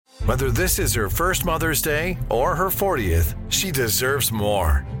Whether this is her first Mother's Day or her 40th, she deserves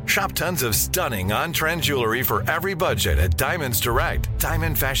more. Shop tons of stunning on-trend jewelry for every budget at Diamonds Direct.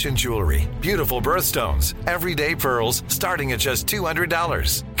 Diamond fashion jewelry, beautiful birthstones, everyday pearls starting at just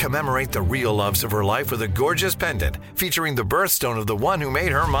 $200. Commemorate the real loves of her life with a gorgeous pendant featuring the birthstone of the one who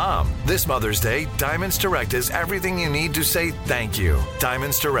made her mom. This Mother's Day, Diamonds Direct is everything you need to say thank you.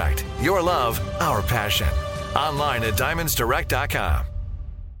 Diamonds Direct. Your love, our passion. Online at diamondsdirect.com.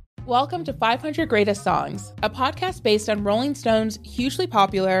 Welcome to 500 Greatest Songs, a podcast based on Rolling Stone's hugely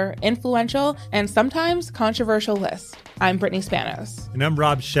popular, influential, and sometimes controversial list. I'm Brittany Spanos. And I'm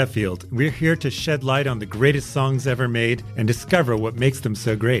Rob Sheffield. We're here to shed light on the greatest songs ever made and discover what makes them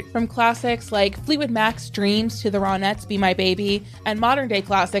so great. From classics like Fleetwood Mac's Dreams to the Ronettes' Be My Baby, and modern-day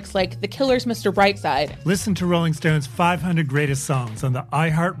classics like The Killer's Mr. Brightside. Listen to Rolling Stone's 500 Greatest Songs on the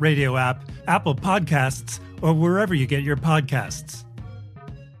iHeartRadio app, Apple Podcasts, or wherever you get your podcasts.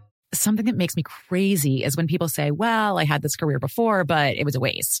 Something that makes me crazy is when people say, well, I had this career before, but it was a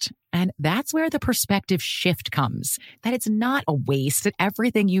waste. And that's where the perspective shift comes, that it's not a waste, that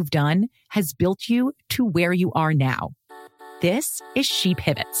everything you've done has built you to where you are now. This is She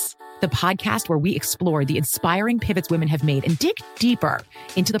Pivots, the podcast where we explore the inspiring pivots women have made and dig deeper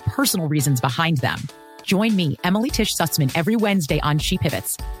into the personal reasons behind them. Join me, Emily Tish Sussman, every Wednesday on She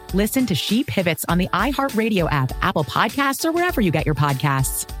Pivots. Listen to She Pivots on the iHeartRadio app, Apple Podcasts, or wherever you get your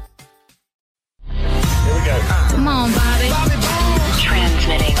podcasts. Here we go. Come on, Bobby.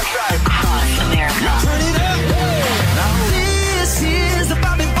 Transmitting across America. This is the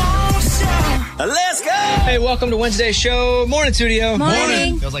Bobby Bones Show. Let's go! Hey, welcome to Wednesday's show. Morning, studio.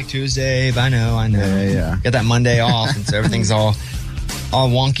 Morning. Feels like Tuesday, but I know. Yeah. Got that Monday off, and so everything's all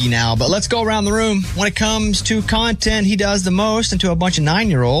wonky now. But let's go around the room. When it comes to content he does the most, and to a bunch of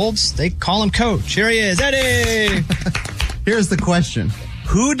 9-year-olds, they call him Coach. Here he is, Eddie! Here's the question.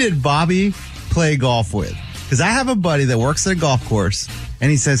 Who did Bobby play golf with? Because I have a buddy that works at a golf course,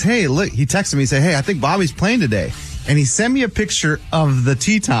 and he says, hey, look, he texted me, he said, hey, I think Bobby's playing today. And he sent me a picture of the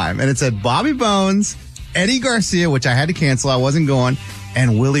tee time, and it said Bobby Bones, Eddie Garcia, which I had to cancel, I wasn't going,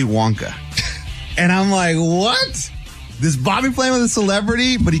 and Willy Wonka. And I'm like, what? This Bobby playing with a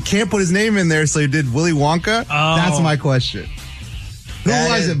celebrity, but he can't put his name in there, so he did Willy Wonka? Oh. That's my question. Who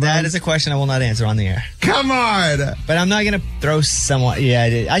was it, Bones? That is a question I will not answer on the air. Come on! But I'm not going to throw someone...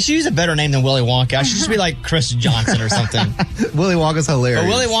 Yeah, I should use a better name than Willy Wonka. I should just be like Chris Johnson or something. Willy Wonka's hilarious. But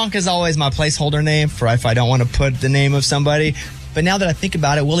Willy Wonka is always my placeholder name for if I don't want to put the name of somebody. But now that I think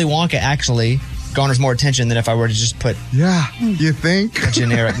about it, Willy Wonka actually garners more attention than if I were to just put... Yeah, you think? A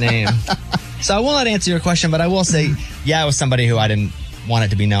generic name. So I will not answer your question, but I will say, yeah, it was somebody who I didn't want it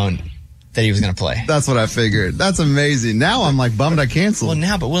to be known that he was going to play. That's what I figured. That's amazing. Now I'm like bummed I canceled. Well,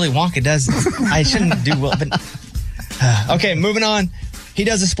 now, but Willy Wonka does... I shouldn't do... But okay, moving on. He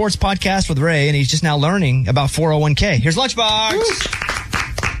does a sports podcast with Ray, and he's just now learning about 401k. Here's Lunchbox.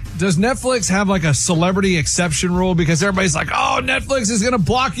 Woo. Does Netflix have like a celebrity exception rule? Because everybody's like, oh, Netflix is going to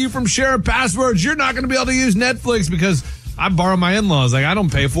block you from sharing passwords. You're not going to be able to use Netflix because I borrow my in-laws. Like, I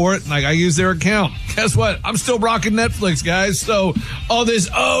don't pay for it. Like, I use their account. Guess what? I'm still rocking Netflix, guys. So all this,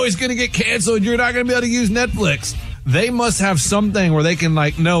 it's going to get canceled. You're not going to be able to use Netflix. They must have something where they can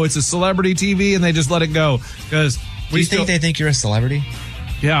like, no, it's a celebrity TV, and they just let it go. Because do you think they think you're a celebrity?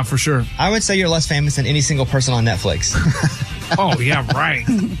 Yeah, for sure. I would say you're less famous than any single person on Netflix. Oh, yeah, right.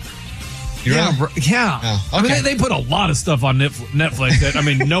 Yeah. Oh, okay. I mean, they put a lot of stuff on Netflix that, I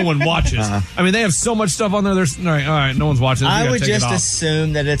mean, no one watches. I mean, they have so much stuff on there. There's all right, no one's watching. I would just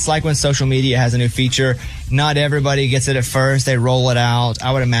assume that it's like when social media has a new feature. Not everybody gets it at first. They roll it out.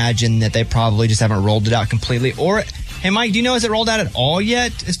 I would imagine that they probably just haven't rolled it out completely. Or, hey, Mike, do you know, is it rolled out at all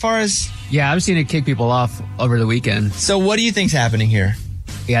yet as far as... Yeah, I've seen it kick people off over the weekend. So what do you think's happening here?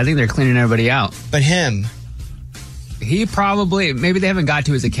 Yeah, I think they're cleaning everybody out. But him? He probably... Maybe they haven't got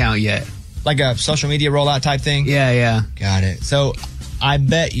to his account yet. Like a social media rollout type thing? Yeah. Got it. So I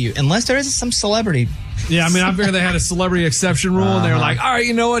bet you, unless there is some celebrity. Yeah, I mean, I figured they had a celebrity exception rule, and they were like, all right,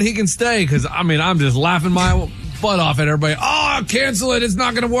 you know what? He can stay. Because, I mean, I'm just laughing my butt off at everybody. Oh, cancel it. It's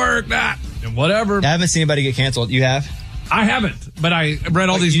not going to work. And whatever. I haven't seen anybody get canceled. You have? I haven't, but I read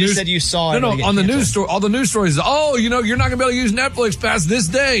all these news. You said you saw it. No, on the news story, all the news stories. Oh, you know, you're not going to be able to use Netflix past this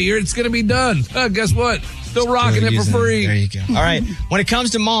day. It's going to be done. Guess what? Still rocking it for free. There you go. All right. When it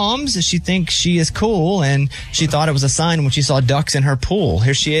comes to moms, she thinks she is cool, and she thought it was a sign when she saw ducks in her pool.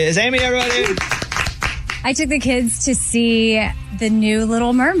 Here she is. Amy, everybody. I took the kids to see the new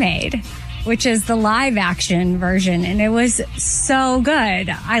Little Mermaid, which is the live action version, and it was so good.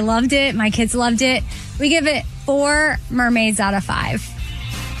 I loved it. My kids loved it. We give it 4 mermaids out of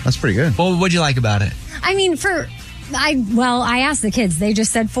 5. That's pretty good. Well, what'd you like about it? I mean, for I asked the kids. They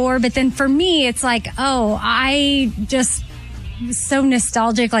just said 4. But then for me, it's like, I just so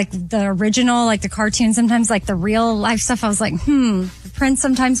nostalgic, like the original, like the cartoon, sometimes like the real life stuff. I was like, the Prince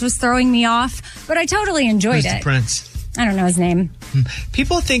sometimes was throwing me off, but I totally enjoyed Who's it. the Prince? I don't know his name.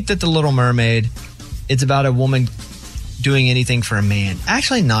 People think that The Little Mermaid, it's about a woman doing anything for a man.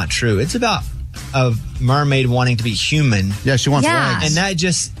 Actually, not true. It's about a mermaid wanting to be human. Yeah, she wants legs. And that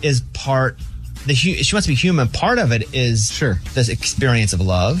just is part, she wants to be human. Part of it is this experience of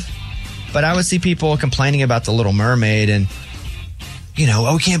love. But I would see people complaining about The Little Mermaid and, we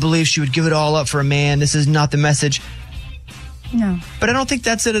can't believe she would give it all up for a man. This is not the message. No. But I don't think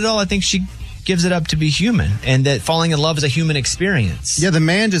that's it at all. I think she gives it up to be human, and that falling in love is a human experience. Yeah, the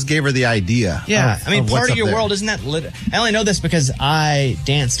man just gave her the idea. Yeah, of part of your world, isn't that I only know this because I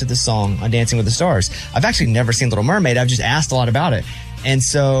danced to the song on Dancing with the Stars. I've actually never seen Little Mermaid. I've just asked a lot about it. And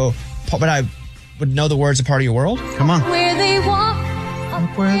so, but I would know the words of Part of Your World. Come on. Where they walk,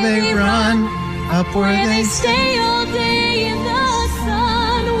 up where they run, up where they stay all day in the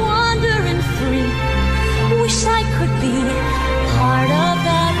sun, wandering free. Wish I could be part of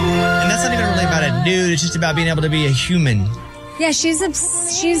that world. And that's not even really about a dude. It's just about being able to be a human. Yeah, she's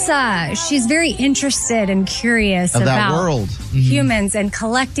very interested and curious of that about world. Humans and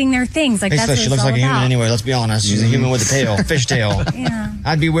collecting their things. Like that's what she it's looks all like a human about. anyway. Let's be honest. She's a human with a tail, fish tail. Yeah.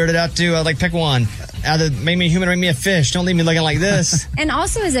 I'd be weirded out too. I'd pick one. Either make me a human or make me a fish. Don't leave me looking like this. And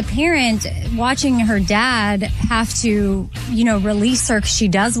also as a parent, watching her dad have to, release her because she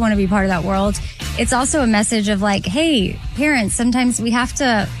does want to be part of that world. It's also a message of like, hey, parents, sometimes we have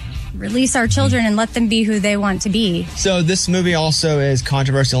to release our children and let them be who they want to be. So this movie also is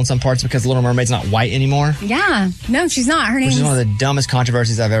controversial in some parts because The Little Mermaid's not white anymore. Yeah. No, she's not. Her name's... Which is one of the dumbest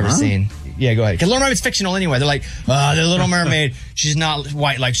controversies I've ever seen. Yeah, go ahead. Because Little Mermaid's fictional anyway. They're like, the Little Mermaid, she's not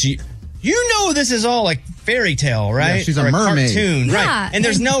white. Like this is all like fairy tale, right? Yeah, she's or a mermaid. Cartoon, Yeah. right? And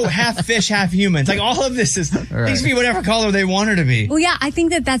there's no half fish, half humans. Like all of this is, these be whatever color they want her to be. Well, yeah, I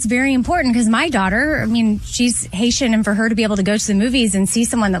think that's very important because my daughter, she's Haitian, and for her to be able to go to the movies and see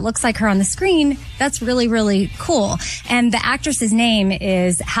someone that looks like her on the screen, that's really, really cool. And the actress's name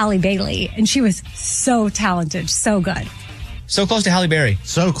is Halle Bailey, and she was so talented, so good. So close to Halle Berry.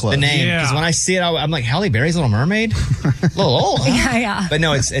 So close. The name. Yeah. Because when I see it, I'm like, Halle Berry's Little Mermaid? A little old. Huh? Yeah. But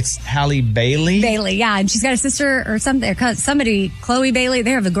no, it's Halle Bailey. Bailey, yeah. And she's got a sister or somebody, Chloe Bailey.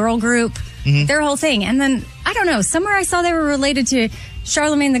 They have a girl group. Mm-hmm. Their whole thing. And then, I don't know, somewhere I saw they were related to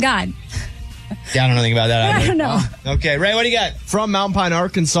Charlemagne the God. Yeah, I don't know anything about that. I don't know. Okay, Ray, what do you got? From Mountain Pine,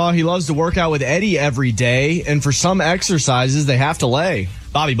 Arkansas, he loves to work out with Eddie every day, and for some exercises, they have to lay.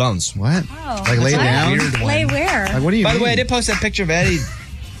 Bobby Bones. What? Oh. Like lay down? Lay where? Like, what do you By mean? the way, I did post that picture of Eddie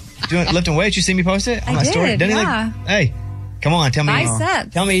lifting weights. You see me post it on my story? Didn't yeah. Hey, come on, tell me.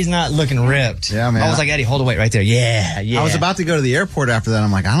 Biceps. Tell me he's not looking ripped. Yeah, man. I was like, Eddie, hold the weight right there. Yeah. I was about to go to the airport after that.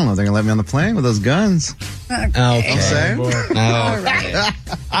 I'm like, I don't know if they're going to let me on the plane with those guns. Okay. I'm saying? Oh.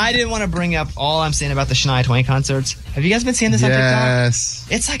 I didn't want to bring up all I'm saying about the Shania Twain concerts. Have you guys been seeing this on TikTok? Yes.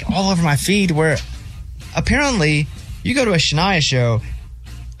 It's like all over my feed where apparently you go to a Shania show,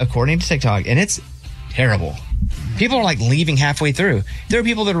 according to TikTok, and it's terrible. People are like leaving halfway through. There are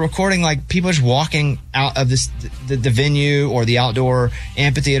people that are recording like people just walking out of the venue or the outdoor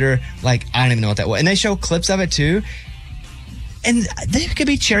amphitheater. Like, I don't even know what that was. And they show clips of it too. And they could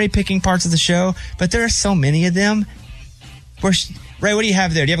be cherry picking parts of the show, but there are so many of them. Ray, what do you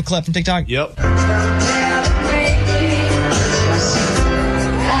have there? Do you have a clip from TikTok? Yep.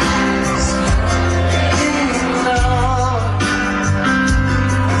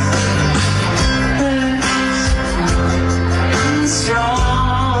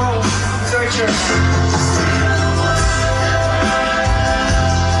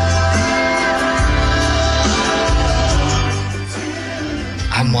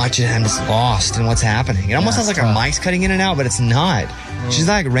 I'm watching and I'm just lost in what's happening. It almost sounds like her mic's cutting in and out, but it's not. She's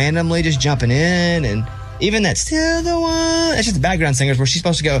like randomly just jumping in, and even that still the one, it's just the background singers where she's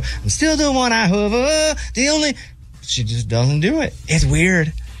supposed to go, I'm still the one I hover, the only, she just doesn't do it. It's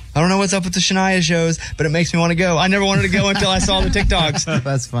weird. I don't know what's up with the Shania shows, but it makes me want to go. I never wanted to go until I saw the TikToks.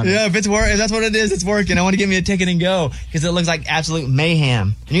 That's funny. Yeah, if that's what it is, it's working. I want to give me a ticket and go because it looks like absolute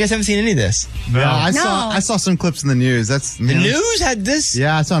mayhem. And you guys haven't seen any of this? No. I saw some clips in the news. The news had this?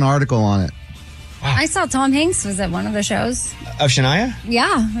 Yeah, I saw an article on it. Wow. I saw Tom Hanks was at one of the shows. Of Shania?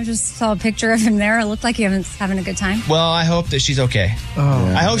 Yeah, I just saw a picture of him there. It looked like he was having a good time. Well, I hope that she's okay.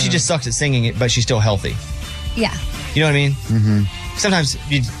 I hope she just sucks at singing it, but she's still healthy. Yeah. You know what I mean? Mm-hmm. Sometimes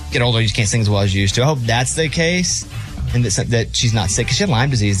you get older, you just can't sing as well as you used to. I hope that's the case, and that she's not sick. Because she had Lyme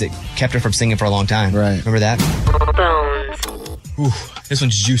disease that kept her from singing for a long time. Right. Remember that? Ooh, this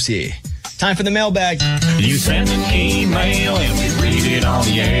one's juicy. Time for the mailbag. You send an email and we read it on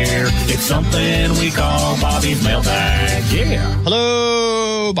the air. It's something we call Bobby's mailbag. Yeah.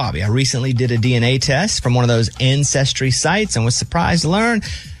 Hello, Bobby. I recently did a DNA test from one of those ancestry sites and was surprised to learn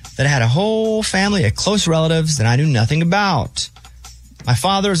that I had a whole family of close relatives that I knew nothing about. My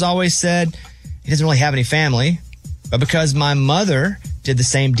father has always said he doesn't really have any family, but because my mother did the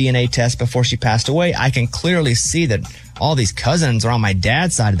same DNA test before she passed away, I can clearly see that all these cousins are on my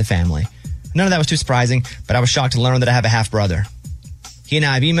dad's side of the family. None of that was too surprising, but I was shocked to learn that I have a half-brother. He and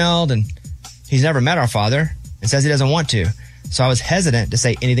I have emailed, and he's never met our father and says he doesn't want to. So I was hesitant to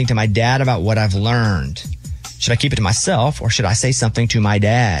say anything to my dad about what I've learned. Should I keep it to myself, or should I say something to my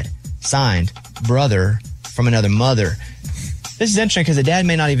dad? Signed, brother from another mother. This is interesting because the dad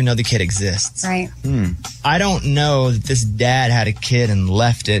may not even know the kid exists. Right. I don't know that this dad had a kid and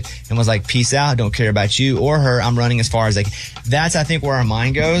left it and was like, peace out, don't care about you or her. I'm running as far as I can. That's, I think, where our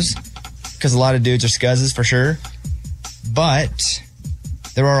mind goes, because a lot of dudes are scuzzes for sure. But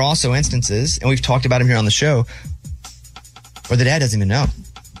there are also instances, and we've talked about them here on the show, where the dad doesn't even know.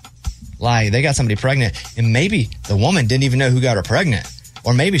 Like, they got somebody pregnant, and maybe the woman didn't even know who got her pregnant.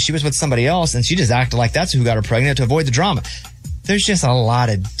 Or maybe she was with somebody else, and she just acted like that's who got her pregnant to avoid the drama. There's just a lot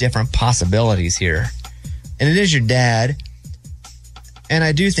of different possibilities here. And it is your dad, and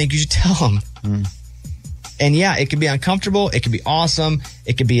I do think you should tell him. And yeah, it could be uncomfortable, it could be awesome,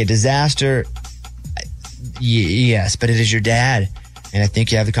 it could be a disaster. Yes, but it is your dad. And I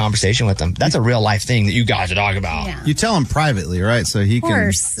think you have the conversation with him. That's a real life thing that you guys are talking about. Yeah. You tell him privately, right? So he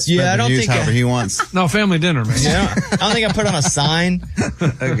can spread I the don't news think however he wants. No, family dinner, man. Yeah, I don't think I put on a sign.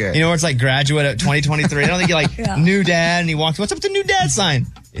 Okay. You know, where it's like graduate at 2023. I don't think you like new dad and he walks, what's up with the new dad sign?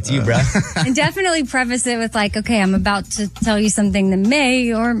 It's you, bro. And definitely preface it with like, okay, I'm about to tell you something that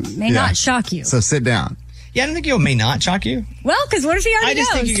may or may not shock you. So sit down. Yeah, I don't think it may not shock you. Well, because what if he already knows?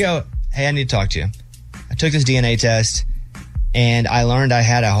 I just think you go, hey, I need to talk to you. I took this DNA test and I learned I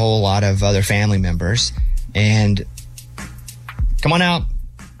had a whole lot of other family members. And come on out.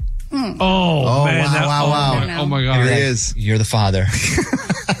 Oh, man. Wow. Oh, my God. Here he is. You're the father.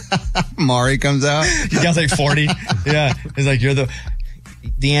 Mari comes out. He guy's like 40. Yeah. He's like, you're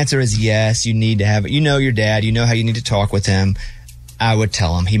the answer is yes. You need to have it. You know your dad. You know how you need to talk with him. I would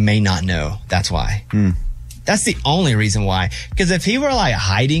tell him. He may not know. That's why. That's the only reason why. Because if he were like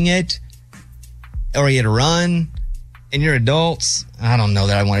hiding it or he had run and you're adults, I don't know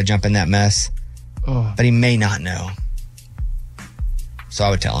that I want to jump in that mess. But he may not know. So I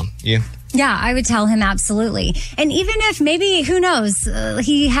would tell him. You? Yeah, I would tell him absolutely. And even if maybe, who knows,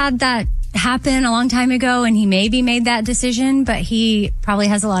 he had that happen a long time ago and he maybe made that decision, but he probably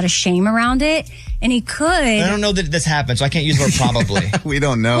has a lot of shame around it. And he could. I don't know that this happened, so I can't use the word probably. We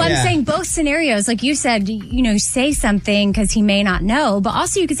don't know. Well, I'm saying both scenarios. Like you said, you know, say something because he may not know, but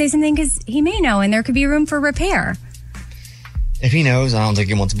also you could say something because he may know and there could be room for repair. If he knows, I don't think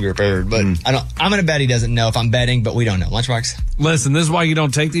he wants to be repaired. But I'm going to bet he doesn't know if I'm betting, but we don't know. Lunchbox? Listen, this is why you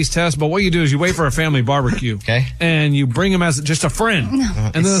don't take these tests, but what you do is you wait for a family barbecue. Okay. And you bring him as just a friend.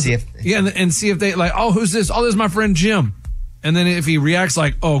 And see if... and see if they like, oh, who's this? Oh, this is my friend Jim. And then if he reacts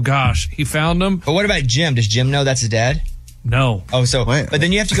like, oh gosh, he found him. But what about Jim? Does Jim know that's his dad? No. Oh, so, but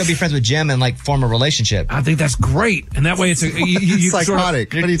then you have to go be friends with Jim and like form a relationship. I think that's great. And that way it's you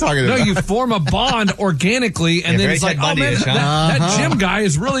psychotic. What are you talking about? No, you form a bond organically and then it's like, oh man, that Jim guy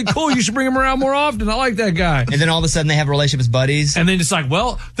is really cool. You should bring him around more often. I like that guy. And then all of a sudden they have a relationship as buddies. And then it's like,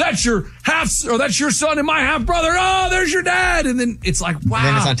 well, that's your that's your son and my half brother. Oh, there's your dad. And then it's like, wow. And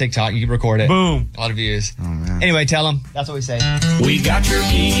then it's on TikTok. You can record it. Boom. A lot of views. Oh, man. Anyway, tell them. That's what we say. We got your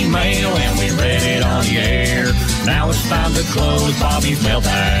email and we read it on the air. Now it's time to close Bobby's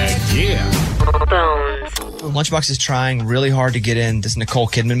mailbag. Yeah. Lunchbox is trying really hard to get in this Nicole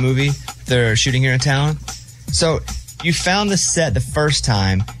Kidman movie they're shooting here in town. So you found the set the first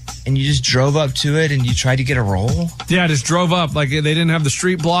time and you just drove up to it and you tried to get a role? Yeah, I just drove up. Like they didn't have the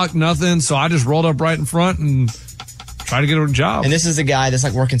street blocked, nothing. So I just rolled up right in front and tried to get a job. And this is a guy that's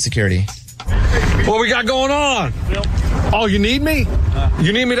like working security. What we got going on? Oh, you need me?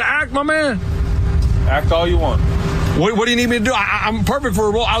 You need me to act, my man? Act all you want. What do you need me to do? I'm perfect for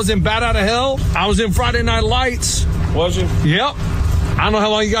a role. I was in Bat Out of Hell. I was in Friday Night Lights. Was you? Yep. I don't know how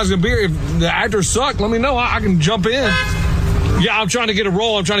long you guys are going to be here. If the actors suck, let me know. I can jump in. Yeah, I'm trying to get a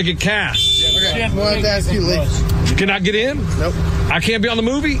role. I'm trying to get cast. Okay. I wanted to ask you, Lee. Can I get in? Nope. I can't be on the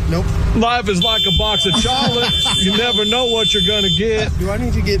movie? Nope. Life is like a box of chocolates. You never know what you're going to get. Do I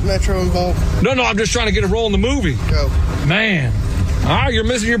need to get Metro involved? No, I'm just trying to get a role in the movie. Go. Man. All right, you're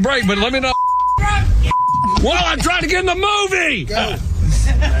missing your break, but let me know. Well, I'm trying to get in the movie. Go.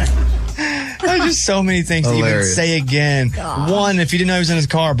 There's just so many things to even Hilarious. say again. God. One, if you didn't know he was in his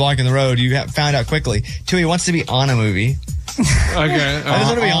car blocking the road, you found out quickly. Two, he wants to be on a movie. Okay. I just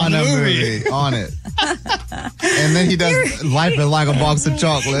want to be on a movie. On it. And then he does life is like a box of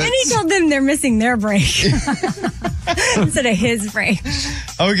chocolates. And he told them they're missing their break instead of his break.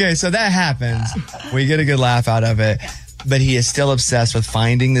 Okay, so that happens. We get a good laugh out of it. But he is still obsessed with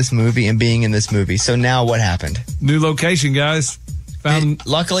finding this movie and being in this movie. So now what happened? New location, guys.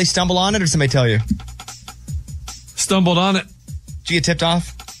 Luckily stumble on it, or somebody tell you? Stumbled on it. Did you get tipped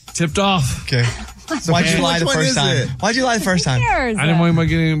off? Tipped off. Okay. So Why'd you lie the which one first is time? it? Why'd you lie the first time? Cares? I didn't want anybody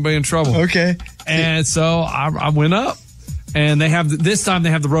getting anybody in trouble. Okay. And so I went up, and they have this time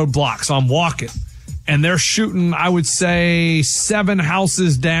they have the road blocked, so I'm walking, and they're shooting, I would say, 7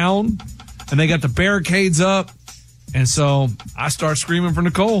 houses down, and they got the barricades up, and so I start screaming for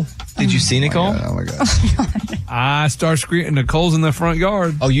Nicole. Did you see Nicole? Oh my God. I start screaming. Nicole's in the front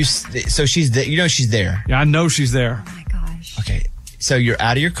yard. Oh, so she's there. You know she's there. Yeah, I know she's there. Oh my gosh. Okay. So you're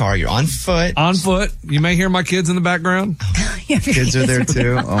out of your car. You're on foot. On foot. You may hear my kids in the background. Kids are there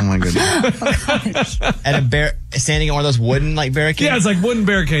too. Oh my goodness. At standing on one of those wooden barricades. Yeah, it's like wooden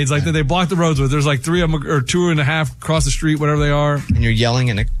barricades, like that they block the roads with. There's like 3 of them, or 2.5 across the street, whatever they are. And you're yelling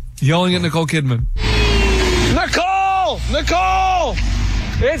at Nicole Kidman. Nicole!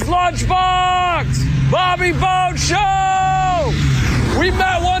 It's Lunchbox! Bobby Bone Show! We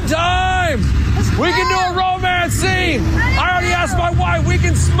met one time! We can do a romance scene! I already asked my wife, we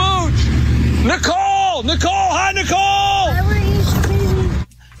can smooch! Nicole! Hi, Nicole!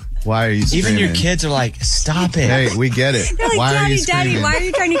 Why are you screaming? Even your kids are like, stop it. Hey, we get it. They're like, Why are you Daddy, screaming? why are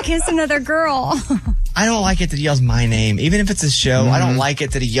you trying to kiss another girl? I don't like it that he yells my name. Even if it's a show, I don't like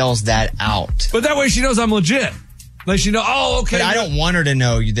it that he yells that out. But that way she knows I'm legit. Like she know, okay. But I don't want her to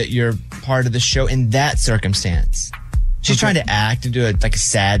know that you're part of the show in that circumstance. She's trying to act and do a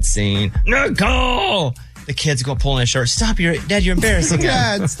sad scene. Nicole! The kids go pulling his shirt. Stop, Dad, you're embarrassing him.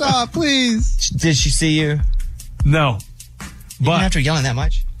 Dad, stop, please. Did she see you? No. But after yelling that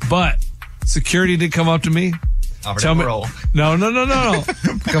much? But security did come up to me. Tell me. No.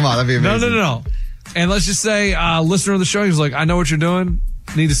 Come on, that'd be amazing. No. And let's just say, listener of the show, he was like, I know what you're doing.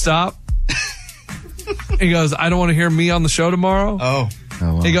 Need to stop. He goes, I don't want to hear me on the show tomorrow. Oh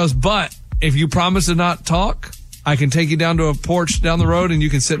wow. He goes, but if you promise to not talk, I can take you down to a porch down the road and you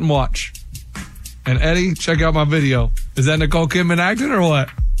can sit and watch. And Eddie, check out my video. Is that Nicole Kidman acting or what?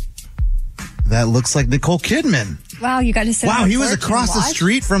 That looks like Nicole Kidman. Wow, you got to sit. Wow, he was across the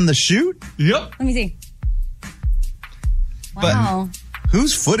street from the shoot? Yep. Let me see. But Wow.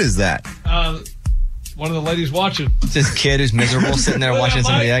 whose foot is that? One of the ladies watching. It's this kid who's miserable sitting there watching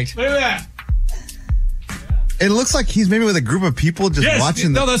somebody act. Look at that. It looks like he's maybe with a group of people just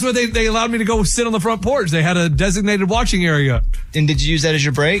watching. No, that's what they allowed me to go sit on the front porch. They had a designated watching area. And did you use that as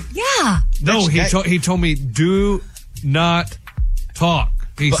your break? Yeah. No, he told me, do not talk.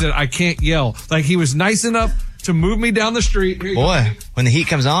 He said, I can't yell. Like, he was nice enough to move me down the street. Boy, when the heat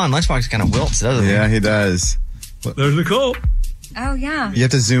comes on, Lunchbox kind of wilts, doesn't he? Yeah, he does. There's Nicole. Oh, yeah. You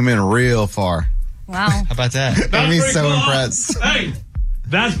have to zoom in real far. Wow. How about that? Amy's so impressed. Hey,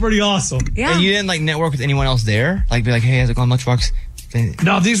 that's pretty awesome. Yeah. And you didn't network with anyone else there? Like be like, hey, how's it going, Lunchbox?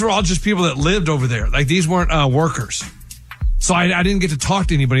 No, these were all just people that lived over there. Like, these weren't workers. So I didn't get to talk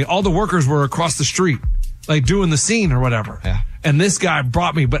to anybody. All the workers were across the street, like doing the scene or whatever. Yeah. And this guy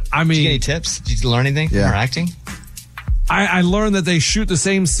brought me, but I mean. Did you get any tips? Did you learn anything from her acting? I learned that they shoot the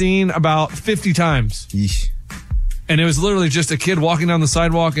same scene about 50 times. Yeesh. And it was literally just a kid walking down the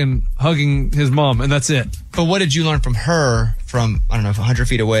sidewalk and hugging his mom, and that's it. But what did you learn from her from, I don't know, 100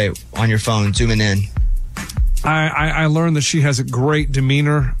 feet away on your phone, zooming in? I learned that she has a great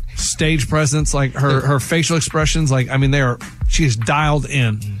demeanor, stage presence, like her facial expressions, like, I mean, she is dialed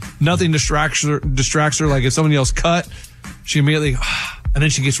in. Nothing distracts her. Like if someone yells cut, she immediately, and then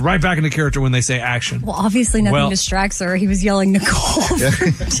she gets right back into character when they say action. Well, obviously nothing distracts her. He was yelling Nicole for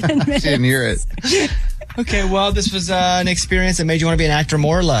 10 minutes. She didn't hear it. Okay, well, this was an experience that made you want to be an actor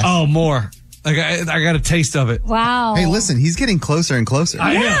more or less. Oh, more. Like I got a taste of it. Wow. Hey, listen, he's getting closer and closer.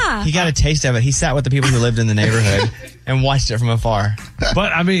 Yeah. He got a taste of it. He sat with the people who lived in the neighborhood and watched it from afar.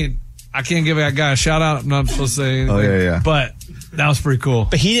 But, I mean, I can't give that guy a shout out. I'm not supposed to say anything. Oh, yeah. But that was pretty cool.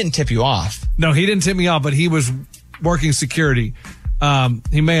 But he didn't tip you off. No, he didn't tip me off, but he was working security.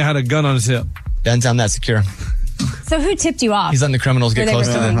 He may have had a gun on his hip. Doesn't sound that secure. So who tipped you off? He's letting the criminals get close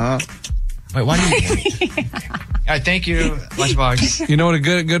to them. Wait, why do you... All right, thank you, Lunchbox. You know what a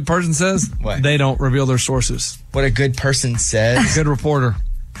good person says? What? They don't reveal their sources. What a good person says? Good reporter.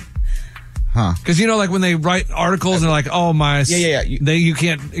 Huh. Because, like when they write articles and they're like, oh, my... Yeah. You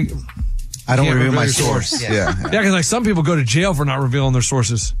can't... I don't Can't reveal my reveal your source. source. Yeah. because like some people go to jail for not revealing their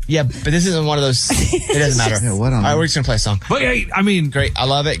sources. Yeah, but this isn't one of those. It doesn't matter. Yeah, what on All right, earth? we're just gonna play a song. But hey, I mean, Great, I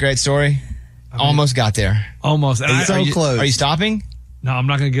love it. Great story. Almost got there. almost. And So close. Are you stopping? no, I'm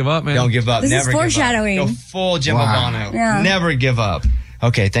not going to give up, man. Don't give up. This is Never give up. foreshadowing. Go full Jim Wow. Albano. Yeah. Never give up.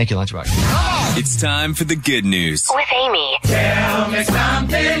 Okay, thank you, Lunchbox. It's time for the good news. With Amy. Tell me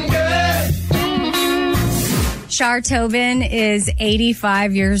something good. Shar Tobin is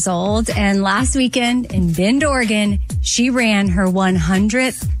 85 years old, and last weekend in Bend, Oregon, she ran her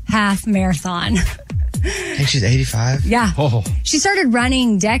 100th half marathon. I think she's 85. Yeah. Oh, She started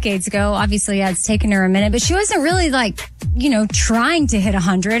running decades ago. Obviously, yeah, it's taken her a minute, but she wasn't really trying to hit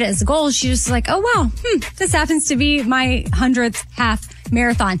 100 as a goal. She was like, oh, wow, this happens to be my 100th half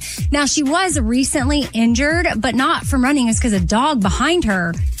marathon. Now, she was recently injured, but not from running. It's because a dog behind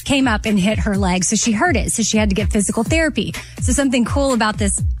her came up and hit her leg. So she hurt it. So she had to get physical therapy. So something cool about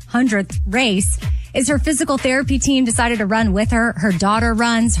this 100th race is her physical therapy team decided to run with her. Her daughter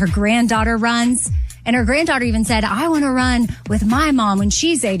runs, her granddaughter runs. And her granddaughter even said, I want to run with my mom when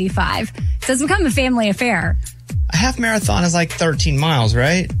she's 85. So it's become a family affair. A half marathon is like 13 miles,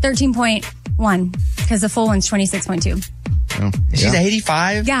 right? 13.1, because the full one's 26.2. She's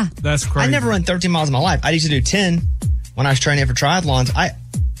 85? Yeah. that's crazy. I never run 13 miles in my life. I used to do 10 when I was training for triathlons.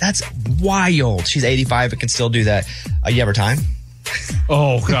 That's wild. She's 85 but can still do that. You have her time?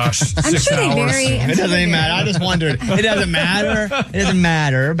 Oh, gosh. I'm 6 sure they hours. vary. It doesn't even matter. I just wondered. It doesn't matter. It doesn't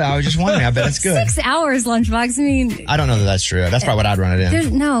matter, but I was just wondering. I bet it's good. 6 hours, Lunchbox. I mean, I don't know that that's true. That's probably what I'd run it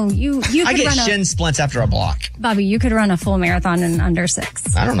in. you I could get run shin splints after a block. Bobby, you could run a full marathon in under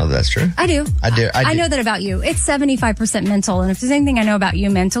 6. I don't know that that's true. I do. I do. I know that about you. It's 75% mental. And if there's anything I know about you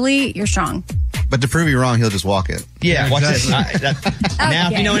mentally, you're strong. But to prove you wrong, he'll just walk it. Yeah, watch this. Now,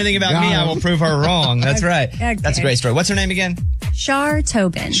 if you know anything about me, I will prove her wrong. That's right. Okay. That's a great story. What's her name again? Shar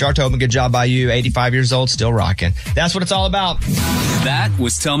Tobin. Shar Tobin, good job by you. 85 years old, still rocking. That's what it's all about. That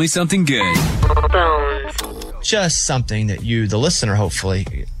was Tell Me Something Good. Just something that you, the listener,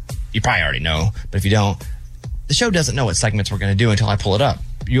 hopefully, you probably already know, but if you don't, the show doesn't know what segments we're going to do until I pull it up.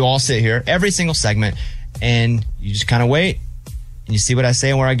 You all sit here, every single segment, and you just kind of wait, and you see what I say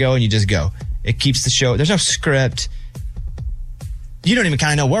and where I go, and you just go. It keeps the show, there's no script. You don't even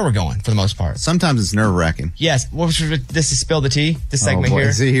kind of know where we're going for the most part. Sometimes it's nerve-wracking. Yes. This is Spill the Tea, this segment boy.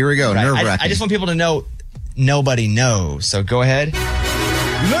 here. See, here we go. Right. Nerve-wracking. I just want people to know nobody knows. So go ahead.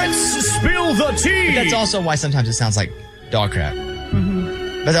 Let's spill the tea. That's also why sometimes it sounds like dog crap.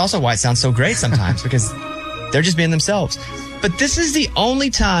 Mm-hmm. But also why it sounds so great sometimes because they're just being themselves. But this is the only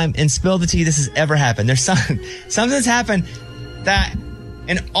time in Spill the Tea this has ever happened. There's something that's happened that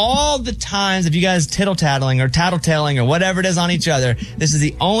in all the times of you guys tittle-tattling or tattle-tailing or whatever it is on each other, this is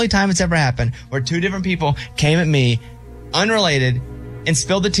the only time it's ever happened where two different people came at me, unrelated, and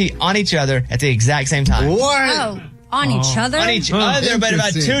spilled the tea on each other at the exact same time. What? Oh, on each other? On each other, but about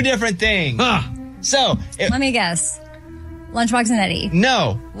Interesting. two different things. So, Let me guess. Lunchbox and Eddie.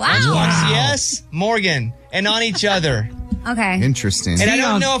 no. Wow. Lunchbox, yes. Morgan. And on each other. Okay. Interesting. And I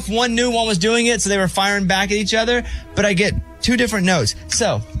don't know if one knew one was doing it, so they were firing back at each other, but I get two different notes.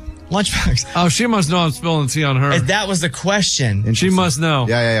 So, Lunchbox. Oh, she must know I'm spilling tea on her. If that was the question. She must know.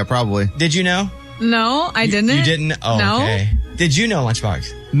 Yeah, probably. Did you know? No, I didn't. You didn't? Oh, No. okay. Did you know,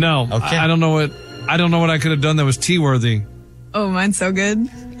 Lunchbox? No. Okay. I don't know what I could have done that was tea worthy. Oh, mine's so good.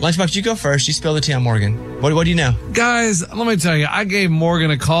 Lunchbox, you go first. You spill the tea on Morgan. What do you know? Guys, let me tell you, I gave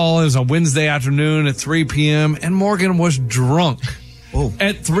Morgan a call. It was a Wednesday afternoon at 3 p.m. and Morgan was drunk. Oh.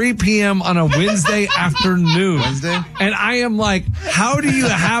 At 3 p.m. on a Wednesday afternoon. Wednesday? And I am like, how do you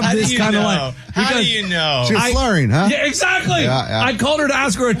have How do this you kind of know? like... How do you know? She was slurring, huh? Yeah, exactly. Yeah. I called her to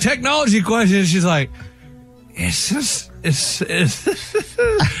ask her a technology question and she's like, it's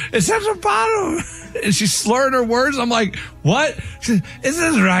at the bottom. And she's slurring her words. I'm like, what? She said, it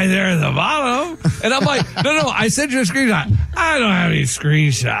says right there at the bottom. And I'm like, no, I sent you a screenshot. I don't have any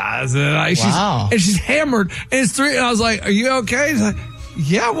screenshots. And she's hammered. And it's 3. And I was like, are you okay? She's like,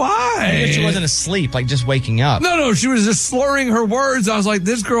 yeah, why? I guess she wasn't asleep, like just waking up. No, she was just slurring her words. I was like,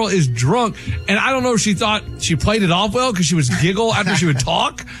 this girl is drunk. And I don't know if she thought she played it off well because she was giggle after she would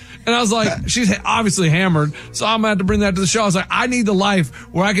talk. And I was like, she's obviously hammered, so I'm going to have to bring that to the show. I was like, I need the life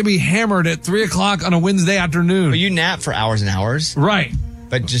where I can be hammered at 3 o'clock on a Wednesday afternoon. But you nap for hours and hours. Right.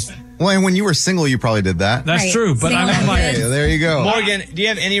 But just Well, and when you were single, you probably did that. That's true, but I'm like, Okay, there you go. Morgan, do you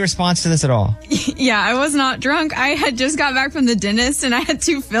have any response to this at all? Yeah, I was not drunk. I had just got back from the dentist and I had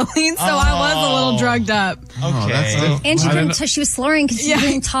 2 fillings, so I was a little drugged up. Okay. And she couldn't. She was slurring because she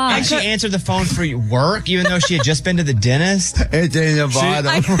didn't talk. And she answered the phone for work, even though she had just been to the dentist.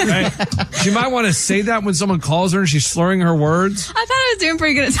 She might want to say that when someone calls her and she's slurring her words. I thought I was doing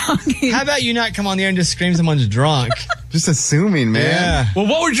pretty good at talking. How about you not come on the air and just scream someone's drunk? Just assuming, man. Yeah. Well,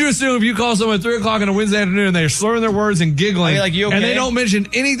 what would you assume if you call someone at 3 o'clock on a Wednesday afternoon and they're slurring their words and giggling, Like, you okay? and they don't mention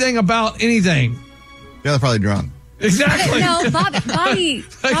anything about anything? Yeah, they're probably drunk. Exactly. No,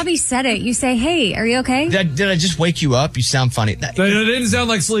 Bobby said it. You say, "Hey, are you okay?" Did I just wake you up? You sound funny. It didn't sound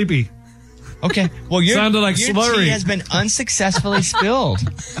like sleepy. Okay. Well, sounded like your slurry. tea has been unsuccessfully spilled.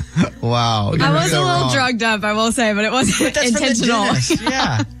 Wow. I was a little drugged up, I will say, but it wasn't But that's intentional. from the dentist.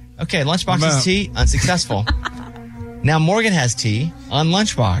 Yeah. Okay, Lunchbox's tea, unsuccessful. Now Morgan has tea on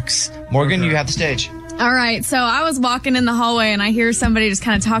Lunchbox. Morgan, you have the stage. All right, so I was walking in the hallway and I hear somebody just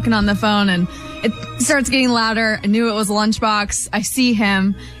kind of talking on the phone and it starts getting louder. I knew it was Lunchbox. I see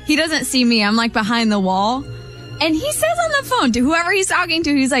him. He doesn't see me. I'm like behind the wall. And he says on the phone to whoever he's talking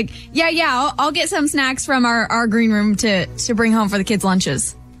to, he's like, yeah, I'll get some snacks from our green room to bring home for the kids'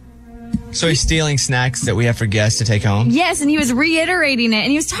 lunches. So he's stealing snacks that we have for guests to take home? Yes, and he was reiterating it. And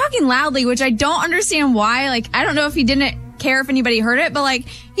he was talking loudly, which I don't understand why. Like, I don't know if he didn't care if anybody heard it, but like,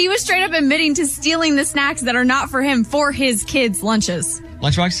 he was straight up admitting to stealing the snacks that are not for him for his kids' lunches.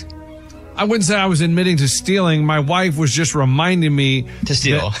 Lunchbox? I wouldn't say I was admitting to stealing. My wife was just reminding me to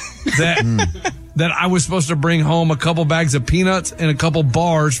steal that I was supposed to bring home a couple bags of peanuts and a couple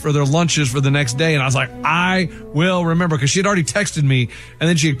bars for their lunches for the next day. And I was like, I will remember, because she had already texted me and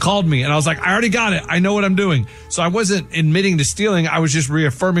then she had called me and I was like, I already got it. I know what I'm doing. So I wasn't admitting to stealing. I was just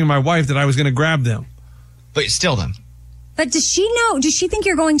reaffirming my wife that I was going to grab them. But you steal them. But does she know? Does she think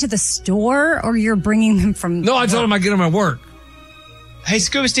you're going to the store or you're bringing them from? No, I told him I get them at work. Hey,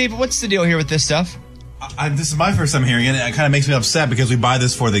 Scuba Steve, what's the deal here with this stuff? This is my first time hearing it. It kind of makes me upset because we buy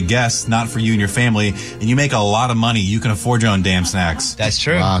this for the guests, not for you and your family. And you make a lot of money. You can afford your own damn snacks. That's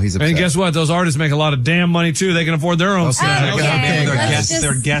true. Wow, he's upset. And guess what? Those artists make a lot of damn money too. They can afford their own snacks.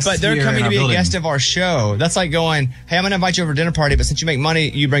 They're guests but they're here coming in to our be building. a guest of our show. That's like going, hey, I'm going to invite you over to a dinner party, but since you make money,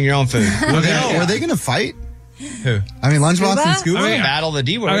 you bring your own food. Okay, were they going to fight? Who? I mean, Lunchbox and Scuba? I mean, battle the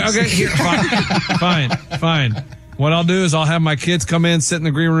D words. Okay, here, fine. What I'll do is I'll have my kids come in, sit in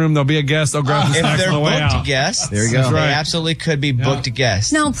the green room. They'll be a guest. They'll grab the If snacks they're on the way booked out. guests, there you go. They Right. absolutely could be booked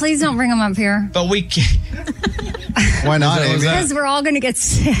guests. No, please don't bring them up here. But we can't. Why not, Was Amy? Because we're all going to get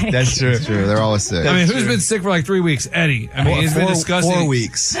sick. That's true. That's true. They're always sick. I mean, who's been sick for like 3 weeks? Eddie. I mean, it's been disgusting. 4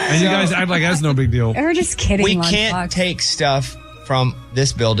 weeks. And you guys act like that's no big deal. We're just kidding. We Lunchbox. can't take stuff from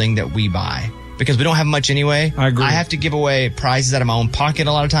this building that we buy because we don't have much anyway. I agree. I have to give away prizes out of my own pocket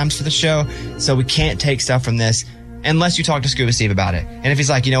a lot of times for the show, so we can't take stuff from this unless you talk to Scuba Steve about it. And if he's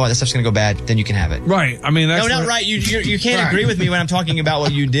like, you know what, this stuff's going to go bad, then you can have it. Right. I mean, that's No, not what- right. You can't agree with me when I'm talking about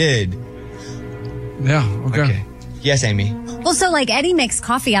what you did. Yeah. Okay. Yes, Amy. Well, so like Eddie makes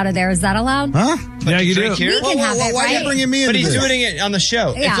coffee out of there. Is that allowed? Huh? Yeah, you do. Drink here? We can have it, Why are you right? bringing me But into he's this? doing it on the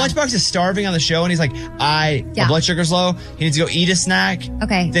show. Yeah. If Lunchbox is starving on the show and he's like, my Yeah. blood sugar's low, he needs to go eat a snack,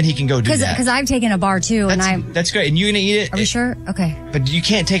 Okay. then he can go do that. Because I've taken a bar too, and I'm. That's great. And you're going to eat it? Are we sure? Okay. But you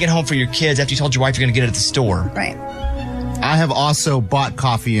can't take it home for your kids after you told your wife you're going to get it at the store. Right. I have also bought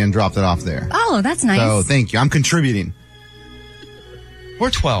coffee and dropped it off there. Oh, that's nice. So thank you. I'm contributing. We're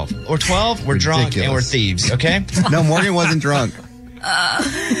 12. We're 12, we're drunk, and we're Ridiculous. thieves, okay? No, Morgan wasn't drunk.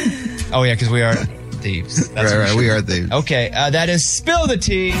 Oh, yeah, because we are thieves. That's Right, what we are thieves. Okay, that is Spill the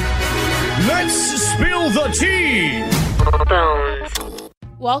Tea. Let's spill the tea.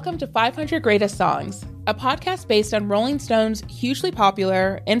 Welcome to 500 Greatest Songs, a podcast based on Rolling Stone's hugely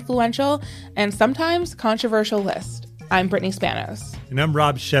popular, influential, and sometimes controversial list. I'm Brittany Spanos. And I'm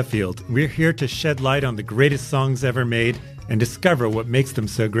Rob Sheffield. We're here to shed light on the greatest songs ever made and discover what makes them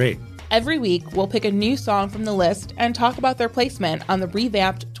so great. Every week, we'll pick a new song from the list and talk about their placement on the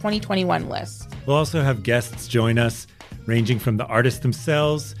revamped 2021 list. We'll also have guests join us, ranging from the artists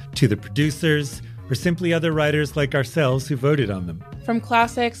themselves to the producers, or simply other writers like ourselves who voted on them. From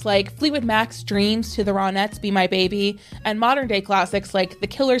classics like Fleetwood Mac's Dreams to the Ronettes' Be My Baby, and modern-day classics like The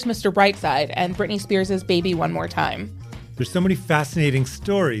Killer's Mr. Brightside and Britney Spears' Baby One More Time. There's so many fascinating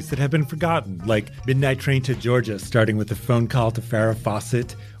stories that have been forgotten, like Midnight Train to Georgia starting with a phone call to Farrah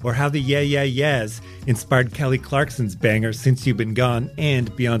Fawcett, or how the Yeah Yeah Yeahs inspired Kelly Clarkson's banger Since You've Been Gone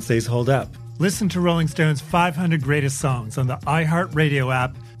and Beyoncé's Hold Up. Listen to Rolling Stone's 500 Greatest Songs on the iHeartRadio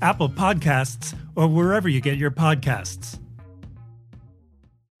app, Apple Podcasts, or wherever you get your podcasts.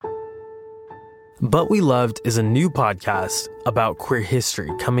 But We Loved is a new podcast about queer history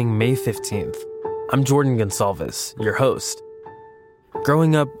coming May 15th. I'm Jordan Gonsalves, your host.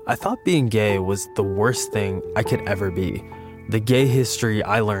 Growing up, I thought being gay was the worst thing I could ever be. The gay history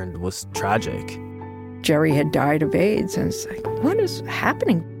I learned was tragic. Jerry had died of AIDS, and it's like, what is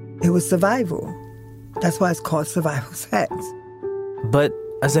happening? It was survival. That's why it's called survival sex. But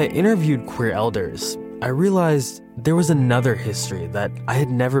as I interviewed queer elders, I realized there was another history that I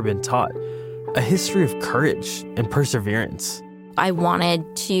had never been taught. A history of courage and perseverance. I wanted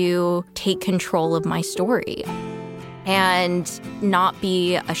to take control of my story and not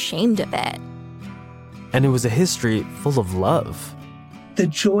be ashamed of it. And it was a history full of love. The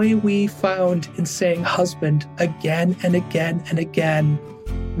joy we found in saying husband again and again and again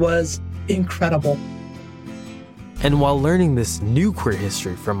was incredible. And while learning this new queer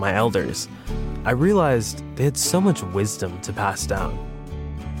history from my elders, I realized they had so much wisdom to pass down.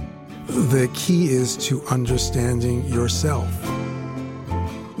 The key is to understanding yourself,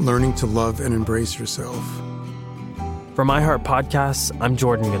 learning to love and embrace yourself. For My Heart Podcasts, I'm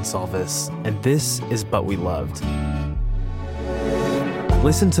Jordan Gonsalves, and this is But We Loved.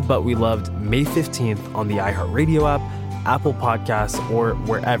 Listen to But We Loved May 15th on the iHeartRadio app, Apple Podcasts, or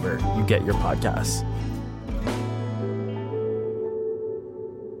wherever you get your podcasts.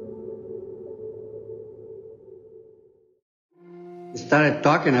 Started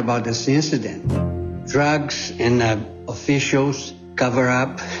talking about this incident. Drugs and officials cover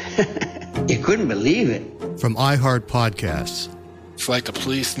up. You couldn't believe it. From iHeart Podcasts. It's like the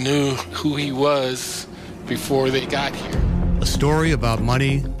police knew who he was before they got here. A story about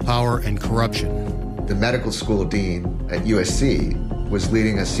money, power, and corruption. The medical school dean at USC was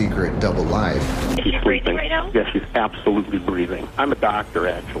leading a secret double life. She's breathing right now? Yes, she's absolutely breathing. I'm a doctor,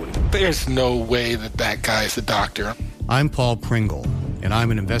 actually. There's no way that guy's a doctor. I'm Paul Pringle, and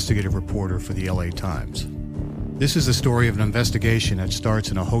I'm an investigative reporter for the LA Times. This is the story of an investigation that starts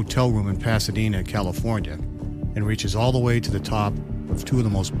in a hotel room in Pasadena, California, and reaches all the way to the top of two of the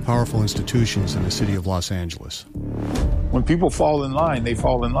most powerful institutions in the city of Los Angeles. When people fall in line, they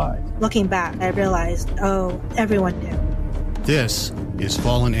fall in line. Looking back, I realized, everyone knew. This is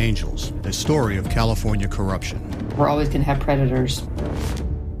Fallen Angels, the story of California corruption. We're always going to have predators.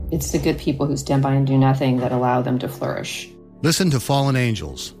 It's the good people who stand by and do nothing that allow them to flourish. Listen to Fallen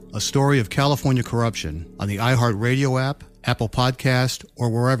Angels, a story of California corruption on the iHeartRadio app, Apple Podcast, or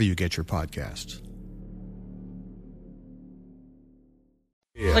wherever you get your podcasts.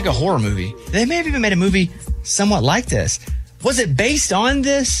 It's like a horror movie. They may have even made a movie somewhat like this. Was it based on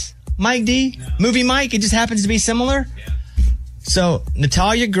this, Mike D? No. Movie Mike? It just happens to be similar? Yeah. So,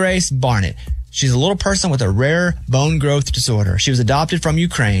 Natalia Grace Barnett. She's a little person with a rare bone growth disorder. She was adopted from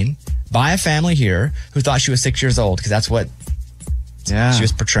Ukraine by a family here who thought she was 6 years old because that's what she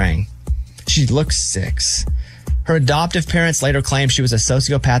was portraying. She looks 6. Her adoptive parents later claimed she was a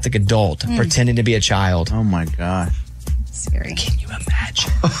sociopathic adult pretending to be a child. Oh my gosh. Scary. Can you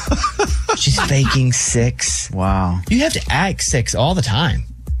imagine? She's faking 6. Wow. You have to act 6 all the time.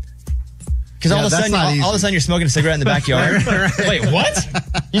 Because all of a sudden you're smoking a cigarette in the backyard. Right. Wait, what?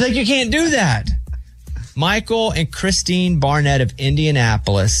 You're like, you can't do that. Michael and Christine Barnett of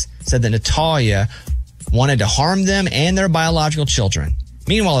Indianapolis said that Natalia wanted to harm them and their biological children.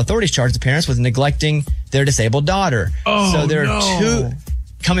 Meanwhile, authorities charged the parents with neglecting their disabled daughter. Oh, so they're two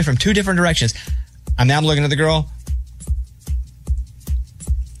coming from two different directions. I'm looking at the girl.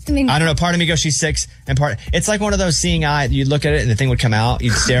 I don't know. Part of me goes, she's 6, and it's like one of those seeing eye. You'd look at it and the thing would come out.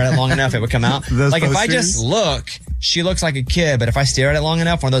 You'd stare at it long enough, it would come out. Like if I just look, she looks like a kid, but if I stare at it long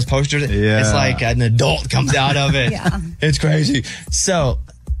enough, one of those posters, it's like an adult comes out of it. It's crazy. So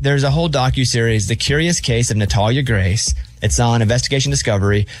there's a whole docuseries, The Curious Case of Natalia Grace. It's on Investigation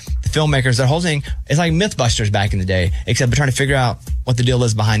Discovery. The filmmakers, their whole thing, it's like Mythbusters back in the day, except they're trying to figure out what the deal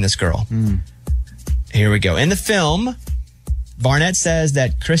is behind this girl. Here we go. In the film, Barnett says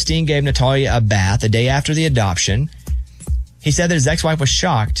that Christine gave Natalia a bath the day after the adoption. He said that his ex-wife was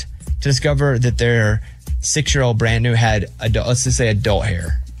shocked to discover that their 6-year-old brand new had, let's just say, adult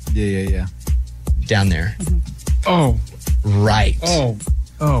hair. Yeah. Down there. Oh. Right. Oh.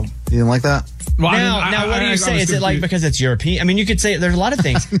 You didn't like that? Well, now, what do you say? Is it like because it's European? I mean, you could say there's a lot of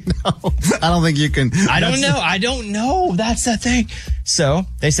things. No, I don't think you can. I don't know. That's the thing. So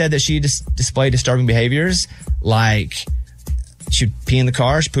they said that she displayed disturbing behaviors, like she'd pee in the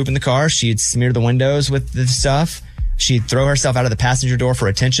car, she'd poop in the car, she'd smear the windows with the stuff, she'd throw herself out of the passenger door for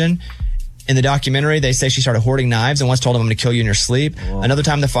attention. In the documentary, they say she started hoarding knives and once told him, I'm going to kill you in your sleep. Whoa. Another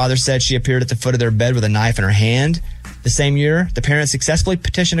time, the father said she appeared at the foot of their bed with a knife in her hand. The same year, the parents successfully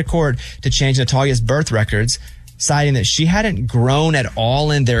petitioned a court to change Natalia's birth records, citing that she hadn't grown at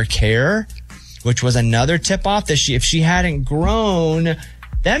all in their care. which was another tip off that if she hadn't grown,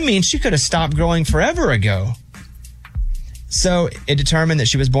 that means she could have stopped growing forever ago. So it determined that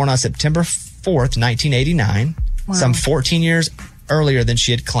she was born on September 4th, 1989, some 14 years earlier than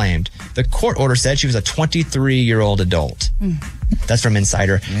she had claimed. The court order said she was a 23-year-old adult. That's from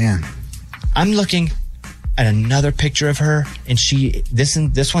Insider. Man. I'm looking at another picture of her, and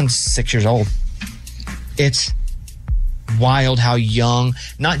this one's 6 years old. It's wild how young,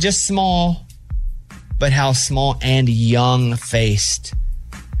 not just small, but how small and young faced.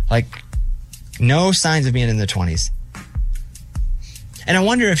 Like, no signs of being in the 20s. And I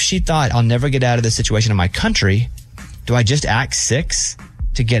wonder if she thought, I'll never get out of this situation in my country. Do I just act 6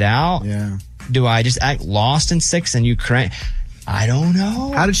 to get out? Yeah. Do I just act lost in 6 in Ukraine? I don't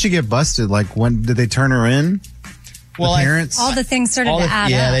know. How did she get busted? Like, when did they turn her in? Well, the parents? All the things started to add up.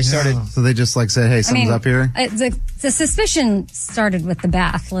 Yeah, they started. Oh, so they just like said, hey, something's up here? The suspicion started with the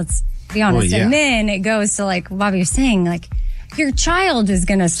bath, let's be honest. Well, yeah. And then it goes to, like Bobby was saying, like, your child is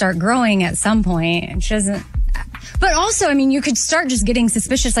going to start growing at some point, and she doesn't. But also, I mean, you could start just getting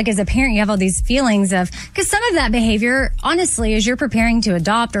suspicious. Like, as a parent, you have all these feelings of, because some of that behavior, honestly, as you're preparing to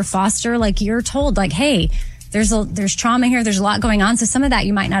adopt or foster, like, you're told, like, hey, there's trauma here, there's a lot going on. So some of that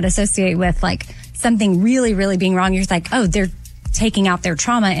you might not associate with, like, something really, really being wrong. You're just like, oh, they're taking out their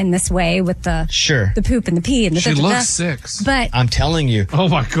trauma in this way with the poop and the pee and the She looks 6. But I'm telling you. Oh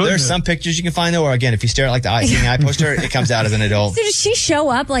my goodness. There's some pictures you can find though, where again, if you stare at like the eye poster, it comes out as an adult. So does she show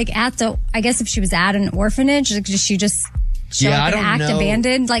up like at the, I guess if she was at an orphanage, like, does she just show up and act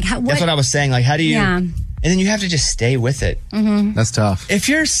abandoned? Like, that's what I was saying. Like, how do you, and then you have to just stay with it. Mm-hmm. That's tough. If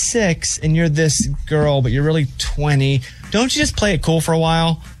you're 6 and you're this girl, but you're really 20, don't you just play it cool for a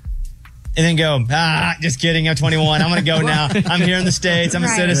while? And then go, just kidding, I'm 21. I'm going to go now. I'm here in the States. I'm a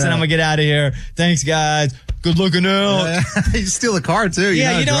citizen. I'm going to get out of here. Thanks, guys. Good looking out. You steal a car, too.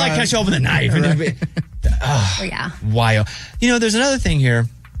 Yeah, you don't like catch open the knife. Wild. You know, there's another thing here.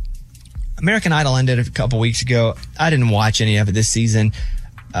 American Idol ended a couple weeks ago. I didn't watch any of it this season.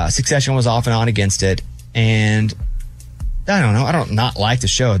 Succession was off and on against it. And I don't know. I don't not like the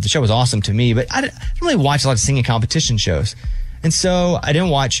show. The show was awesome to me, but I don't really watch a lot of singing competition shows. And so I didn't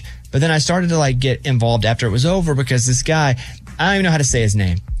watch, but then I started to like get involved after it was over because this guy, I don't even know how to say his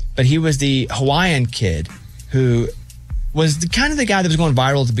name, but he was the Hawaiian kid who was kind of the guy that was going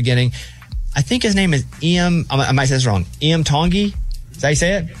viral at the beginning. I think his name is I might say this wrong, Tongi. Is that how you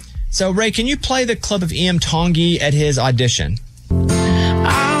say it? So Ray, can you play the clip of Tongi at his audition?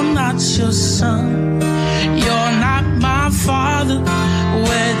 I'm not your son, you're not my father,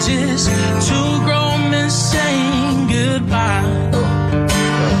 we're just two grown men saying goodbye.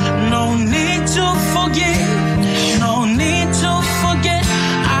 No need to forget, no need to forget,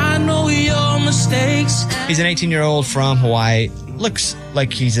 I know your mistakes. He's an 18-year-old from Hawaii. Looks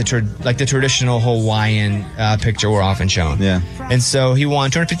like he's like the traditional Hawaiian picture we're often shown. Yeah. And so he won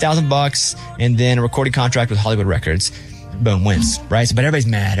 $250,000 and then a recording contract with Hollywood Records. Boom, wins, right? So, but everybody's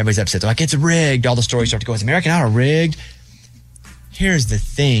mad. Everybody's upset. They're like, it's rigged. All the stories start to go, is American Idol rigged? Here's the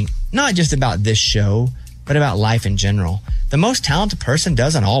thing. Not just about this show, but about life in general. The most talented person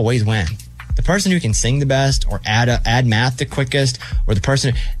doesn't always win. The person who can sing the best or add math the quickest, or the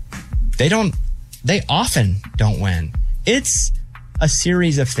person, they often don't win. It's a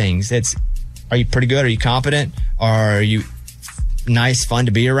series of things. Are you pretty good? Are you competent? Are you nice, fun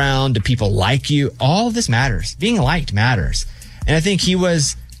to be around? Do people like you? All of this matters. Being liked matters. And I think he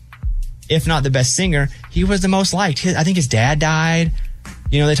was, if not the best singer, he was the most liked. I think his dad died.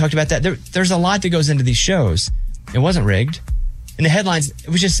 You know, they talked about that. There's a lot that goes into these shows. It wasn't rigged. And the headlines, it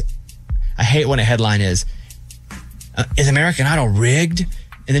was just, I hate when a headline is American Idol rigged?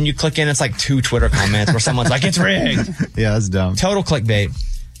 And then you click in, it's like 2 Twitter comments where someone's like, it's rigged. Yeah, that's dumb. Total clickbait.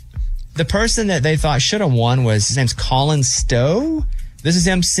 The person that they thought should have won his name's Colin Stowe. This is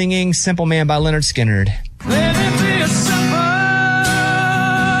him singing Simple Man by Leonard Skinner. Lots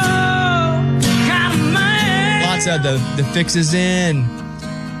of the fixes in.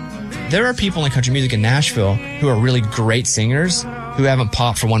 There are people in country music in Nashville who are really great singers who haven't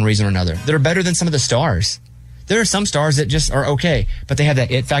popped for one reason or another. That are better than some of the stars. There are some stars that just are okay, but they have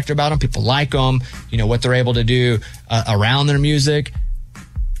that it factor about them. People like them, you know, what they're able to do around their music.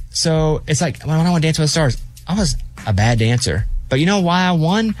 So it's like, when I want to dance with the stars, I was a bad dancer. But you know why I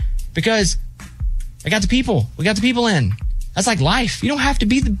won? Because I got the people. We got the people in. That's like life. You don't have to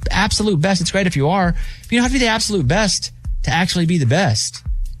be the absolute best. It's great if you are. But you don't have to be the absolute best to actually be the best.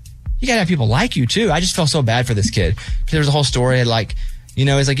 You got to have people like you too. I just felt so bad for this kid. Because there was a whole story like, you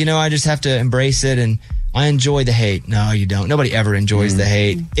know, it's like, you know, I just have to embrace it and I enjoy the hate. No, you don't. Nobody ever enjoys the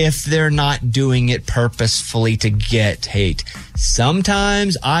hate if they're not doing it purposefully to get hate.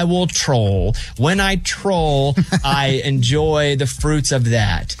 Sometimes I will troll. When I troll, I enjoy the fruits of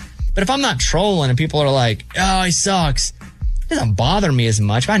that. But if I'm not trolling and people are like, oh, he sucks, it doesn't bother me as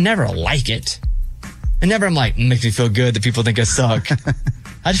much, but I never like it. And never I'm like, makes me feel good that people think I suck.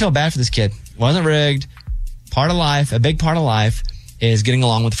 I just feel bad for this kid. Wasn't rigged. Part of life, a big part of life is getting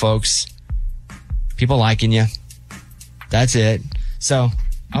along with folks. People liking you. That's it. So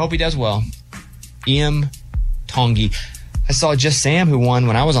I hope he does well. Ian Tongi. I saw Just Sam, who won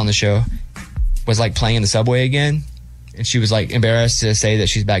when I was on the show, was like playing in the subway again. And she was like embarrassed to say that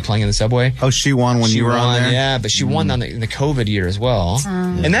she's back playing in the subway. Oh, she won when you were on there? Yeah, but she won in the COVID year as well.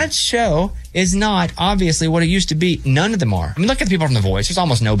 And that show is not obviously what it used to be. None of them are. I mean, look at the people from The Voice. There's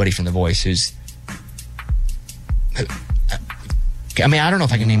almost nobody from The Voice who's... I mean, I don't know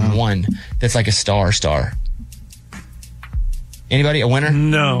if I can name one that's like a star. Anybody? A winner?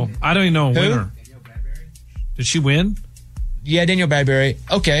 No, I don't even know a winner. Did she win? Yeah, Danielle Bradbury.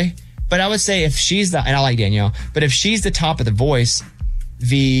 Okay. But I would say if she's and I like Danielle, but if she's the top of The Voice,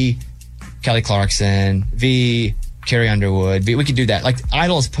 v. Kelly Clarkson, v. Carrie Underwood, we could do that. Like,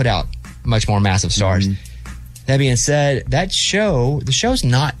 Idol's put out much more massive stars. That being said, the show's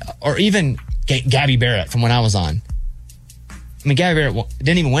not, or even Gabby Barrett from when I was on. I mean, Gabby Barrett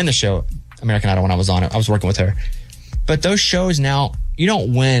didn't even win the show, American Idol, when I was on it. I was working with her. But those shows now, you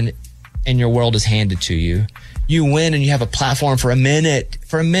don't win and your world is handed to you. You win and you have a platform for a minute.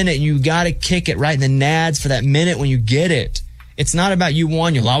 For a minute, you got to kick it right in the nads for that minute when you get it. It's not about you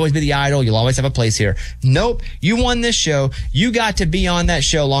won. You'll always be the idol. You'll always have a place here. Nope. You won this show. You got to be on that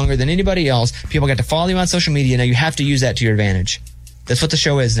show longer than anybody else. People got to follow you on social media. Now you have to use that to your advantage. That's what the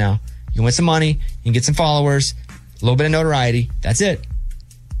show is now. You can win some money. You can get some followers. A little bit of notoriety. That's it.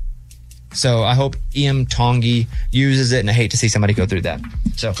 So I hope Ian Tongi uses it, and I hate to see somebody go through that.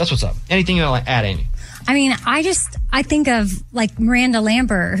 So that's what's up. Anything you want to add, Amy? I mean, I think of like Miranda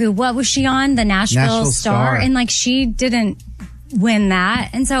Lambert, who, what was she on? The Nashville Star. And like, she didn't win that.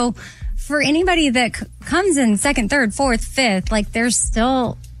 And so for anybody that comes in second, third, fourth, fifth, like, there's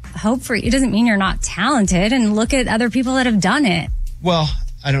still hope for you. It doesn't mean you're not talented, and look at other people that have done it. Well,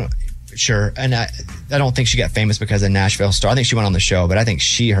 sure. And I don't think she got famous because of Nashville Star. I think she went on the show, but I think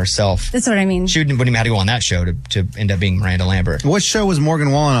she herself... That's what I mean. She wouldn't even have to go on that show to end up being Miranda Lambert. What show was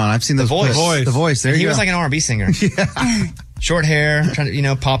Morgan Wallen on? I've seen those. The Voice. There you go. He was like an R&B singer. Yeah. Short hair, trying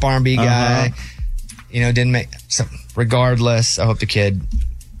to, pop R&B guy. Didn't make... So, regardless, I hope the kid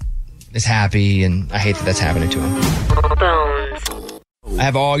is happy, and I hate that that's happening to him. I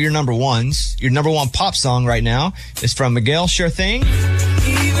have all your number ones. Your number one pop song right now is from Miguel Sure Thing.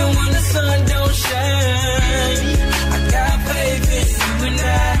 Even when the sun don't shine, I got faith in you and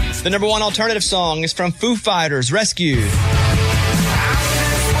I. The number one alternative song is from Foo Fighters, Rescue.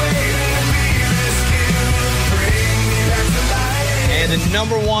 And the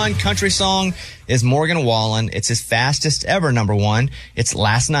number one country song is Morgan Wallen. It's his fastest ever number one. It's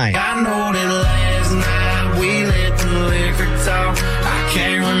Last Night. I know that last night we let the liquor talk. I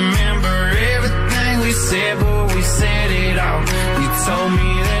can't remember everything we said, but we said it all. You told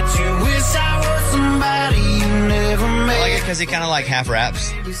me that you wish I was somebody you never met. I like it because he kind of like half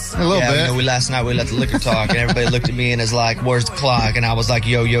raps. A little bit. Last night we let the liquor talk, and everybody looked at me and is like, where's the clock? And I was like,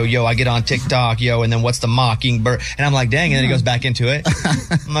 yo, I get on TikTok, and then what's the mockingbird? And I'm like, dang, and then he goes back into it.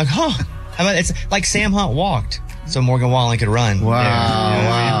 I'm like, huh. How about it's like Sam Hunt walked so Morgan Wallen could run.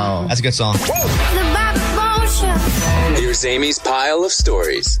 Wow. That's a good song. Here's Amy's pile of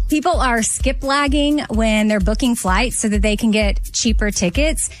stories. People are skip lagging when they're booking flights so that they can get cheaper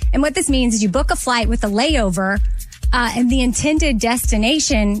tickets. And what this means is you book a flight with a layover, and the intended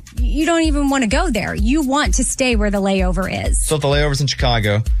destination, you don't even want to go there. You want to stay where the layover is. So if the layover's in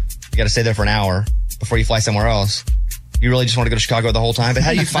Chicago, you got to stay there for an hour before you fly somewhere else. You really just want to go to Chicago the whole time? But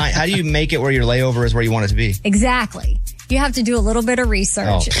how do you make it where your layover is where you want it to be? Exactly. You have to do a little bit of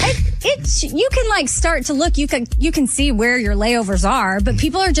research. You can start to look. You can see where your layovers are, but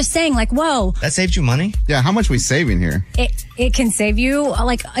people are just saying whoa. That saved you money? Yeah. How much are we saving here? It can save you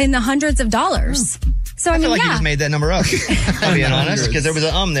in the hundreds of dollars. So I feel like you just made that number up. I'm being honest, because there was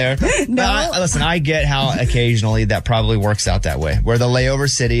an there. No. But listen, I get how occasionally that probably works out that way. Where the layover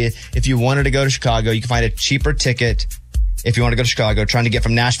city, if you wanted to go to Chicago, you can find a cheaper ticket. If you want to go to Chicago, trying to get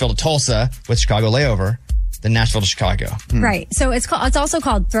from Nashville to Tulsa with Chicago layover, than Nashville to Chicago. Right. So it's also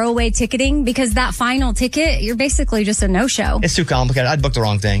called throwaway ticketing, because that final ticket, you're basically just a no-show. It's too complicated. I'd book the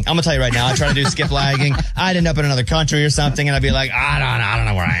wrong thing. I'm going to tell you right now, I try to do skip lagging. I'd end up in another country or something, and I'd be like, I don't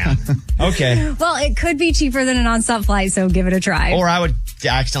know where I am. Okay. Well, it could be cheaper than a nonstop flight, so give it a try. Or I would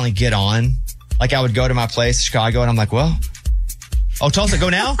accidentally get on Like, I would go to my place in Chicago, and I'm like, well, Tulsa, go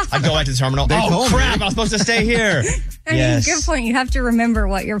now? I'd go back to the terminal. Crap, I was supposed to stay here. I mean, good point. You have to remember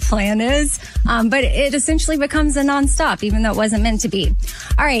what your plan is. But it essentially becomes a nonstop, even though it wasn't meant to be.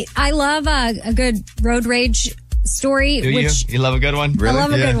 All right. I love a good road rage story. Do you? You love a good one? Really? I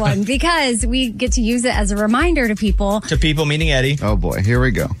love a good one because we get to use it as a reminder to people. To people, meaning Eddie. Oh, boy. Here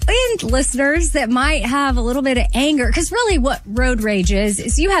we go. And listeners that might have a little bit of anger. Because really what road rage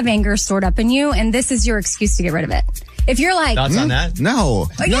is you have anger stored up in you, and this is your excuse to get rid of it. If you're like... Thoughts on that? No.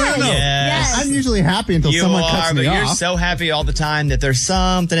 Oh, yes. No. Yes. I'm usually happy until someone cuts me off. You're so happy all the time that there's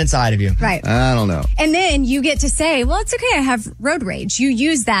something inside of you. Right. I don't know. And then you get to say, well, it's okay, I have road rage. You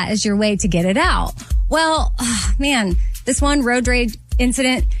use that as your way to get it out. Well, man, this one road rage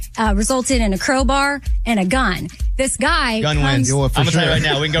incident resulted in a crowbar and a gun. This guy gun wins. I'm going to tell you right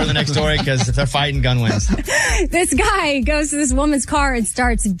now, we can go to the next story because if they're fighting, gun wins. This guy goes to this woman's car and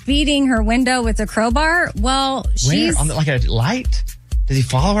starts beating her window with a crowbar. Well, she's... Where? Like a light? Did he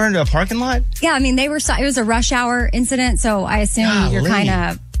follow her into a parking lot? Yeah, I mean, it was a rush hour incident, so I assume you're kind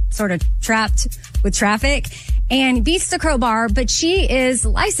of sort of trapped with traffic. And he beats the crowbar, but she is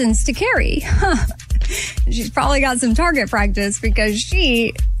licensed to carry. She's probably got some target practice because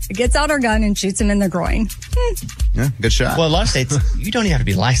she gets out her gun and shoots him in the groin. Yeah, good shot. Well, a lot of states, you don't even have to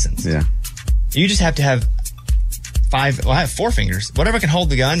be licensed. Yeah. You just have to have I have 4 fingers. Whatever can hold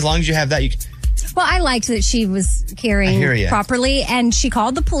the gun, as long as you have that, you can... Well, I liked that she was carrying properly, and she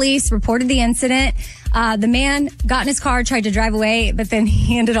called the police, reported the incident. The man got in his car, tried to drive away, but then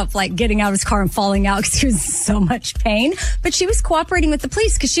he ended up getting out of his car and falling out because he was in so much pain. But she was cooperating with the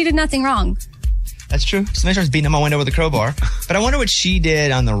police because she did nothing wrong. That's true. Somebody starts beating on my window with a crowbar. But I wonder what she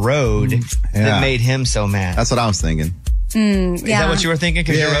did on the road that made him so mad. That's what I was thinking. Is that what you were thinking?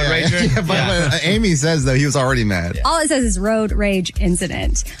 Because you're a road rager? Yeah, but Amy says, though, he was already mad. All it says is road rage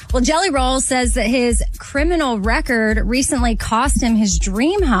incident. Well, Jelly Roll says that his criminal record recently cost him his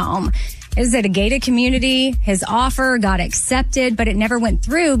dream home. It was at a gated community. His offer got accepted, but it never went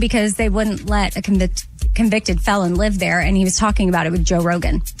through because they wouldn't let a convicted felon live there. And he was talking about it with Joe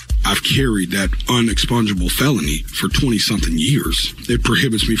Rogan. I've carried that unexpungible felony for 20-something years. It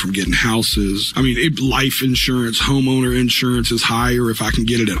prohibits me from getting houses. I mean, life insurance, homeowner insurance is higher if I can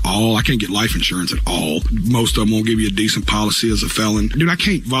get it at all. I can't get life insurance at all. Most of them won't give you a decent policy as a felon. Dude, I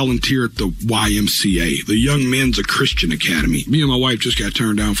can't volunteer at the YMCA, the Young Men's a Christian Academy. Me and my wife just got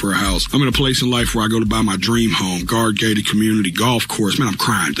turned down for a house. I'm in a place in life where I go to buy my dream home, guard gated community, golf course. Man, I'm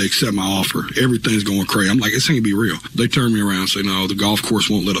crying. They accept my offer. Everything's going crazy. I'm like, this ain't be real. They turn me around and say, no, the golf course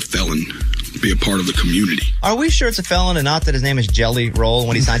won't let a felon be a part of the community. Are we sure it's a felon and not that his name is Jelly Roll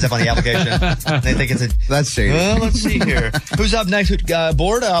when he signs up on the application? They think it's a... That's shady. Well, let's see here. Who's up next?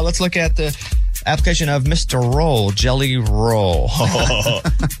 Board? Let's look at the application of Mr. Roll, Jelly Roll.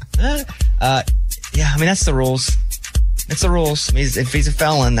 Yeah, I mean, that's the rules. It's the rules. I mean, if he's a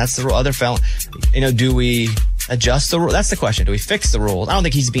felon, that's the other felon. Do we adjust the rule? That's the question. Do we fix the rules? I don't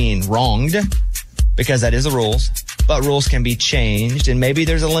think he's being wronged because that is the rules. But rules can be changed, and maybe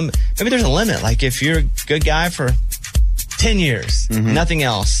there's a limit. Maybe there's a limit. Like if you're a good guy for 10 years, nothing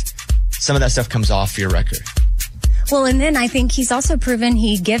else, some of that stuff comes off your record. Well, and then I think he's also proven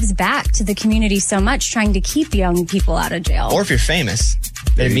he gives back to the community so much, trying to keep young people out of jail. Or if you're famous,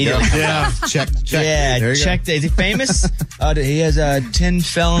 it immediately. Yeah, check. Yeah, check. Is he famous? He has 10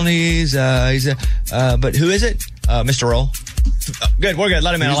 felonies. But who is it? Mr. Roll. Good, we're good.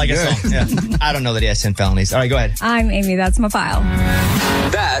 Let him in. I like his song. Yeah. I don't know that he has 10 felonies. All right, go ahead. I'm Amy. That's my pile.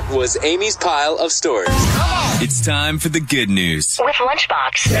 That was Amy's pile of stories. It's time for the good news. With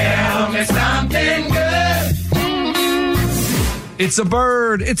Lunchbox. Tell me something good. It's a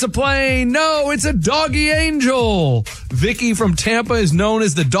bird. It's a plane. No, it's a doggy angel. Vicky from Tampa is known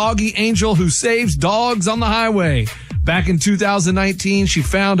as the doggy angel who saves dogs on the highway. Back in 2019, she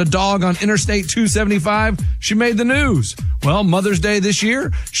found a dog on Interstate 275. She made the news. Well, Mother's Day this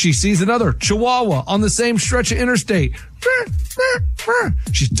year, she sees another Chihuahua on the same stretch of interstate.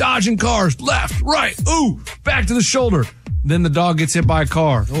 She's dodging cars left, right, back to the shoulder. Then the dog gets hit by a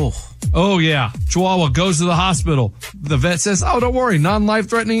car. Oh, yeah. Chihuahua goes to the hospital. The vet says, don't worry,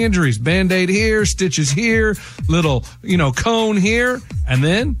 non-life-threatening injuries. Band-Aid here, stitches here, little, cone here. And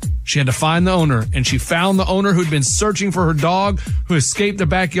then she had to find the owner. And she found the owner who'd been searching for her dog, who escaped the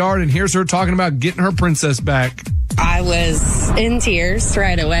backyard. And here's her talking about getting her princess back. I was in tears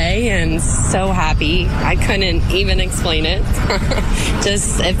right away and so happy. I couldn't even explain it.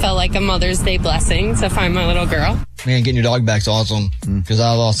 It felt like a Mother's Day blessing to find my little girl. Man, getting your dog back's awesome. Because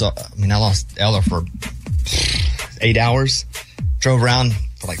I lost Ella for 8 hours. Drove around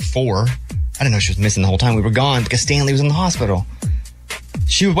for 4. I didn't know she was missing the whole time we were gone because Stanley was in the hospital.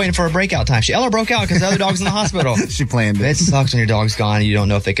 She was waiting for a breakout time. Ella broke out because the other dog's in the hospital. She planned it. It sucks when your dog's gone and you don't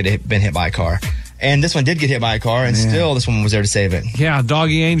know if they could have been hit by a car. And this one did get hit by a car, and still this woman was there to save it. Yeah,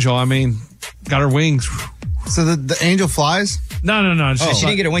 doggy angel. I mean, got her wings. So the angel flies? No. She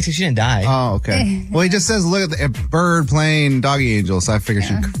didn't get her wings because she didn't die. Oh, okay. Well, he just says, look at the bird, plane, doggy angel. So I figured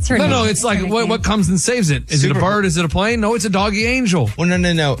she... No, it's like what comes and saves it? Is it a bird? Is it a plane? No, it's a doggy angel. Well,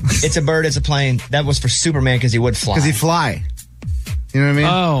 no. It's a bird, it's a plane. That was for Superman because he would fly. Because he'd fly. You know what I mean?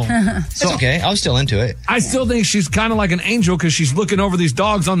 Oh. It's okay. I was still into it. I still think she's kind of like an angel because she's looking over these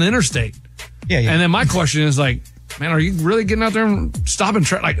dogs on the interstate. Yeah. And then my question is like, man, are you really getting out there and stopping?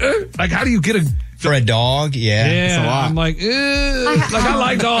 Like how do you get a... For a dog? Yeah. It's a lot. I'm like, I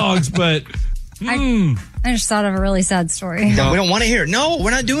like dogs, but... I just thought of a really sad story. No, we don't want to hear it. No,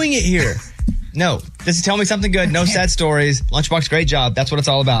 we're not doing it here. No. This is Tell Me Something Good. No sad stories. Lunchbox, great job. That's what it's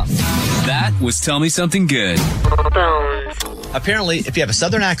all about. That was Tell Me Something Good. Apparently, if you have a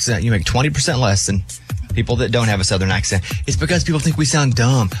Southern accent, you make 20% less than people that don't have a Southern accent. It's because people think we sound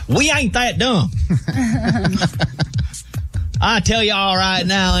dumb. We ain't that dumb. I tell y'all right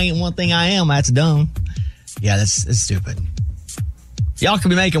now, ain't one thing I am that's dumb. Yeah, that's stupid. Y'all could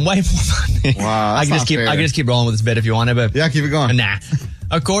be making way more money. Wow, I can just keep rolling with this bit if you want to, but yeah, keep it going. Nah.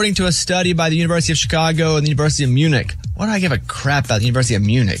 According to a study by the University of Chicago and the University of Munich, why do I give a crap about the University of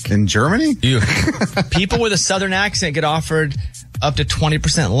Munich? In Germany? People with a Southern accent get offered up to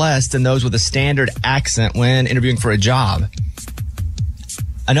 20% less than those with a standard accent when interviewing for a job.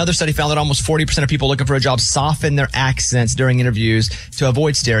 Another study found that almost 40% of people looking for a job soften their accents during interviews to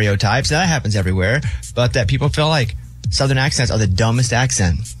avoid stereotypes. That happens everywhere, but that people feel like Southern accents are the dumbest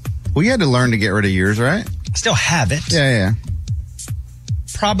accent. Well, you had to learn to get rid of yours, right? Still have it. Yeah.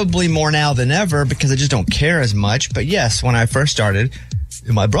 Probably more now than ever because I just don't care as much. But yes, when I first started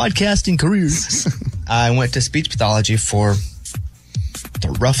in my broadcasting career, I went to speech pathology for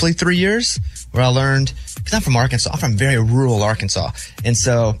roughly 3 years where I learned, because I'm from Arkansas, I'm from very rural Arkansas. And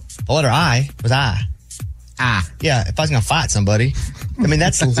so the letter I was I. Yeah, if I was going to fight somebody. I mean,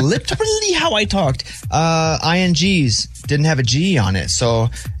 that's literally how I talked. INGs didn't have a G on it. So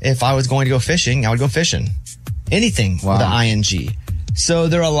if I was going to go fishing, I would go fishing. Anything with an ING. So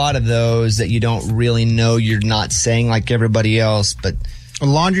there are a lot of those that you don't really know you're not saying like everybody else, but...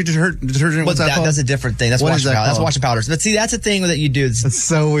 Laundry detergent, what's that called? That's a different thing. That's washing powder. That's washing powders. But see, that's a thing that you do. That's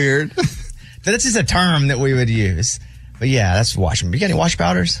so weird. That's just a term that we would use. But yeah, that's washing. You got any wash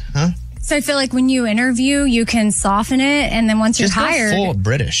powders? Huh? So I feel like when you interview, you can soften it, and then once you're hired... Just go full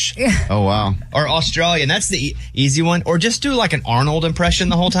British. Oh, wow. Or Australian. That's the easy one. Or just do like an Arnold impression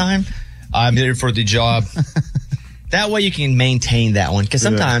the whole time. I'm here for the job. That way you can maintain that one. Because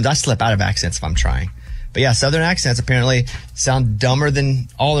sometimes I slip out of accents if I'm trying. But yeah, Southern accents apparently sound dumber than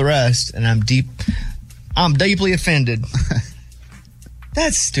all the rest, and I'm deeply offended.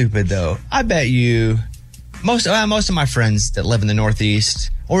 That's stupid, though. I bet you most of my friends that live in the Northeast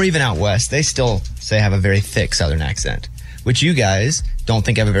or even out west, they still say I have a very thick Southern accent, which you guys don't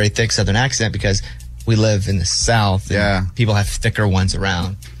think I have a very thick Southern accent because we live in the South. And people have thicker ones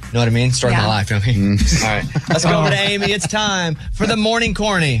around. You know what I mean? Story of my life, you know what I mean? All right. Let's go over to Amy. It's time for the Morning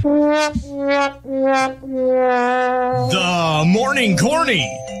Corny. The Morning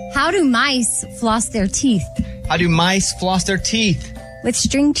Corny. How do mice floss their teeth? How do mice floss their teeth? With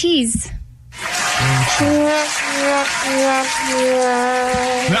string cheese.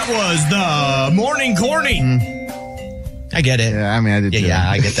 That was the Morning Corny. I get it. Yeah, I mean, I did too. Yeah,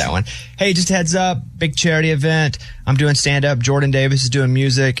 I get that one. Hey, just a heads up, big charity event. I'm doing stand-up. Jordan Davis is doing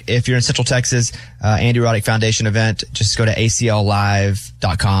music. If you're in Central Texas, Andy Roddick Foundation event, just go to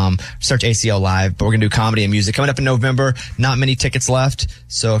acllive.com. Search ACL Live. But we're going to do comedy and music. Coming up in November, not many tickets left.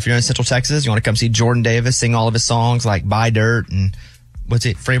 So if you're in Central Texas, you want to come see Jordan Davis sing all of his songs like Buy Dirt and what's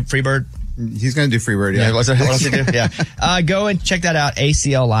it, Freebird? He's going to do Freebird, yeah. What else he do? Yeah. Go and check that out,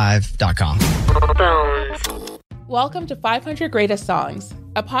 acllive.com. Welcome to 500 Greatest Songs,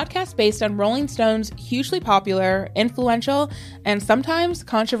 a podcast based on Rolling Stone's hugely popular, influential, and sometimes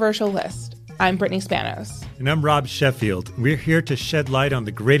controversial list. I'm Brittany Spanos. And I'm Rob Sheffield. We're here to shed light on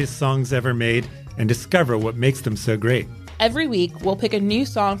the greatest songs ever made and discover what makes them so great. Every week, we'll pick a new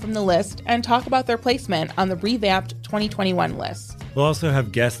song from the list and talk about their placement on the revamped 2021 list. We'll also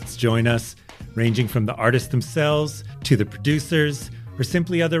have guests join us, ranging from the artists themselves to the producers, or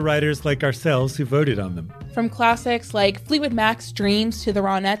simply other writers like ourselves who voted on them. From classics like Fleetwood Mac's Dreams to the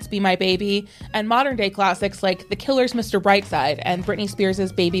Ronettes' Be My Baby, and modern-day classics like The Killers' Mr. Brightside and Britney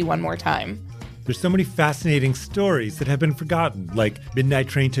Spears' Baby One More Time. There's so many fascinating stories that have been forgotten, like Midnight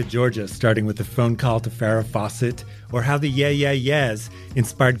Train to Georgia starting with a phone call to Farrah Fawcett, or how the Yeah Yeah Yeahs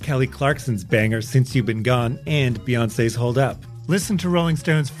inspired Kelly Clarkson's banger Since You've Been Gone and Beyoncé's Hold Up. Listen to Rolling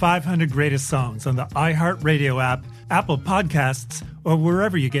Stone's 500 Greatest Songs on the iHeartRadio app, Apple Podcasts, or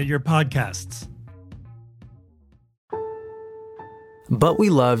wherever you get your podcasts. But We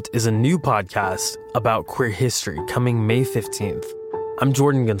Loved is a new podcast about queer history coming May 15th. I'm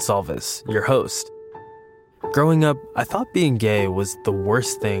Jordan Gonsalves, your host. Growing up, I thought being gay was the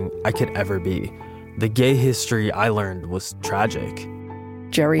worst thing I could ever be. The gay history I learned was tragic.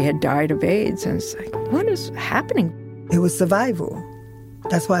 Jerry had died of AIDS, and it's like, what is happening? It was survival.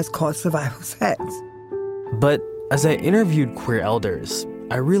 That's why it's called survival sex. But as I interviewed queer elders,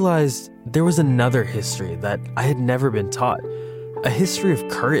 I realized there was another history that I had never been taught. A history of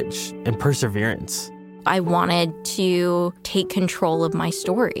courage and perseverance. I wanted to take control of my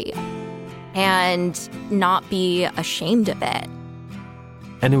story and not be ashamed of it.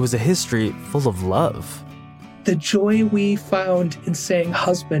 And it was a history full of love. The joy we found in saying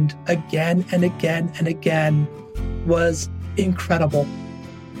husband again and again and again was incredible.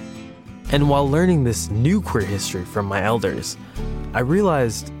 And while learning this new queer history from my elders, I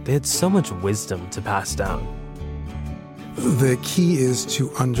realized they had so much wisdom to pass down. The key is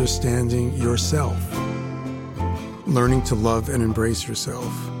to understanding yourself, learning to love and embrace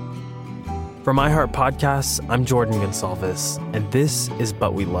yourself. From iHeart Podcasts, I'm Jordan Gonsalves, and this is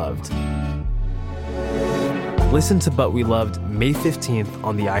But We Loved. Listen to But We Loved May 15th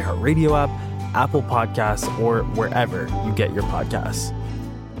on the iHeartRadio app, Apple Podcasts, or wherever you get your podcasts.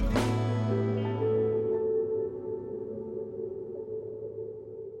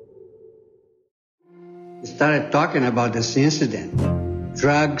 We started talking about this incident.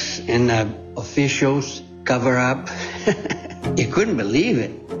 Drugs and officials cover up. You couldn't believe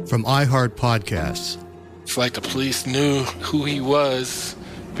it. From iHeart Podcasts. It's like the police knew who he was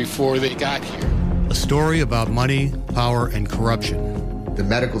before they got here. A story about money, power, and corruption. The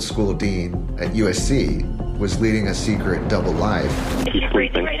medical school dean at USC was leading a secret double life. She's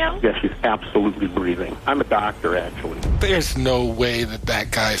breathing right now? Yes, she's absolutely breathing. I'm a doctor, actually. There's no way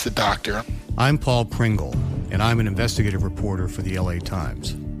that guy's a doctor. I'm Paul Pringle, and I'm an investigative reporter for the LA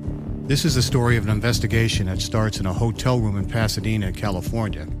Times. This is the story of an investigation that starts in a hotel room in Pasadena,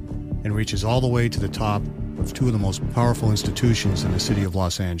 California, and reaches all the way to the top of two of the most powerful institutions in the city of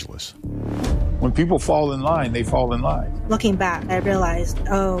Los Angeles. When people fall in line, they fall in line. Looking back, I realized,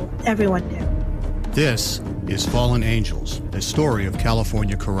 everyone knew. This is Fallen Angels, a story of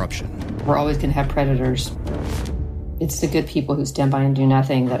California corruption. We're always going to have predators. It's the good people who stand by and do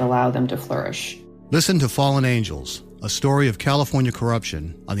nothing that allow them to flourish. Listen to Fallen Angels, a story of California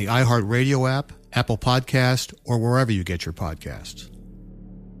corruption on the iHeartRadio app, Apple Podcast, or wherever you get your podcasts.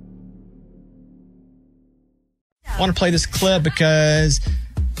 I want to play this clip because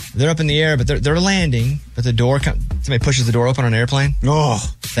they're up in the air, but they're landing, but the door somebody pushes the door open on an airplane. Oh,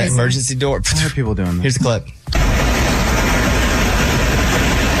 that emergency door. Why are people doing that? Here's the clip.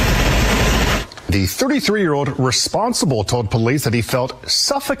 The 33-year-old responsible told police that he felt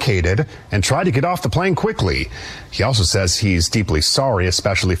suffocated and tried to get off the plane quickly. He also says he's deeply sorry,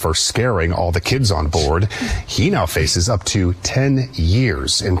 especially for scaring all the kids on board. He now faces up to 10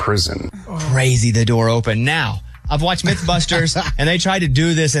 years in prison. Crazy, the door open. Now, I've watched Mythbusters, and they tried to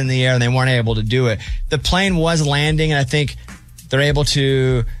do this in the air, and they weren't able to do it. The plane was landing, and I think they're able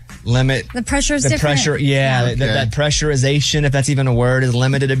to limit the pressure is different. Pressure, yeah, Okay. that pressurization, if that's even a word, is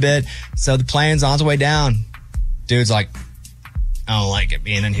limited a bit. So the plane's on its way down. Dude's like, I don't like it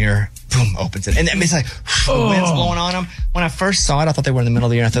being in here. Boom, opens it. And then it's like, the wind's blowing on him. When I first saw it, I thought they were in the middle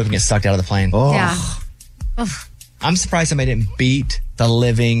of the air. I thought they would get sucked out of the plane. Yeah. I'm surprised somebody didn't beat the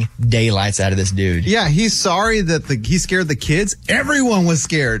living daylights out of this dude. Yeah, he's sorry that he scared the kids. Everyone was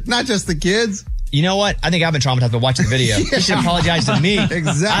scared, not just the kids. You know what? I think I've been traumatized by watching the video. Yeah. You should apologize to me.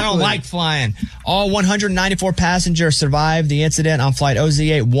 Exactly. I don't like flying. All 194 passengers survived the incident on flight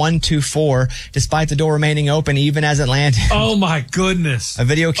OZ8 124, despite the door remaining open even as it landed. Oh, my goodness. A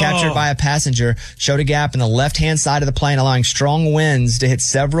video captured by a passenger showed a gap in the left-hand side of the plane, allowing strong winds to hit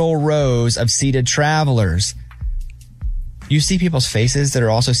several rows of seated travelers. You see people's faces that are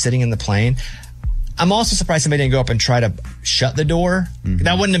also sitting in the plane. I'm also surprised somebody didn't go up and try to shut the door. Mm-hmm.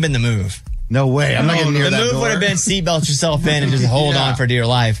 That wouldn't have been the move. No way. I'm not getting near that door. The move would have been seatbelt yourself in and just hold on for dear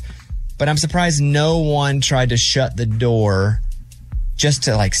life. But I'm surprised no one tried to shut the door just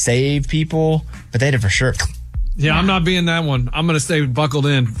to like save people. But they did for sure. Yeah, I'm not being that one. I'm going to stay buckled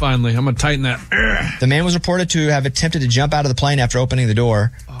in finally. I'm going to tighten that. The man was reported to have attempted to jump out of the plane after opening the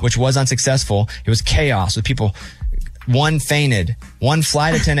door, which was unsuccessful. It was chaos with people. One fainted. One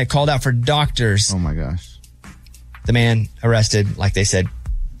flight attendant called out for doctors. Oh my gosh. The man arrested, like they said,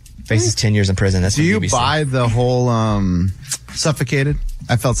 faces 10 years in prison. That's Do you buy the whole suffocated?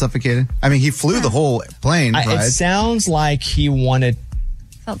 I felt suffocated. I mean, he flew the whole plane ride. It sounds like he wanted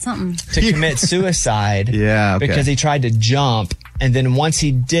Felt something. to commit suicide. Yeah, okay. Because he tried to jump, and then once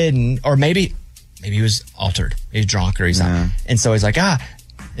he didn't, or maybe he was altered. He's drunk or he's not. And so he's like,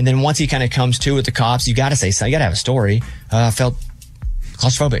 And then once he kind of comes to with the cops, you got to say something. You got to have a story. I felt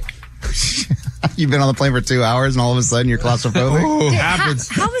claustrophobic. You've been on the plane for 2 hours and all of a sudden you're claustrophobic? Dude,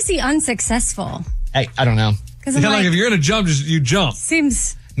 how was he unsuccessful? I don't know. Because like if you're going to jump, you jump.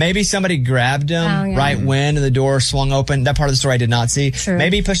 Seems... Maybe somebody grabbed him right when the door swung open. That part of the story I did not see. True.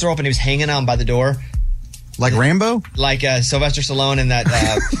 Maybe he pushed the door open. He was hanging on by the door. Like Rambo? Like Sylvester Stallone in that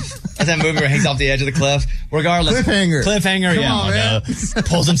that movie where he hangs off the edge of the cliff. Regardless. Cliffhanger. Come on, man.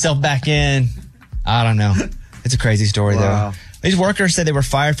 Pulls himself back in. I don't know. It's a crazy story, though. These workers said they were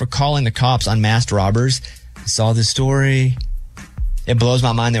fired for calling the cops on masked robbers. I saw this story. It blows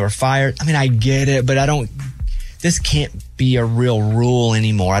my mind they were fired. I mean, I get it, but this can't be a real rule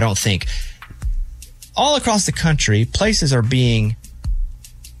anymore, I don't think. All across the country, places are being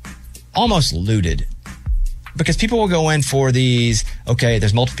almost looted because people will go in for these, okay,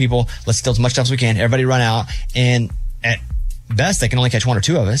 there's multiple people, let's steal as much stuff as we can, everybody run out, and at best, they can only catch one or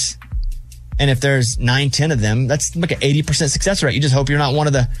two of us. And if there's 9, 10 of them, that's like an 80% success rate. You just hope you're not one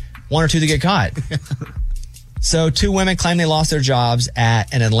or two that get caught. So 2 women claim they lost their jobs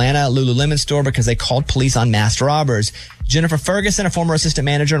at an Atlanta Lululemon store because they called police on masked robbers. Jennifer Ferguson, a former assistant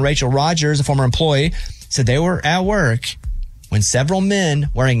manager, and Rachel Rogers, a former employee, said they were at work when several men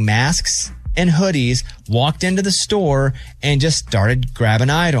wearing masks and hoodies walked into the store and just started grabbing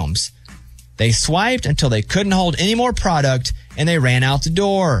items. They swiped until they couldn't hold any more product and they ran out the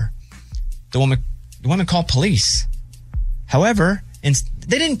door. The woman called police. However,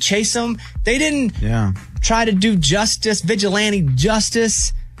 they didn't chase them. They didn't try to do vigilante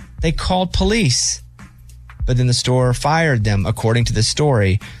justice. They called police. But then the store fired them, according to the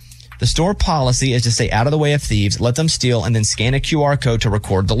story. The store policy is to stay out of the way of thieves, let them steal, and then scan a QR code to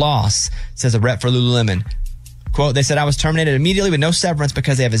record the loss, says a rep for Lululemon. Quote, they said I was terminated immediately with no severance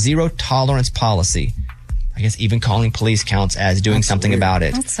because they have a zero tolerance policy. I guess even calling police counts as doing something about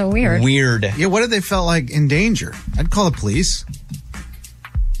it. That's so weird. Weird. Yeah, what if they felt like in danger? I'd call the police.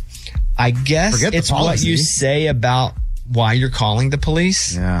 I guess it's what you say about why you're calling the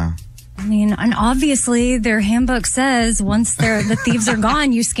police. Yeah. I mean, and obviously their handbook says once the thieves are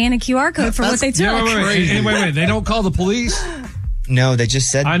gone, you scan a QR code for what they took. Yeah, wait. They don't call the police? No, they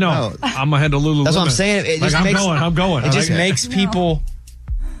just said. I know. I'm going to head to Lululemon. That's what I'm saying. I'm going. It just makes people,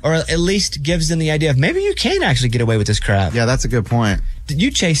 or at least gives them the idea of maybe you can actually get away with this crap. Yeah, that's a good point. Did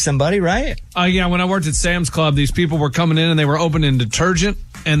you chase somebody, right? Yeah, when I worked at Sam's Club, these people were coming in and they were opening detergent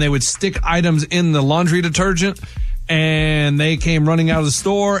and they would stick items in the laundry detergent. And they came running out of the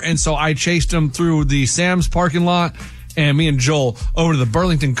store, and so I chased them through the Sam's parking lot, and me and Joel over to the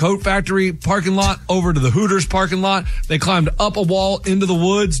Burlington Coat Factory parking lot, over to the Hooters parking lot. They climbed up a wall into the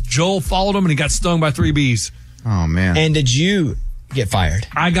woods. Joel followed them, and he got stung by 3 bees. Oh, man. And did you get fired?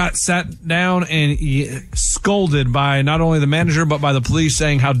 I got sat down and scolded by not only the manager, but by the police,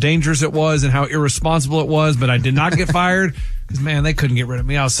 saying how dangerous it was and how irresponsible it was, but I did not get fired. Because, man, they couldn't get rid of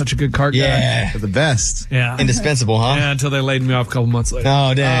me. I was such a good cart guy. Yeah. They're the best. Yeah. Indispensable, huh? Yeah, until they laid me off a couple months later.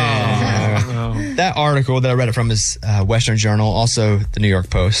 Oh, dang. That article that I read it from is Western Journal, also the New York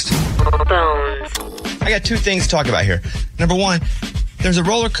Post. I got 2 things to talk about here. Number 1, there's a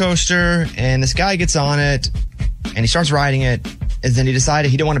roller coaster, and this guy gets on it, and he starts riding it, and then he decided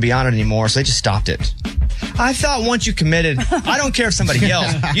he didn't want to be on it anymore, so they just stopped it. I thought once you committed, I don't care if somebody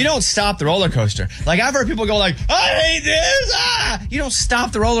yells, you don't stop the roller coaster. Like, I've heard people go like, I hate this, You don't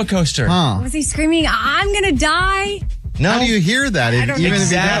stop the roller coaster. Was he screaming, I'm going to die? No. How do you hear that?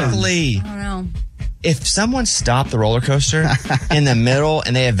 Exactly. I don't know. If someone stopped the roller coaster in the middle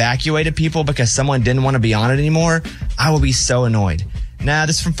and they evacuated people because someone didn't want to be on it anymore, I would be so annoyed. Now,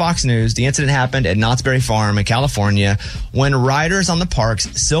 this is from Fox News. The incident happened at Knott's Berry Farm in California when riders on the park's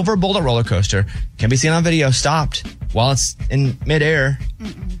Silver Bullet roller coaster, can be seen on video, stopped while it's in midair.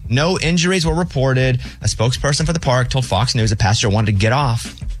 No injuries were reported. A spokesperson for the park told Fox News a passenger wanted to get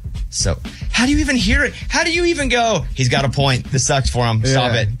off. So, how do you even hear it? How do you even go, he's got a point, this sucks for him,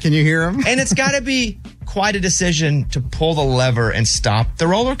 stop it. Can you hear him? And it's got to be quite a decision to pull the lever and stop the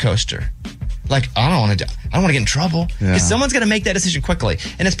roller coaster. Like, I don't want to get in trouble. Because someone's going to make that decision quickly.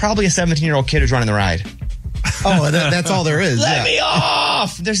 And it's probably a 17-year-old kid who's running the ride. Oh, that's all there is. Let me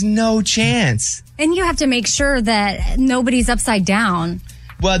off! There's no chance. And you have to make sure that nobody's upside down.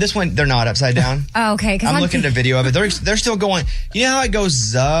 Well, this one, they're not upside down. Oh, okay. I'm looking at a video of it. They're still going. You know how it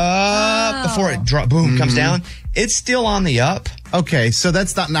goes up before it comes down? It's still on the up. Okay, so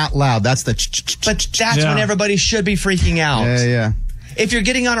that's not loud. That's the But that's when everybody should be freaking out. Yeah. If you're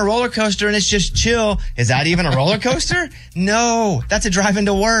getting on a roller coaster and it's just chill, is that even a roller coaster? No, that's a drive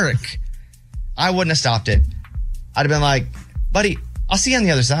into work. I wouldn't have stopped it. I'd have been like, buddy, I'll see you on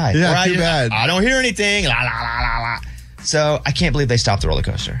the other side. Yeah, too bad. I don't hear anything. La, la, la, la, la. So I can't believe they stopped the roller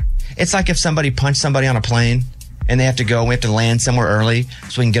coaster. It's like if somebody punched somebody on a plane and they have to go, we have to land somewhere early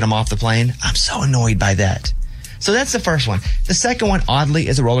so we can get them off the plane. I'm so annoyed by that. So that's the first one. The second one, oddly,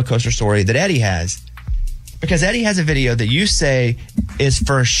 is a roller coaster story that Eddie has. Because Eddie has a video that you say is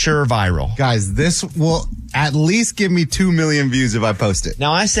for sure viral. Guys, this will at least give me 2 million views if I post it.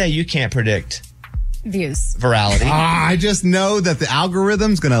 Now, I say you can't predict views. Virality. I just know that the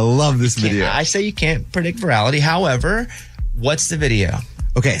algorithm's going to love this video. I say you can't predict virality. However, what's the video?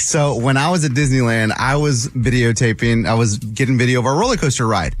 Okay, so when I was at Disneyland, I was videotaping. I was getting video of our roller coaster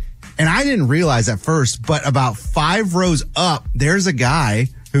ride. And I didn't realize at first, but about 5 rows up, there's a guy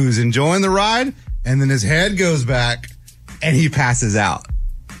who's enjoying the ride. And then his head goes back and he passes out.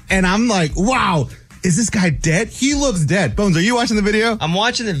 And I'm like, wow, is this guy dead? He looks dead. Bones, are you watching the video? I'm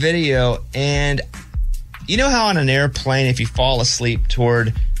watching the video, and you know how on an airplane, if you fall asleep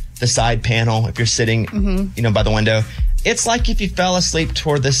toward the side panel, if you're sitting, by the window, it's like if you fell asleep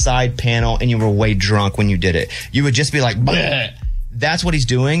toward the side panel and you were way drunk when you did it. You would just be like, bleh. That's what he's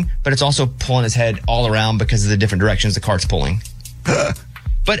doing, but it's also pulling his head all around because of the different directions the cart's pulling.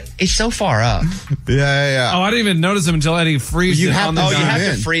 But it's so far up. Yeah. Oh, I didn't even notice him until Eddie freezed it on the you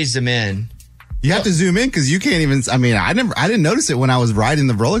have to freeze them in. You have to zoom in because you can't even. I mean, I didn't notice it when I was riding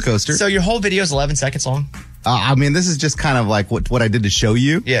the roller coaster. So your whole video is 11 seconds long? I mean, this is just kind of like what I did to show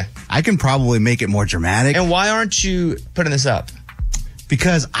you. Yeah. I can probably make it more dramatic. And why aren't you putting this up?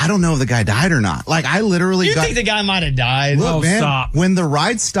 Because I don't know if the guy died or not. Like, I literally You think the guy might have died? Look, man, stop. When the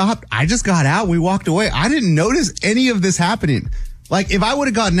ride stopped, I just got out. We walked away. I didn't notice any of this happening. Like, if I would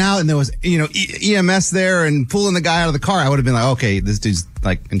have gotten out and there was, EMS there and pulling the guy out of the car, I would have been like, okay, this dude's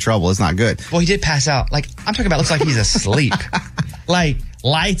like in trouble. It's not good. Well, he did pass out. Like, I'm talking about, looks like he's asleep. Like,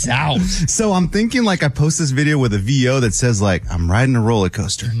 lights out. So I'm thinking like I post this video with a VO that says like, I'm riding a roller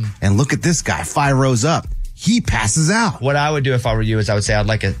coaster and look at this guy 5 rows up. He passes out. What I would do if I were you is I would say, I'd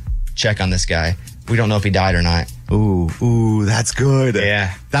like a check on this guy. We don't know if he died or not. Ooh, that's good.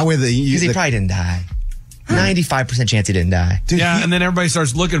 Yeah. That way because he probably didn't die. 95% chance he didn't die. Dude, and then everybody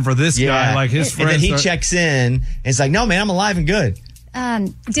starts looking for this guy, like his friends. And then he checks in, and it's like, no, man, I'm alive and good.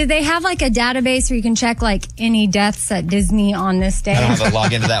 Did they have like a database where you can check like any deaths at Disney on this day? I don't have a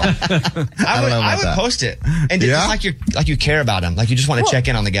log into that one. I would post it. And just like you care about him. Like you just want to check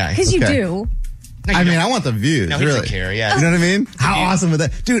in on the guy. Because you do. No, I mean, I want the views. No, he really. doesn't care, yeah. You know what I mean? How awesome is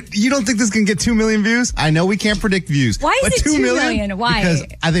that? Dude, you don't think this can get 2 million views? I know we can't predict views. Why is it 2 million? Why? Because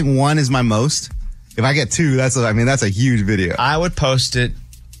I think 1 is my most. If I get 2, that's a huge video. I would post it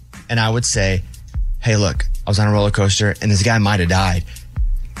and I would say, hey, look, I was on a roller coaster and this guy might have died.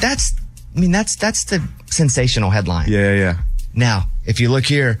 That's the sensational headline. Yeah. Now, if you look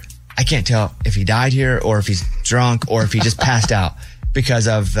here, I can't tell if he died here or if he's drunk or if he just passed out because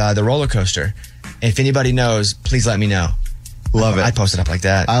of the roller coaster. If anybody knows, please let me know. Love it. I'd post it up like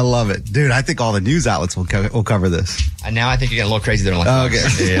that. I love it. Dude, I think all the news outlets will cover this. And now I think you're getting a little crazy there. Like,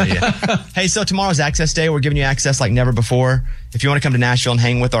 okay. Yeah. Hey, so tomorrow's Access Day. We're giving you access like never before. If you want to come to Nashville and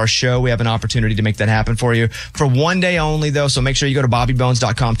hang with our show, we have an opportunity to make that happen for you. For 1 day only, though, so make sure you go to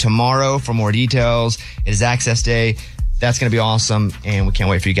bobbybones.com tomorrow for more details. It is Access Day. That's going to be awesome, and we can't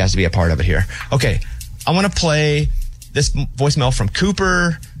wait for you guys to be a part of it here. Okay, I want to play this voicemail from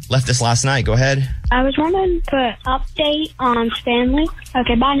Cooper. Left this last night. Go ahead. I was wondering for an update on Stanley.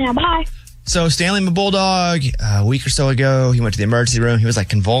 Okay, bye now. Bye. So Stanley, my bulldog, a week or so ago, he went to the emergency room. He was like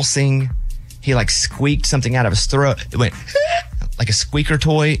convulsing. He like squeaked something out of his throat. It went like a squeaker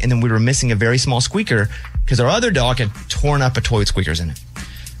toy. And then we were missing a very small squeaker because our other dog had torn up a toy with squeakers in it.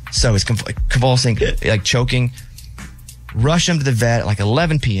 So he's convulsing, like choking. Rush him to the vet at like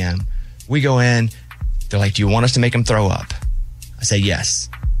 11 p.m. We go in. They're like, do you want us to make him throw up? I say, yes.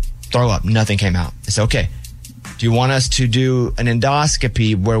 Throw up. Nothing came out. I said, okay. Do you want us to do an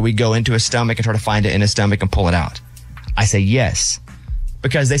endoscopy where we go into his stomach and try to find it in his stomach and pull it out? I say, yes.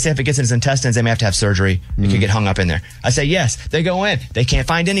 Because they say if it gets in his intestines, they may have to have surgery. It could get hung up in there. I say, yes. They go in. They can't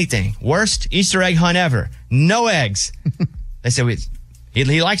find anything. Worst Easter egg hunt ever. No eggs. They say,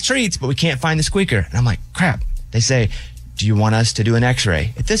 he likes treats, but we can't find the squeaker. And I'm like, crap. They say, do you want us to do an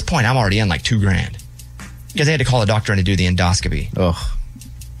x-ray? At this point, I'm already in like $2,000. Because they had to call a doctor in to do the endoscopy. Ugh.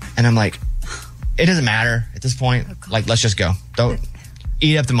 And I'm like, it doesn't matter at this point. Like, let's just go. Don't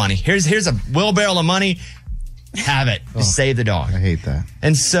eat up the money. Here's a wheelbarrow of money. Have it. Just save the dog. I hate that.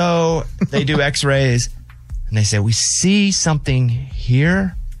 And so they do x-rays and they say, we see something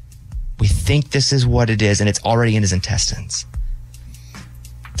here. We think this is what it is. And it's already in his intestines.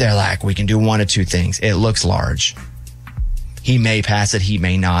 they're like, we can do one of two things. It looks large. He may pass it, he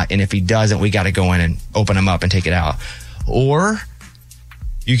may not. And if he doesn't, we got to go in and open him up and take it out. Or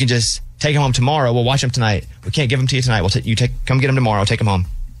you can just take him home tomorrow. We'll watch him tonight. We can't give him to you tonight. Come get him tomorrow. Take him home.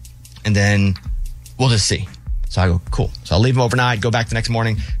 And then we'll just see. So I go, cool. So I'll leave him overnight, go back the next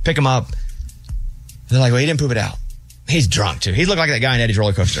morning, pick him up. They're like, well, he didn't poop it out. He's drunk too. He looked like that guy in Eddie's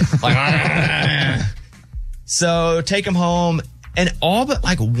roller coaster. Like, so take him home. And all but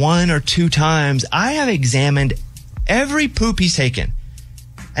like 1 or 2 times, I have examined every poop he's taken.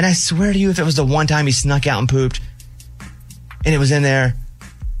 And I swear to you, if it was the one time he snuck out and pooped and it was in there,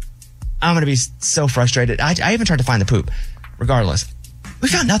 I'm going to be so frustrated. I even tried to find the poop. Regardless, we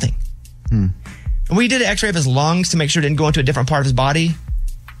found nothing. We did an x-ray of his lungs to make sure it didn't go into a different part of his body.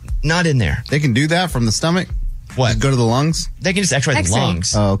 Not in there. They can do that from the stomach? What? Just go to the lungs? They can just x-ray the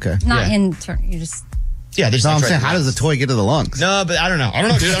lungs. Oh, okay. Not in turn. You just... Yeah, there's no, I'm saying, how does the toy get to the lungs? No, but I don't know. Dude. I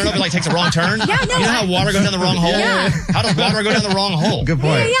don't know if it like takes a wrong turn. Yeah, no. You know how water goes down the wrong hole? Yeah. How does water go down the wrong hole? Good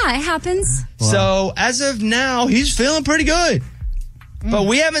point. Yeah, it happens. Wow. So as of now, he's feeling pretty good. But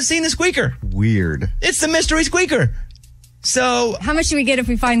we haven't seen the squeaker. Weird. It's the mystery squeaker. So how much do we get if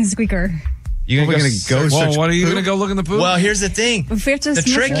we find the squeaker? You're going to go search what are you poop? going to go look in the poop? Well, here's the thing. The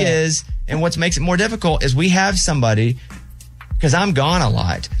trick is, and what makes it more difficult is we have somebody, because I'm gone a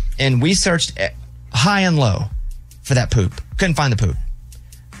lot, and we searched high and low for that poop. Couldn't find the poop.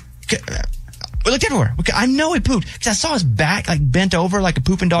 We looked everywhere. I know he pooped because I saw his back like bent over like a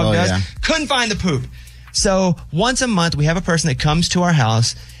pooping dog does. Yeah. Couldn't find the poop. So once a month, we have a person that comes to our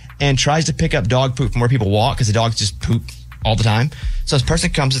house and tries to pick up dog poop from where people walk because the dogs just poop all the time. So this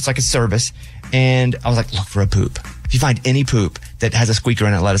person comes, it's like a service. And I was like, look for a poop. If you find any poop that has a squeaker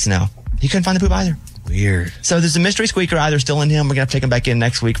in it, let us know. He couldn't find the poop either. Weird. So there's a mystery squeaker either still in him. We're going to have to take him back in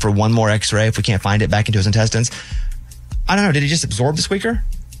next week for one more x-ray if we can't find it back into his intestines. I don't know. Did he just absorb the squeaker?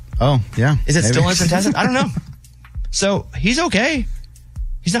 Oh, yeah. Is it still in his intestines? I don't know. So he's okay.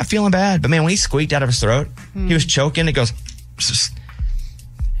 He's not feeling bad. But man, when he squeaked out of his throat, he was choking. It goes,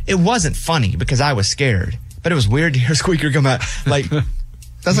 it wasn't funny because I was scared, but it was weird to hear Squeaker come out. Like,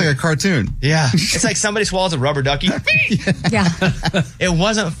 that's like a cartoon. Yeah. It's like somebody swallows a rubber ducky. Yeah. It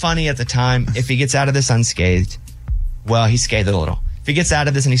wasn't funny at the time. If he gets out of this unscathed, well, he's scathed a little. If he gets out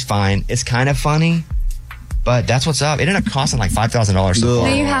of this and he's fine, it's kind of funny. But that's what's up. It ended up costing like $5,000 so far.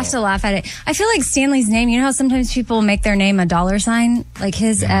 No, you have to laugh at it. I feel like Stanley's name, you know how sometimes people make their name a $sign? Like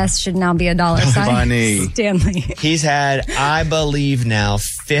his S should now be a $sign. Funny. Stanley. He's had, I believe now,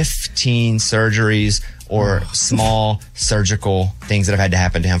 15 surgeries or small surgical things that have had to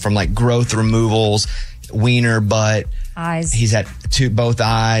happen to him, from like growth removals, wiener, butt. Eyes. He's had both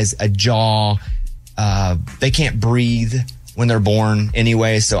eyes, a jaw. They can't breathe when they're born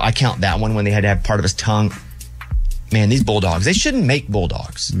anyway, so I count that one when they had to have part of his tongue. Man, these bulldogs, they shouldn't make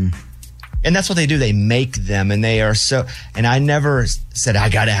bulldogs. And that's what they do. They make them, and they are so, and I never said, I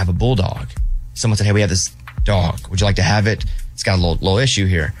got to have a bulldog. Someone said, hey, we have this dog. Would you like to have it? It's got a little issue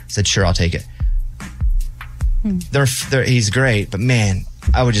here. I said, sure, I'll take it. He's great, but man,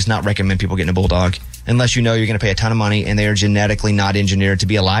 I would just not recommend people getting a bulldog unless you know you're going to pay a ton of money and they are genetically not engineered to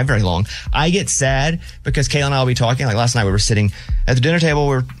be alive very long. I get sad because Kayla and I will be talking. Like last night, we were sitting at the dinner table,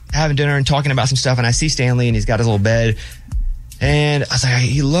 we were having dinner and talking about some stuff, and I see Stanley and he's got his little bed. And I was like,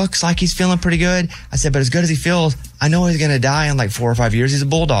 he looks like he's feeling pretty good. I said, but as good as he feels, I know he's going to die in like 4 or 5 years. He's a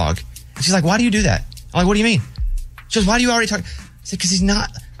bulldog. And she's like, why do you do that? I'm like, what do you mean? She goes, why do you already talk? I said, because he's not,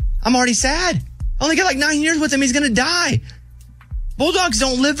 I'm already sad. I only got like 9 years with him. He's going to die. Bulldogs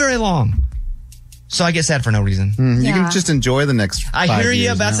don't live very long. So I get sad for no reason. You can just enjoy the next 5 I hear you,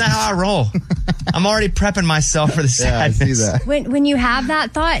 years but that's now. not how I roll. I'm already prepping myself for the sadness. I see that. When you have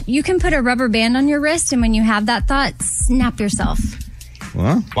that thought, you can put a rubber band on your wrist, and when you have that thought, snap yourself.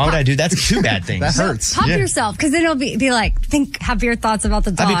 Well, why would I do that? That's two bad things. That hurts. Pop yourself, because then it'll be like, think happier thoughts about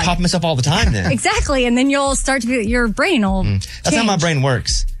the dog. I'd be popping myself all the time then. Exactly, and then you'll start to be, your brain will That's how my brain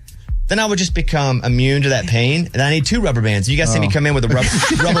works. Then I would just become immune to that pain, and I need 2 rubber bands. You guys see me come in with the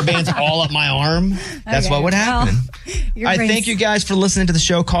rubber bands all up my arm. That's what would happen. I thank you guys for listening to the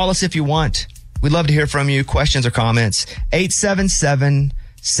show. Call us if you want. We'd love to hear from you. Questions or comments.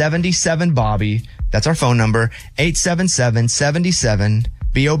 877-77-BOBBY. That's our phone number.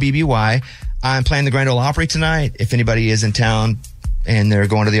 877-77-BOBBY. I'm playing the Grand Ole Opry tonight. If anybody is in town and they're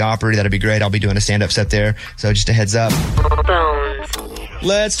going to the Opry, that'd be great. I'll be doing a stand-up set there. So just a heads up.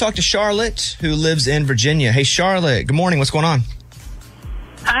 Let's talk to Charlotte, who lives in Virginia. Hey, Charlotte. Good morning. What's going on?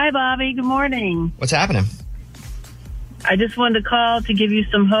 Hi, Bobby. Good morning. What's happening? I just wanted to call to give you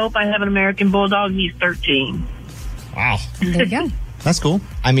some hope. I have an American Bulldog. He's 13. Wow. There you go. That's cool.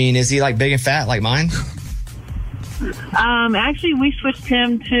 I mean, is he like big and fat like mine? Actually, we switched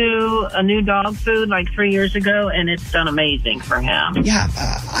him to a new dog food like 3 years ago, and it's done amazing for him. Yeah,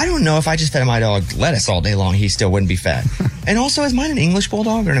 I don't know if I just fed my dog lettuce all day long, he still wouldn't be fat. And also, is mine an English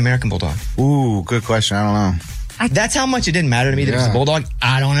bulldog or an American bulldog? Ooh, good question. I don't know. That's how much it didn't matter to me that it was a bulldog.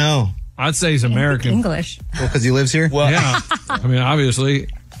 I don't know. I'd say he's American. English. Well, because he lives here? Well, yeah. I mean, obviously.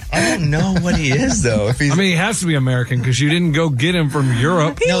 I don't know what he is, though. If he's... I mean, he has to be American because you didn't go get him from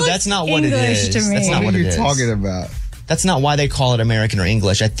Europe. No, that's not what it English is. to me. That's not what are it you is. talking about? That's not why they call it American or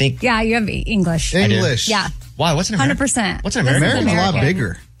English. I think. Yeah, you have English. English. Yeah. Why? What's an American? 100%. What's an American? American's a lot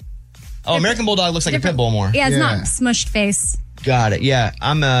bigger. Oh, American bulldog looks like a pit bull more. Yeah, it's not smushed face. Got it. Yeah,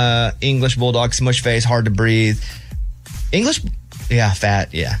 I'm a English bulldog, smush face, hard to breathe. English, yeah,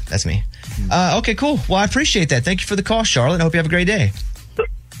 fat. Yeah, that's me. Okay, cool. Well, I appreciate that. Thank you for the call, Charlotte. I hope you have a great day.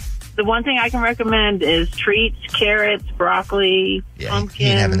 The one thing I can recommend is treats, carrots, broccoli, pumpkin.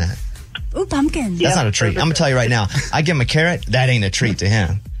 He ain't having that. Ooh, pumpkin. That's not a treat. I'm going to tell you right now. I give him a carrot, that ain't a treat to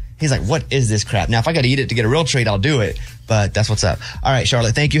him. He's like, what is this crap? Now, if I got to eat it to get a real treat, I'll do it. But that's what's up. All right,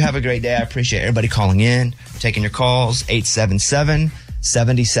 Charlotte, thank you. Have a great day. I appreciate everybody calling in, taking your calls,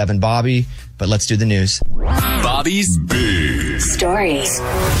 877-77-Bobby. But let's do the news. Bobby's Big Stories.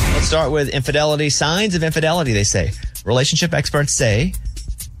 Let's start with infidelity. Signs of infidelity, they say. Relationship experts say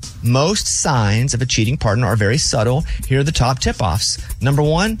most signs of a cheating partner are very subtle. Here are the top tip-offs. Number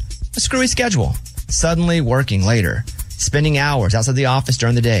one, a screwy schedule. Suddenly working later. Spending hours outside the office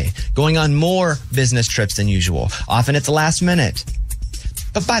during the day. Going on more business trips than usual. Often at the last minute.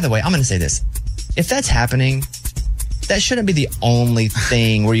 But by the way, I'm going to say this. If that's happening, that shouldn't be the only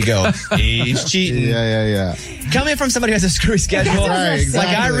thing where you go, he's cheating. Yeah. Coming from somebody who has a screwy schedule. Right,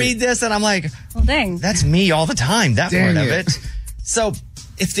 exactly. Like, I read this and I'm like, well, dang. That's me all the time, that Dang part of it. it. So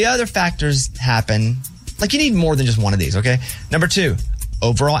if the other factors happen, like you need more than just one of these, okay? Number two,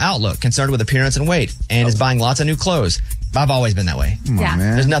 overall outlook, concerned with appearance and weight, and is buying lots of new clothes. I've always been that way. Come on,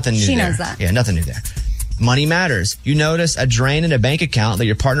 man. There's nothing new She there. knows that. Yeah, nothing new there. Money matters. You notice a drain in a bank account that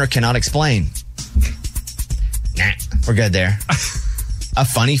your partner cannot explain. Nah, we're good there. A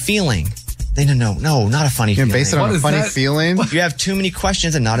funny feeling. No, not a funny feeling. Base it on a funny feeling? You have too many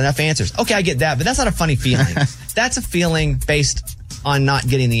questions and not enough answers. Okay, I get that, but that's not a funny feeling. That's a feeling based on not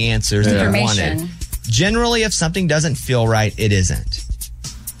getting the answers that you wanted. Generally, if something doesn't feel right, it isn't.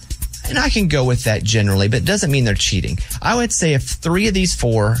 And I can go with that generally, but it doesn't mean they're cheating. I would say if 3 of these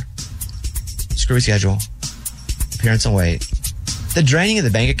 4, screwy schedule, appearance and weight, the draining of the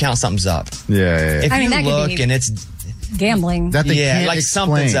bank account, something's up. Yeah. If I mean, you that could look be and it's gambling. That they can't like explain.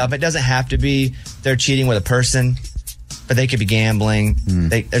 something's up. It doesn't have to be they're cheating with a person, but they could be gambling.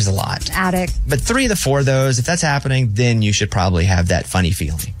 There's a lot. Addict. But 3 of the 4 of those, if that's happening, then you should probably have that funny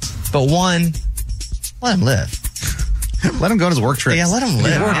feeling. But 1, let him live. Let him go on his work trips. Yeah, let him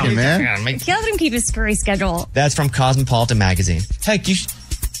live. He's working, man. Can't let him keep his scurry schedule. That's from Cosmopolitan Magazine. Heck,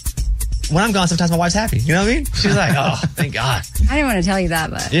 when I'm gone, sometimes my wife's happy. You know what I mean? She's like, oh, thank God. I didn't want to tell you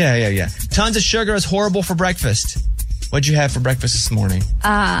that, but. Yeah. Tons of sugar is horrible for breakfast. What'd you have for breakfast this morning?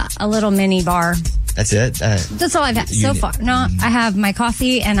 A little mini bar. That's it? That's all I've had so far. No, I have my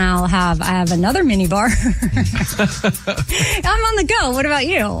coffee and I have another mini bar. I'm on the go. What about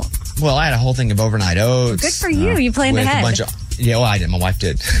you? Well, I had a whole thing of overnight oats. Good for you. You planned with ahead. A bunch of, well, I did. My wife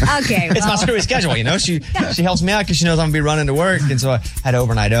did. Okay. It's my screwy schedule, you know. She helps me out because she knows I'm going to be running to work. And so I had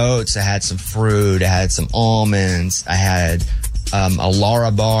overnight oats. I had some fruit. I had some almonds. I had a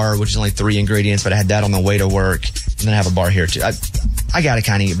Lara bar, which is only 3 ingredients, but I had that on the way to work. And then I have a bar here, too. I got to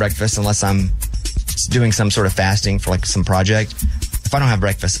kind of eat breakfast unless I'm doing some sort of fasting for like some project. If I don't have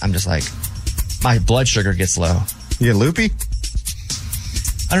breakfast, I'm just like, my blood sugar gets low. You get loopy?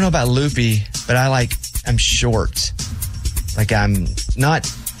 I don't know about loopy, but I'm short. Like I'm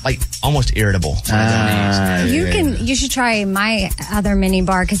not almost irritable. You should try my other mini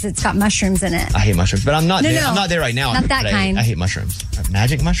bar because it's got mushrooms in it. I hate mushrooms, but I'm not. No. I'm not there right now. Not that kind. I hate mushrooms.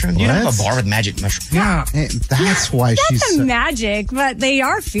 Magic mushrooms. You don't have a bar with magic mushrooms. Yeah, that's why she's. That's magic, but they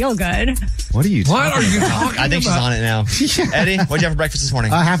are feel good. What are you? What are you talking I think she's on it now. Eddie, what'd you have for breakfast this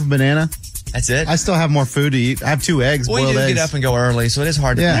morning? Half a banana. That's it. I still have more food to eat. I have 2 eggs. Well, you boiled do eggs. get up and go early, so it is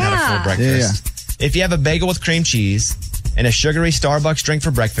hard to plan out a full breakfast. Yeah. If you have a bagel with cream cheese and a sugary Starbucks drink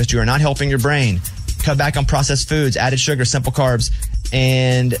for breakfast, you are not helping your brain. Cut back on processed foods, added sugar, simple carbs,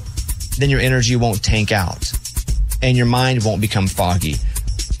 and then your energy won't tank out and your mind won't become foggy.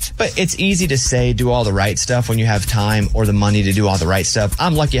 But it's easy to say do all the right stuff when you have time or the money to do all the right stuff.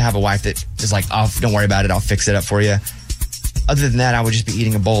 I'm lucky to have a wife that is like, oh, don't worry about it. I'll fix it up for you. Other than that, I would just be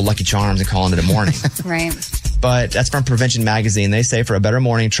eating a bowl of Lucky Charms and calling it a morning. Right. But that's from Prevention Magazine. They say for a better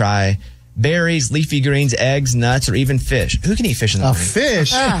morning, try berries, leafy greens, eggs, nuts, or even fish. Who can eat fish in the morning?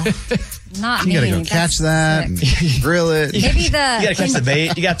 Fish? Not You me. gotta go That's catch that, and grill it. Maybe You gotta catch the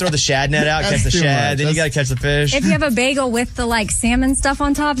bait. You gotta throw the shad net out, catch the too shad, much. then you gotta catch the fish. if you have a bagel with the like salmon stuff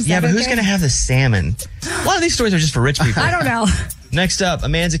on top, is Yeah, that but who's okay? gonna have the salmon? A lot of these stories are just for rich people. I don't know. Next up, a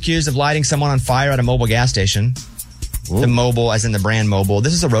man's accused of lighting someone on fire at a mobile gas station. The mobile, as in the brand mobile.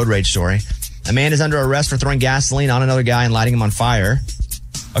 This is a road rage story. A man is under arrest for throwing gasoline on another guy and lighting him on fire.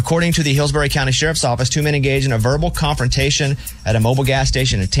 According to the Hillsborough County Sheriff's Office, two men engaged in a verbal confrontation at a mobile gas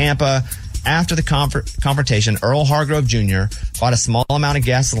station in Tampa. After the confrontation, Earl Hargrove Jr. bought a small amount of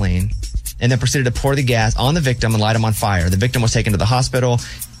gasoline and then proceeded to pour the gas on the victim and light him on fire. The victim was taken to the hospital.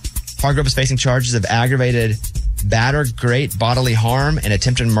 Hargrove is facing charges of aggravated battered great bodily harm and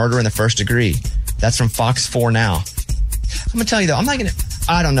attempted murder in the first degree. That's from Fox 4 Now. I'm going to tell you, though,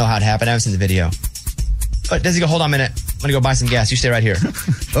 I don't know how it happened. I haven't seen the video. But does he go, hold on a minute. I'm going to go buy some gas. You stay right here.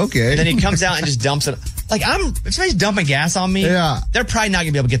 Okay. And then he comes out and just dumps it. Like, if somebody's dumping gas on me, they're probably not going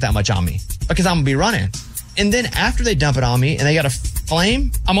to be able to get that much on me because I'm going to be running. And then after they dump it on me and they got a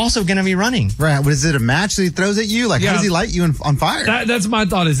flame, I'm also going to be running. Right. What is it, a match that he throws at you? Like, how does he light you on fire? That's my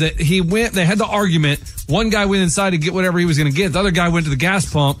thought, is that they had the argument. One guy went inside to get whatever he was going to get. The other guy went to the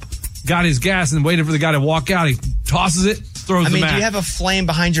gas pump, got his gas, and waited for the guy to walk out. He tosses it, throws the match. Do you have a flame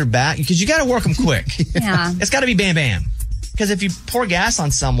behind your back? Because you got to work them quick. Yeah. It's got to be bam, bam. Because if you pour gas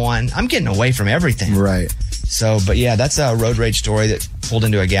on someone, I'm getting away from everything. Right. So, but yeah, that's a road rage story that pulled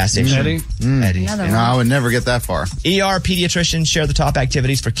into a gas station. Eddie. Another No, I would never get that far. ER pediatricians share the top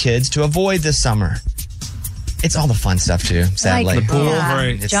activities for kids to avoid this summer. It's all the fun stuff, too, sadly. Like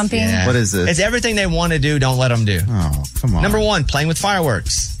the pool, jumping. What is this? It's everything they want to do, don't let them do. Oh, come on. Number one, playing with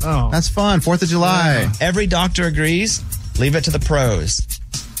fireworks. Oh, that's fun. 4th of July. Yeah. Every doctor agrees, leave it to the pros.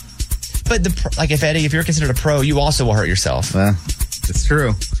 But if you're considered a pro, you also will hurt yourself. It's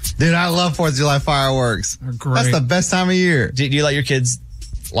true. Dude, I love 4th of July fireworks. Great. That's the best time of year. Do you let your kids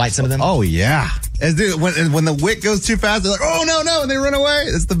light some of them? Oh, yeah. When the wick goes too fast, they're like, oh, no, and they run away.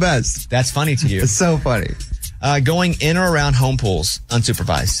 It's the best. That's funny to you. It's so funny. Going in or around home pools,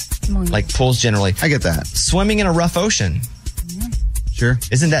 unsupervised. Like pools generally. I get that. Swimming in a rough ocean. Sure.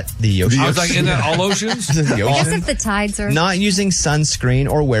 Isn't that the ocean? I was like, isn't that all oceans? The I guess ocean? if the tides are... Not using sunscreen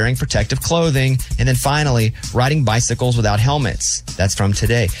or wearing protective clothing. And then finally, riding bicycles without helmets. That's from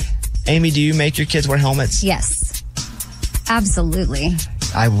today. Amy, do you make your kids wear helmets? Yes. Absolutely.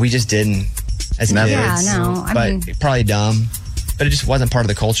 We just didn't as kids. Yeah, no. I mean, probably dumb. But it just wasn't part of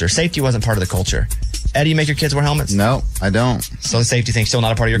the culture. Safety wasn't part of the culture. Eddie, you make your kids wear helmets? No, I don't. So the safety thing's still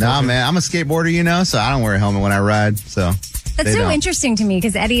not a part of your culture? Nah, man. I'm a skateboarder, so I don't wear a helmet when I ride. So that's so interesting to me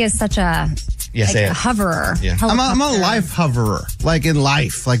because Eddie is such a hoverer. Yeah. I'm a life hoverer, like in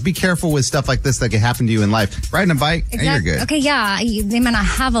life. Like, be careful with stuff like this that can happen to you in life. Riding a bike, you're good. Okay, yeah. They may not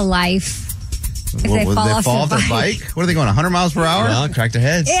have a life if they fall off their bike. What are they going, 100 miles per hour? Well, crack their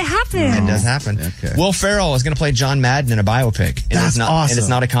heads. It happens. It does happen. Okay. Will Ferrell is going to play John Madden in a biopic. And That's awesome. And it's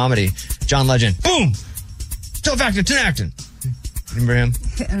not a comedy. John Legend. Boom! Tough acting, 10 acting. Remember him?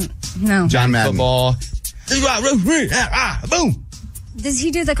 No. John Madden. Football. Boom! Does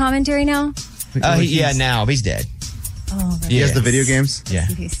he do the commentary now? Now. He's dead. Oh, he has the video games? Yeah.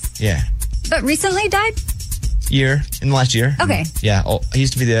 Yeah. But recently died? In the last year. Okay. Yeah. He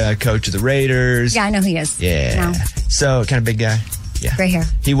used to be the coach of the Raiders. Yeah, I know who he is. Yeah. No. So, kind of big guy. Yeah. Gray hair.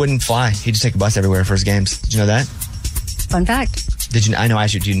 He wouldn't fly. He'd just take a bus everywhere for his games. Did you know that? Fun fact. I know I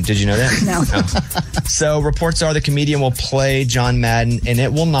asked you, did you know that? No. Oh. So reports are the comedian will play John Madden and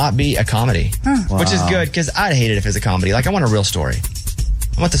it will not be a comedy, which is good because I'd hate it if it's a comedy. Like, I want a real story.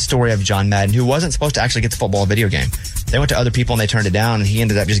 I want the story of John Madden, who wasn't supposed to actually get the football video game. They went to other people and they turned it down and he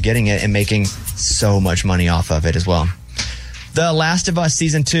ended up just getting it and making so much money off of it as well. The Last of Us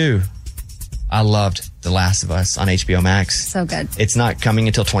Season 2. I loved The Last of Us on HBO Max. So good. It's not coming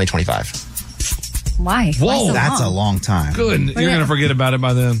until 2025. Why? Whoa, Why so that's long? a long time. Good. You're going to forget about it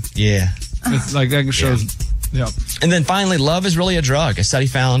by then. Yeah. It's like that shows. Yeah. And then finally, love is really a drug. A study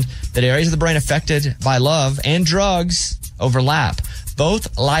found that areas of the brain affected by love and drugs overlap.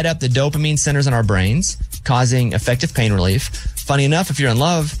 Both light up the dopamine centers in our brains, causing effective pain relief. Funny enough, if you're in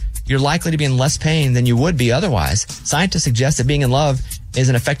love, you're likely to be in less pain than you would be otherwise. Scientists suggest that being in love is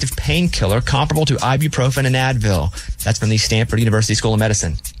an effective painkiller comparable to ibuprofen and Advil. That's from the Stanford University School of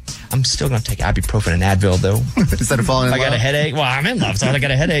Medicine. I'm still going to take ibuprofen and Advil, though. Instead of falling in love? I got a headache. Well, I'm in love, so I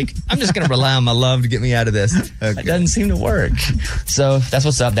got a headache. I'm just going to rely on my love to get me out of this. Okay. It doesn't seem to work. So that's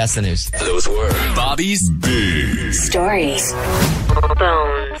what's up. That's the news. Those were Bobby's Big Stories.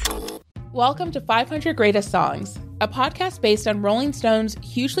 Welcome to 500 Greatest Songs, a podcast based on Rolling Stone's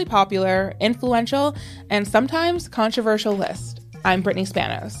hugely popular, influential, and sometimes controversial list. I'm Brittany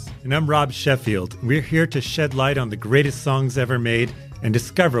Spanos. And I'm Rob Sheffield. We're here to shed light on the greatest songs ever made and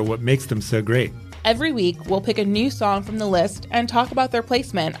discover what makes them so great. Every week, we'll pick a new song from the list and talk about their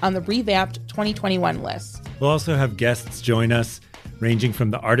placement on the revamped 2021 list. We'll also have guests join us, ranging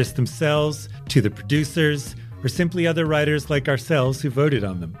from the artists themselves to the producers, or simply other writers like ourselves who voted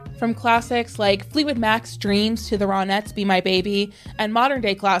on them. From classics like Fleetwood Mac's Dreams to the Ronettes' Be My Baby, and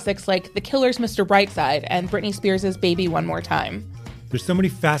modern-day classics like The Killer's Mr. Brightside and Britney Spears' Baby One More Time. There's so many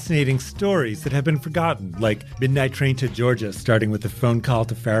fascinating stories that have been forgotten, like Midnight Train to Georgia, starting with a phone call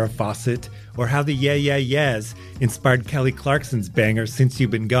to Farrah Fawcett, or how the Yeah Yeah Yeahs inspired Kelly Clarkson's banger Since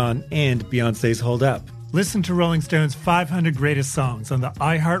You've Been Gone and Beyoncé's Hold Up. Listen to Rolling Stone's 500 Greatest Songs on the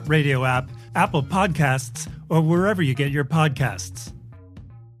iHeartRadio app, Apple Podcasts, or wherever you get your podcasts.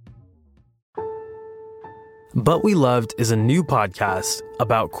 But We Loved is a new podcast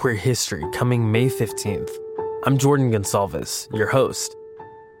about queer history coming May 15th. I'm Jordan Gonsalves, your host.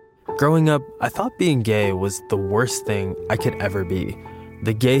 Growing up, I thought being gay was the worst thing I could ever be.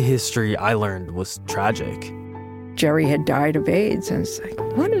 The gay history I learned was tragic. Jerry had died of AIDS, and it's like,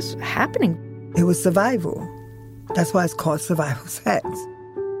 what is happening? It was survival. That's why it's called survival sex.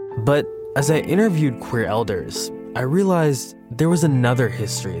 But as I interviewed queer elders, I realized there was another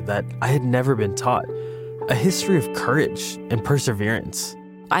history that I had never been taught. A history of courage and perseverance.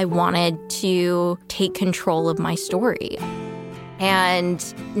 I wanted to take control of my story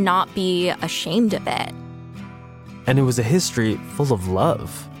and not be ashamed of it. And it was a history full of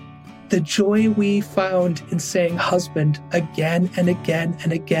love. The joy we found in saying husband again and again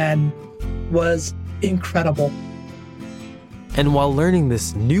and again was incredible. And while learning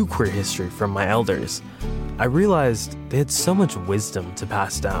this new queer history from my elders, I realized they had so much wisdom to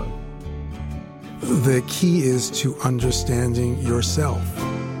pass down. The key is to understanding yourself,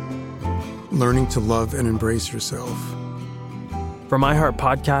 learning to love and embrace yourself. From iHeart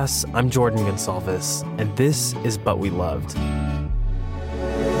Podcasts, I'm Jordan Gonsalves, and this is But We Loved.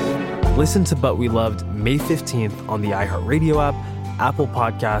 Listen to But We Loved May 15th on the iHeartRadio app, Apple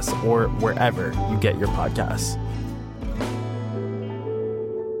Podcasts, or wherever you get your podcasts.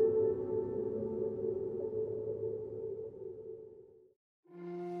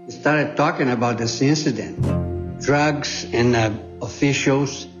 Started talking about this incident. Drugs and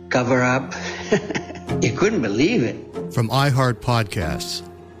officials cover up. You couldn't believe it. From iHeart Podcasts.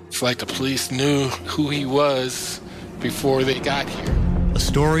 It's like the police knew who he was before they got here. A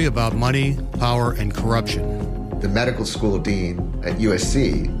story about money, power, and corruption. The medical school dean at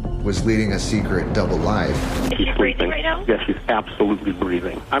USC was leading a secret double life. Is she breathing right now? Yes, she's absolutely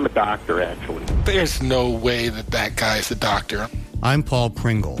breathing. I'm a doctor, actually. There's no way that guy's a doctor. I'm Paul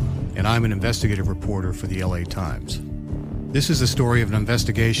Pringle, and I'm an investigative reporter for the LA Times. This is the story of an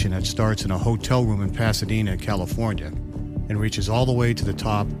investigation that starts in a hotel room in Pasadena, California, and reaches all the way to the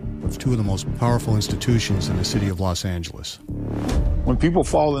top of two of the most powerful institutions in the city of Los Angeles. When people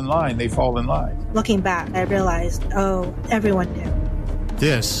fall in line, they fall in line. Looking back, I realized, everyone knew.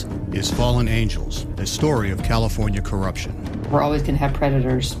 This is Fallen Angels, a story of California corruption. We're always going to have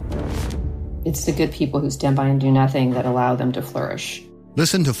predators. It's the good people who stand by and do nothing that allow them to flourish.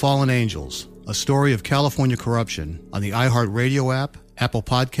 Listen to Fallen Angels, a story of California corruption on the iHeartRadio app, Apple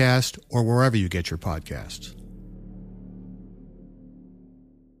Podcast, or wherever you get your podcasts.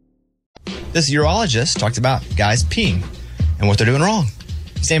 This urologist talked about guys peeing and what they're doing wrong.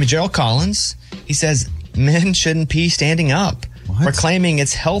 His name is Gerald Collins. He says men shouldn't pee standing up. We're claiming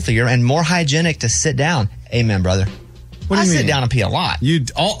it's healthier and more hygienic to sit down. Amen, brother. What do I you sit mean? down and pee a lot.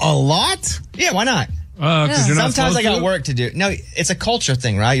 A lot? Yeah, why not? Because you're not Sometimes I got to? work to do. No, it's a culture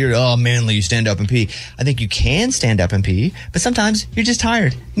thing, right? You're, manly, you stand up and pee. I think you can stand up and pee, but sometimes you're just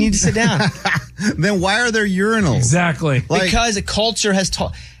tired. You need to sit down. Then why are there urinals? Exactly. Because a culture has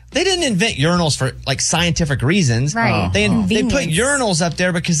taught. They didn't invent urinals for scientific reasons. Right. They put urinals up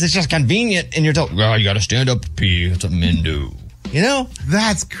there because it's just convenient, and you're told, "Oh, you got to stand up and pee. That's what men do." You know?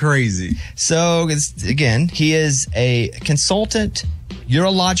 That's crazy. So, he is a consultant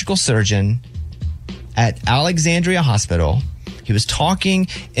urological surgeon at Alexandria Hospital. He was talking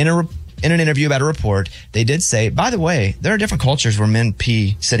in an interview about a report. They did say, by the way, there are different cultures where men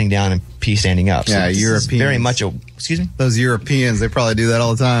pee sitting down and pee standing up. So Europeans. Very much excuse me? Those Europeans, they probably do that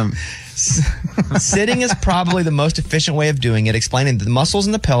all the time. Sitting is probably the most efficient way of doing it, explaining that the muscles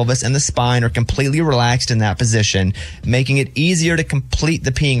in the pelvis and the spine are completely relaxed in that position, making it easier to complete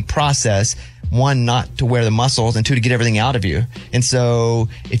the peeing process. One, not to wear the muscles, and two, to get everything out of you. And so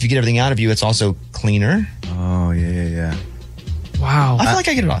if you get everything out of you, it's also cleaner. Oh, yeah. Wow. I feel like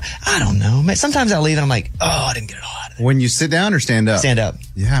I get it all. I don't know. Sometimes I leave and I'm like, I didn't get it all out of there. When you sit down or stand up? Stand up.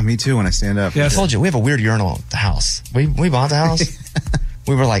 Yeah, me too when I stand up. I told you, we have a weird urinal at the house. We bought the house.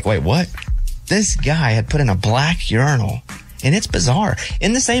 We were like, wait, what? This guy had put in a black urinal And it's bizarre.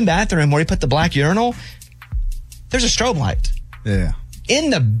 In the same bathroom where he put the black urinal, there's a strobe light. Yeah. In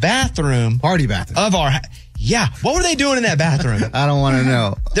the bathroom. Party bathroom. Of our... Yeah. What were they doing in that bathroom? I don't want to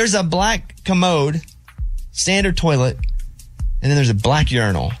know. There's a black commode, standard toilet, and then there's a black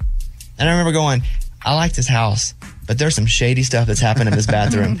urinal. And I remember going, I like this house, but there's some shady stuff that's happened in this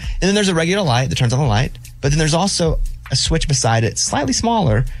bathroom. And then there's a regular light that turns on the light, but then there's also a switch beside it, slightly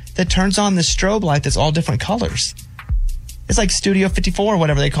smaller, that turns on the strobe light that's all different colors. It's like Studio 54 or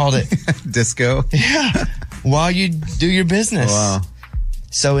whatever they called it. Disco. Yeah. While you do your business. Wow.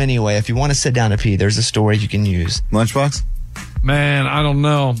 So anyway, if you want to sit down to pee, there's a story you can use. Lunchbox? Man, I don't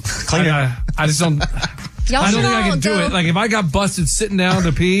know. Cleaner. I just don't... Y'all I don't think I can go. do it. Like, if I got busted sitting down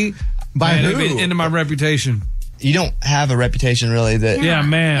to pee, By man, who? it'd be into my reputation. You don't have a reputation really that... Yeah,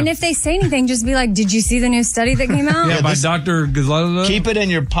 man. And if they say anything, just be like, did you see the new study that came out? Yeah, by Dr. Gazleta. Keep it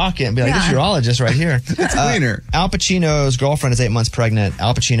in your pocket and be like, this urologist right here. It's cleaner. Al Pacino's girlfriend is 8 months pregnant.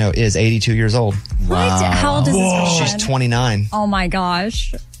 Al Pacino is 82 years old. What? How old is this girlfriend? She's 29. Oh my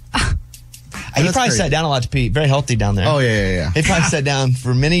gosh. He probably sat down a lot to pee. Very healthy down there. Oh, yeah. He probably sat down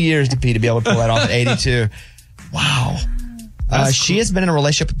for many years to pee to be able to pull that off at 82. Wow. She has been in a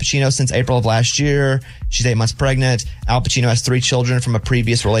relationship with Pacino since April of last year. She's 8 months pregnant. Al Pacino has 3 children from a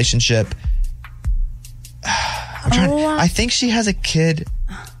previous relationship. I think she has a kid,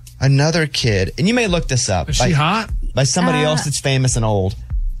 another kid. And you may look this up. Is she hot? By somebody else that's famous and old.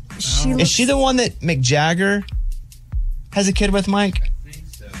 Is she the one that Mick Jagger has a kid with, Mike?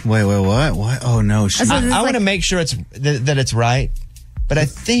 Wait, what? What? Oh, no. I want to make sure it's that it's right. But I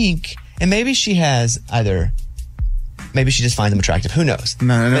think, and maybe she has either... Maybe she just finds them attractive. Who knows?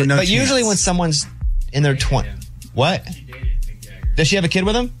 No But chance. usually when someone's in their 20s... What? Does she have a kid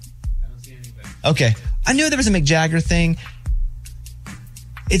with him? Okay. I knew there was a Mick Jagger thing.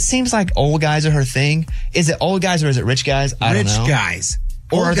 It seems like old guys are her thing. Is it old guys or is it rich guys? I don't know. Rich guys.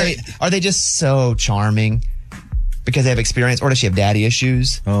 Or are they just so charming because they have experience? Or does she have daddy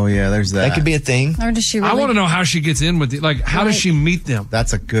issues? Oh, yeah, there's that. That could be a thing. Or does she really? I want to know how she gets in with it. Like, how does she meet them?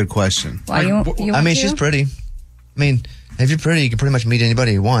 That's a good question. Why, you I mean, she's pretty. I mean, if you're pretty, you can pretty much meet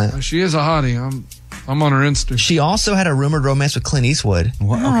anybody you want. She is a hottie. I'm on her Insta. She also had a rumored romance with Clint Eastwood.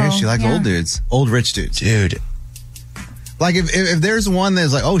 What? Okay, she likes old dudes. Old rich dudes. Dude. Like if there's one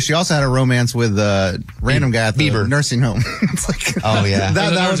that's like, oh, she also had a romance with a random guy at the nursing home. It's like, oh, yeah.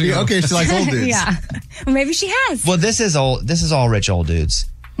 that would be, okay, she likes old dudes. Yeah. Well, maybe she has. Well, this is all rich old dudes.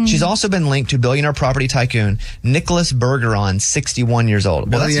 She's also been linked to billionaire property tycoon Nicholas Bergeron, 61 years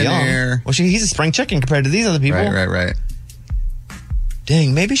old. Well, that's young. Well, he's a spring chicken compared to these other people. Right.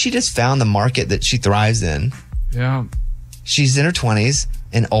 Dang, maybe she just found the market that she thrives in. Yeah. She's in her 20s,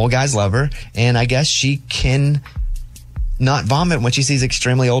 and old guys love her, and I guess she can not vomit when she sees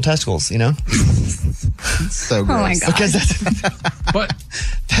extremely old testicles, you know? So gross. Oh, my God. Because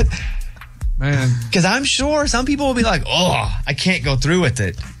man. Because I'm sure some people will be like, oh, I can't go through with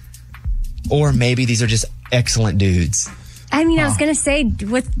it. Or maybe these are just excellent dudes. I mean, I was going to say,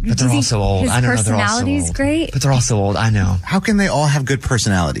 but they're all so old. His I know they're all so personality's old. great. But they're all so old. I know. How can they all have good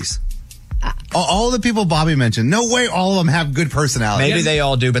personalities? All the people Bobby mentioned, no way all of them have good personalities. Maybe they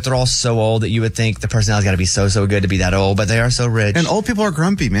all do, but they're all so old that you would think the personality's got to be so good to be that old, but they are so rich. And old people are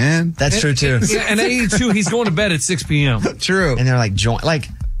grumpy, man. That's true, too. Yeah, and at 82, he's going to bed at 6 p.m. True. And they're like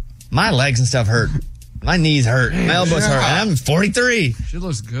my legs and stuff hurt. My knees hurt. My elbows hurt. And I'm 43. She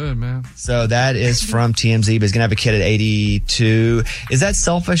looks good, man. So that is from TMZ, but he's going to have a kid at 82. Is that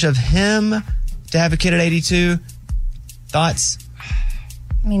selfish of him to have a kid at 82? Thoughts?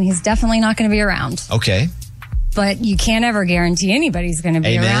 I mean, he's definitely not going to be around. Okay. But you can't ever guarantee anybody's going to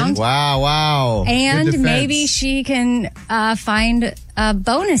be around. Wow. And maybe she can find a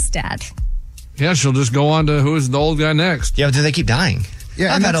bonus dad. Yeah, she'll just go on to who's the old guy next. Yeah, but do they keep dying?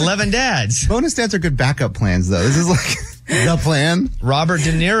 Yeah, I've had 11 dads. Bonus dads are good backup plans, though. This is like the plan. Robert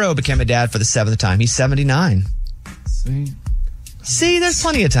De Niro became a dad for the 7th time. He's 79. See, there's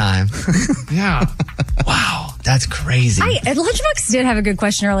plenty of time. Yeah. Wow, that's crazy. Lunchbox did have a good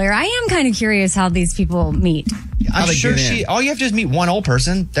question earlier. I am kind of curious how these people meet. I'm sure all you have to do is meet one old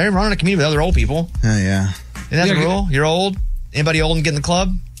person. They're running a community with other old people. Oh, yeah. And that's a rule. You're old. Anybody old and get in the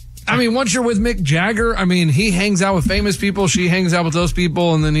club? I mean, once you're with Mick Jagger, I mean, he hangs out with famous people. She hangs out with those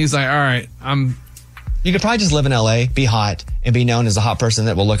people. And then he's like, all right, You could probably just live in L.A., be hot, and be known as a hot person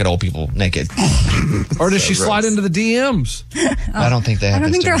that will look at old people naked. Or does she slide into the DMs? I don't think they have I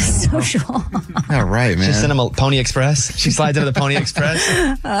don't think they're Instagram. all social. All right, man. She sent him a Pony Express. She slides into the Pony Express.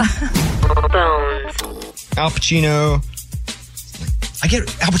 Al Pacino. I get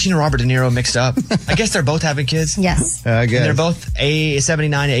Al Pacino and Robert De Niro mixed up. I guess they're both having kids. Yes. I guess. And they're both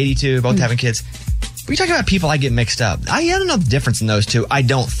 79 and 82, both having kids. We talking about people I get mixed up. I don't know the difference in those two. I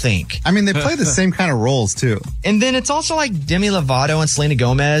don't think. I mean, they play the same kind of roles too. And then it's also like Demi Lovato and Selena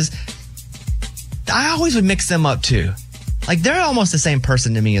Gomez. I always would mix them up too. Like they're almost the same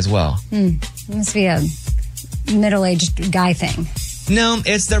person to me as well. Must be a middle-aged guy thing. No,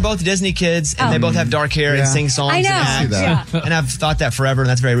 they're both Disney kids, and they both have dark hair and sing songs. I know. And act. And I've thought that forever, and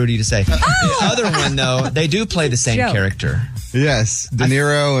that's very rude of you to say. The other one, though, they do play the same character. Yes, De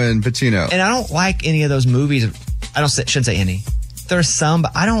Niro and Pacino. And I don't like any of those movies. Shouldn't say any. There's some,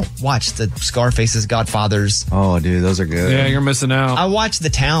 but I don't watch the Scarfaces, Godfathers. Oh, dude, those are good. Yeah, you're missing out. I watch The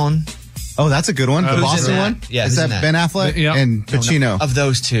Town. Oh, that's a good one. The Boston one? Yeah. Is that Ben Affleck? And Pacino? No, of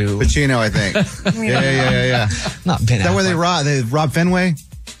those two. Pacino, I think. Yeah. Not Ben Affleck. Is that where they rob Fenway?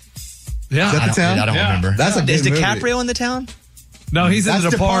 Yeah. Is that The Town? I don't remember. That's a good Is DiCaprio movie. in The Town? No, he's in That's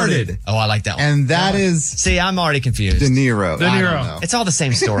The Departed. Oh, I like that one. And that is... See, I'm already confused. De Niro. De I Niro. don't know. It's all the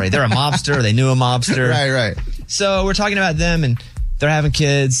same story. They're a mobster. They knew a mobster. Right. So we're talking about them, and they're having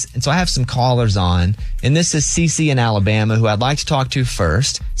kids. And so I have some callers on. And this is Cece in Alabama, who I'd like to talk to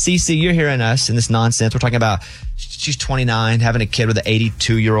first. Cece, you're hearing us in this nonsense. We're talking about she's 29, having a kid with an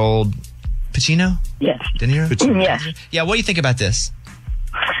 82-year-old Pacino? Yes. De Niro? Pacino. Yes. Yeah, what do you think about this?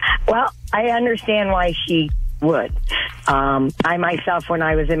 Well, I understand why she would. I myself, when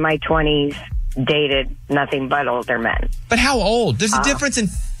I was in my 20s, dated nothing but older men. But how old? There's a difference in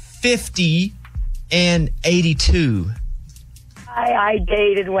 50 and 82. I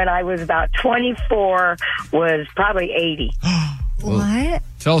dated when I was about 24, was probably 80. What?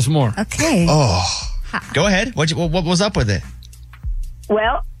 Tell us more. Okay. Oh. Go ahead. What was up with it?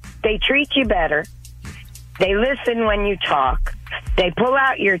 Well, they treat you better. They listen when you talk. They pull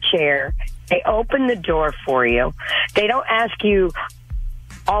out your chair. They open the door for you. They don't ask you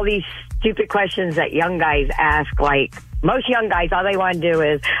all these stupid questions that young guys ask. Like, most young guys, all they want to do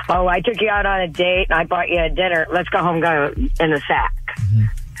is, oh, I took you out on a date and I bought you a dinner. Let's go home, go in the sack. Mm-hmm.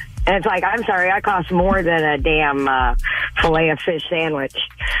 And it's like, I'm sorry, I cost more than a damn filet of fish sandwich.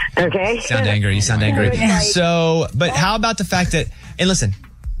 Okay? You sound angry. So, but how about the fact that, and listen,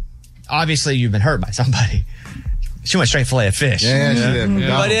 obviously you've been hurt by somebody. She went straight filet of fish. Yeah, she did.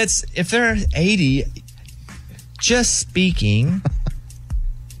 Yeah. But if they're 80, just speaking,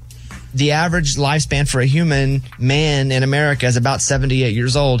 the average lifespan for a human man in America is about 78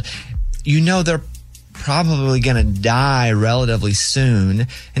 years old. You know they're probably going to die relatively soon.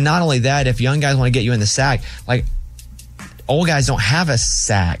 And not only that, if young guys want to get you in the sack, like old guys don't have a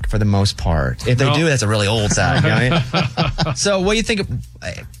sack for the most part. If they do, that's a really old sack. You know what I mean? So what do you think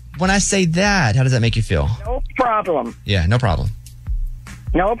when I say that? How does that make you feel? No problem. Yeah, no problem.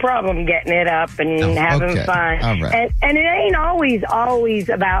 No problem getting it up and having fun. All right. And it ain't always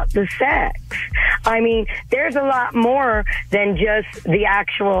about the sex. I mean, there's a lot more than just the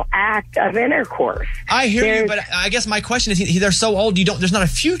actual act of intercourse. I hear you, but I guess my question is, they're so old, there's not a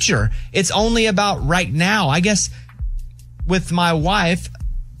future. It's only about right now. I guess with my wife,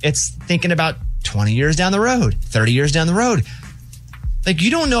 it's thinking about 20 years down the road, 30 years down the road. Like, you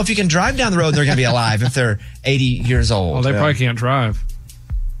don't know if you can drive down the road, they're going to be alive if they're 80 years old. Well, they probably can't drive.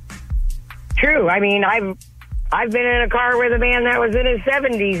 True. I mean, I've been in a car with a man that was in his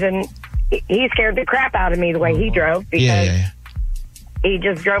 70s, and he scared the crap out of me the way he drove because he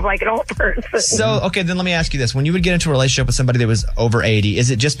just drove like an old person. So, okay, then let me ask you this. When you would get into a relationship with somebody that was over 80, is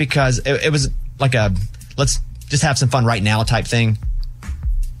it just because it was like a let's just have some fun right now type thing?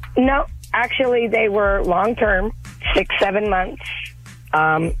 No, actually, they were long-term, 6-7 months.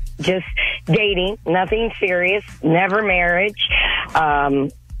 Just dating, nothing serious, never marriage.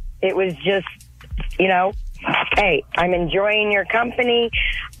 It was just, hey, I'm enjoying your company.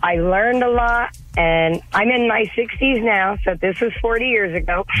 I learned a lot, and I'm in my 60s now, so this was 40 years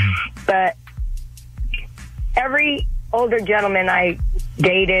ago. But every older gentleman I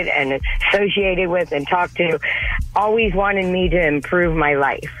dated and associated with and talked to always wanted me to improve my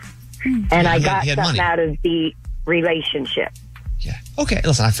life. And I got something out of the relationship. Yeah. Okay,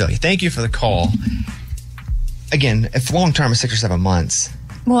 listen, I feel you. Thank you for the call. Again, if long term is 6 or 7 months.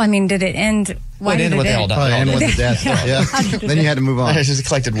 Well, I mean, did it end? Why did it end? Probably end with the death. Yeah. Then you had to move on. It's just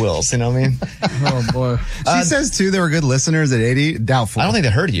collected wills, you know what I mean? Oh, boy. She says, too, they were good listeners at 80. Doubtful. I don't think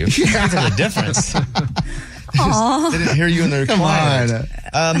they heard you. There's a difference. They didn't hear you in their quiet.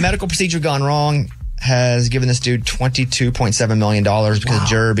 Medical procedure gone wrong has given this dude $22.7 million because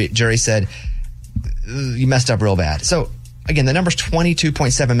the jury said, you messed up real bad. So, again, the number's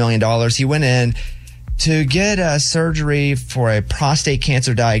 $22.7 million. He went in to get a surgery for a prostate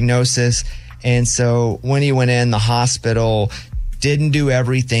cancer diagnosis. And so when he went in, the hospital didn't do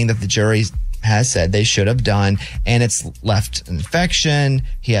everything that the jury has said they should have done, and it's left an infection.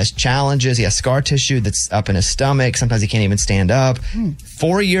 He has challenges. He has scar tissue that's up in his stomach. Sometimes he can't even stand up.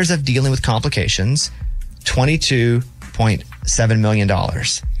 4 years of dealing with complications, $22.7 million.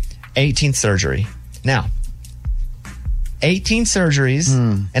 18th surgery. Now, 18 surgeries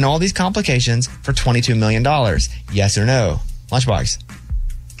and all these complications for $22 million. Yes or no? Lunchbox.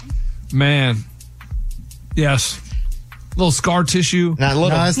 Man. Yes. Little scar tissue. Not a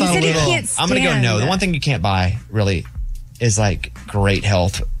little. No, it's not a little. I'm going to go no. The one thing you can't buy really is like great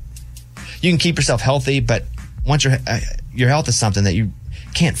health. You can keep yourself healthy, but once your health is something that you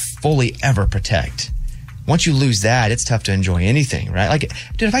can't fully ever protect. Once you lose that, it's tough to enjoy anything, right? Like,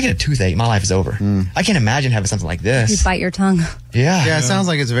 dude, if I get a toothache, my life is over. I can't imagine having something like this. You bite your tongue. Yeah. It sounds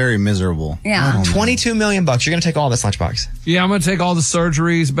like it's very miserable. Yeah. $22 million. You're going to take all this, Lunchbox. Yeah, I'm going to take all the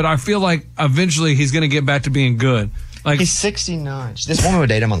surgeries, but I feel like eventually he's going to get back to being good. Like, he's 69. This woman would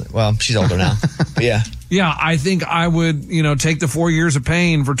date him well, she's older now. But yeah. Yeah, I think I would, take the 4 years of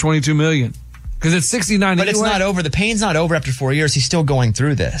pain for $22 million. Because it's 69 But anyway. it's not over. The pain's not over after 4 years. He's still going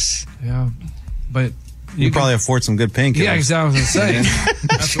through this. Yeah. But you probably afford some good painkillers. Yeah, exactly what I was saying.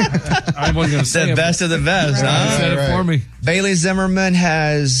 I wasn't going to say the best of the best, huh? You said it for me. Bailey Zimmerman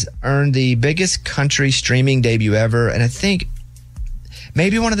has earned the biggest country streaming debut ever, and I think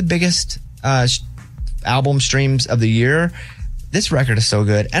maybe one of the biggest album streams of the year. This record is so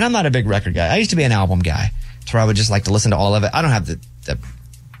good, and I'm not a big record guy. I used to be an album guy, to where I would just like to listen to all of it. I don't have the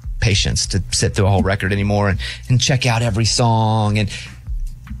patience to sit through a whole record anymore and check out every song.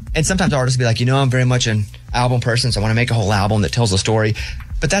 And sometimes artists be like, I'm very much an album person, so I want to make a whole album that tells a story.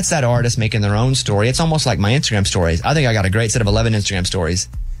 But that's that artist making their own story. It's almost like my Instagram stories. I think I got a great set of 11 Instagram stories.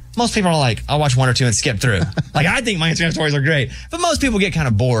 Most people are like, I'll watch one or two and skip through. Like, I think my Instagram stories are great. But most people get kind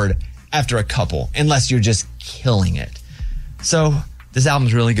of bored after a couple, unless you're just killing it. So this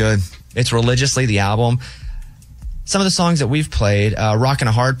album's really good. It's Religiously, the album. Some of the songs that we've played, Rockin'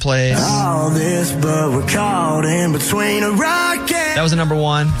 a Hard Place. All this, but we're caught in between a rock and... That was a number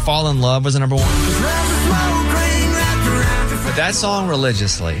one. Fall in Love was a number one. But that song,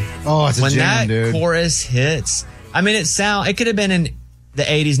 Religiously. Oh, it's a when jam, that dude. chorus hits, I mean, it could have been in the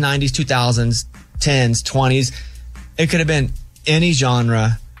 80s, 90s, 2000s, 10s, 20s. It could have been any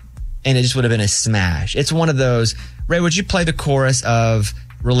genre, and it just would have been a smash. It's one of those. Ray, would you play the chorus of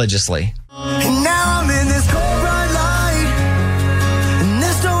Religiously? And now I'm in this cold bright light, and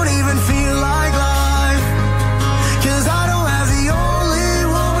this don't even feel like life, 'cause I don't have the only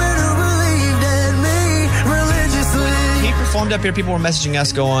woman who believed in me religiously. He performed up here. People were messaging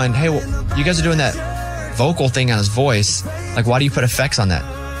us going, hey, well, you guys are doing that vocal thing on his voice. Like, why do you put effects on that?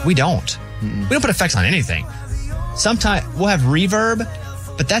 We don't. We don't put effects on anything. Sometimes we'll have reverb,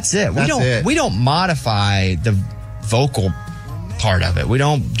 but that's it. We don't modify the vocal part of it. We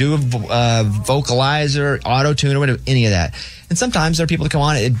don't do a vocalizer, auto-tune, or whatever, any of that. And sometimes there are people that come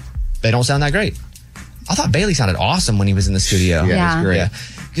on, they don't sound that great. I thought Bailey sounded awesome when he was in the studio. Yeah. It was great. Yeah.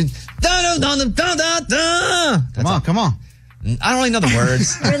 Come on. I don't really know the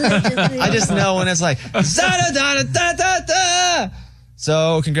words. I just know when it's like,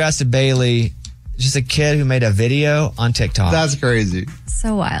 so congrats to Bailey. Just a kid who made a video on TikTok. That's crazy.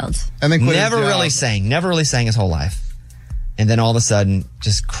 So wild. And then never really sang his whole life. And then all of a sudden,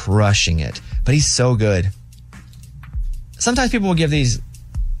 just crushing it. But he's so good. Sometimes people will give these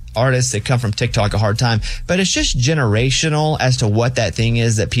artists that come from TikTok a hard time, but it's just generational as to what that thing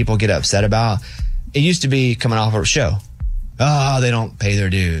is that people get upset about. It used to be coming off a show. They don't pay their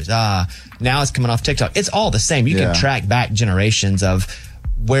dues. Now it's coming off TikTok. It's all the same. You can track back generations of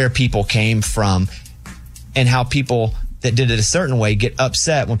where people came from and how people that did it a certain way get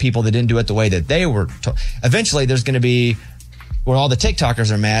upset when people that didn't do it the way that they were told. Eventually, there's going to be where all the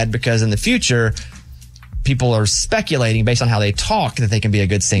TikTokers are mad because in the future, people are speculating based on how they talk that they can be a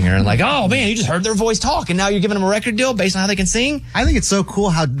good singer. And like, oh man, you just heard their voice talk and now you're giving them a record deal based on how they can sing? I think it's so cool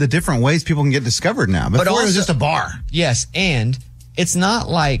how the different ways people can get discovered now. Before it was just a bar. Yes, and it's not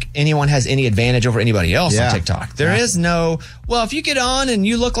like anyone has any advantage over anybody else on TikTok. There is no, well, if you get on and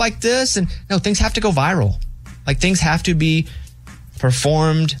you look like this, and no, things have to go viral. Like things have to be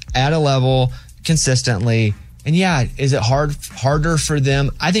performed at a level consistently. And yeah, is it harder for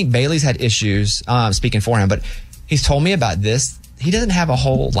them? I think Bailey's had issues, speaking for him, but he's told me about this. He doesn't have a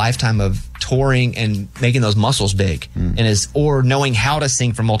whole lifetime of touring and making those muscles big or knowing how to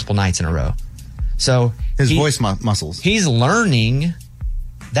sing for multiple nights in a row. So his voice muscles. He's learning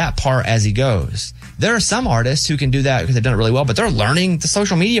that part as he goes. There are some artists who can do that because they've done it really well, but they're learning the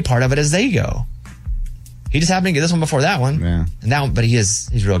social media part of it as they go. He just happened to get this one before that one. Yeah. And that one, but he's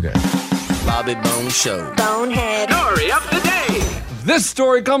real good. Bobby Bone Show. Bonehead. Story of the day. This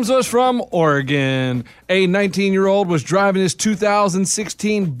story comes to us from Oregon. A 19-year-old was driving his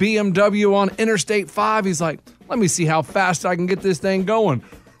 2016 BMW on Interstate 5. He's like, let me see how fast I can get this thing going.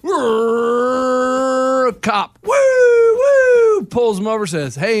 Cop, woo, pulls him over,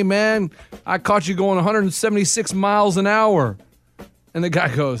 says, hey, man, I caught you going 176 miles an hour. And the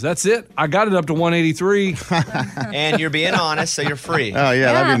guy goes, that's it? I got it up to 183. And you're being honest, so you're free. Oh,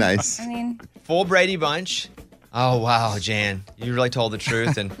 yeah, that'd be nice. I mean, Full Brady Bunch. Oh, wow, Jan. You really told the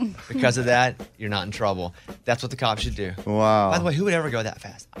truth, and because of that, you're not in trouble. That's what the cops should do. Wow. By the way, who would ever go that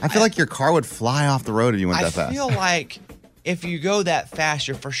fast? I feel like your car would fly off the road if you went that fast. I feel like if you go that fast,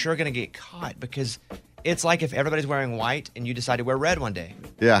 you're for sure going to get caught because it's like if everybody's wearing white and you decide to wear red one day.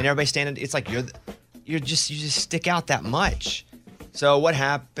 Yeah. And everybody's standing, it's like you just stick out that much. So what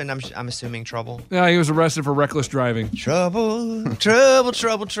happened? I'm assuming trouble. Yeah, he was arrested for reckless driving. Trouble.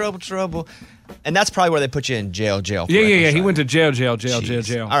 And that's probably where they put you in jail. Yeah. He went to jail.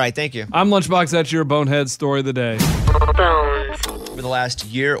 All right, thank you. I'm Lunchbox. That's your Bonehead story of the day. For the last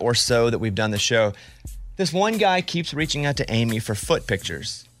year or so that we've done the show, this one guy keeps reaching out to Amy for foot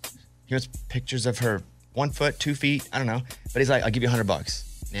pictures. He wants pictures of her 1 foot, 2 feet, I don't know. But he's like, I'll give you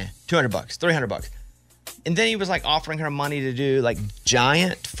 $100. Yeah, $200, $300. And then he was like offering her money to do like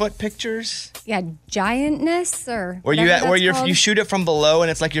giant foot pictures. yeah, giantness or Where you shoot it from below and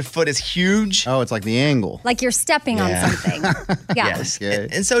it's like your foot is huge. Oh, it's like the angle. like you're stepping on something. Yeah. Yes.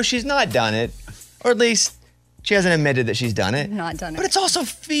 And so she's not done it. Or at least she hasn't admitted that she's done it. Not done it. But it's also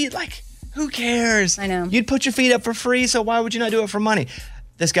feet. Like, who cares? I know. You'd put your feet up for free, so why would you not do it for money?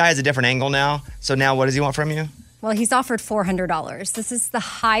 This guy has a different angle now. So now what does he want from you? Well, he's offered $400. This is the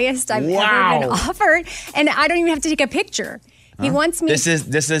highest I've ever been offered, and I don't even have to take a picture. He wants me. This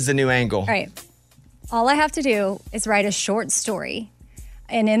is the new angle. All right. All I have to do is write a short story,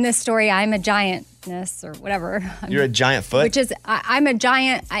 and in this story, I'm a giantness or whatever. You're a giant foot? Which is, I'm a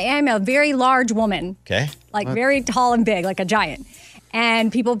giant. I am a very large woman. Okay. Like very tall and big, like a giant.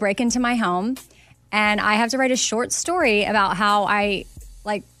 And people break into my home, and I have to write a short story about how I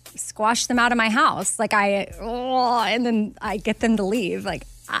like squash them out of my house. Like and then I get them to leave. Like,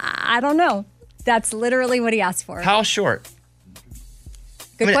 I don't know. That's literally what he asked for. How short?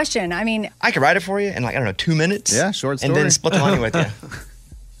 Good question. I mean, I could write it for you in like, I don't know, 2 minutes. Yeah, short story. And then split the money with you.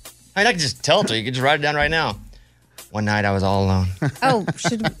 I mean, I could just tell it to you. You could just write it down right now. One night I was all alone.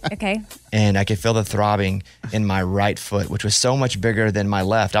 Okay. And I could feel the throbbing in my right foot, which was so much bigger than my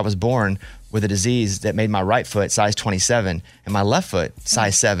left. I was born with a disease that made my right foot size 27 and my left foot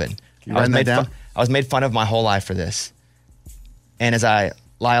size 7. I was made fun of my whole life for this. And as I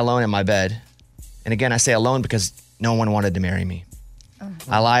lie alone in my bed, and again, I say alone because no one wanted to marry me.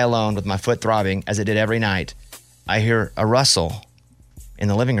 I lie alone with my foot throbbing as it did every night. I hear a rustle in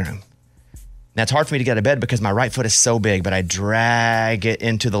the living room. Now, it's hard for me to get out of bed because my right foot is so big, but I drag it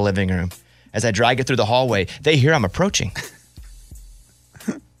into the living room. As I drag it through the hallway, they hear I'm approaching.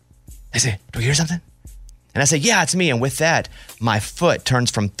 They say, do we hear something? And I say, yeah, it's me. And with that, my foot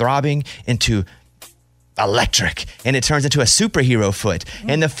turns from throbbing into electric, and it turns into a superhero foot.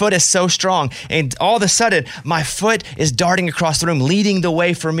 And the foot is so strong, and all of a sudden, my foot is darting across the room, leading the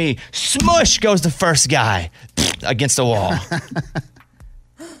way for me. Smush goes the first guy against the wall.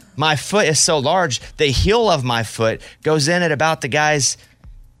 My foot is so large, the heel of my foot goes in at about the guy's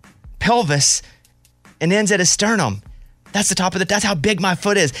pelvis and ends at his sternum. That's the top of that's how big my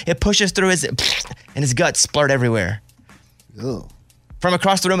foot is. It pushes through and his guts splurt everywhere. Ew. From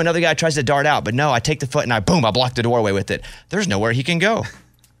across the room, another guy tries to dart out, but no, I take the foot and I block the doorway with it. There's nowhere he can go.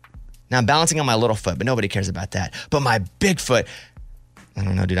 Now I'm balancing on my little foot, but nobody cares about that. But my big foot, I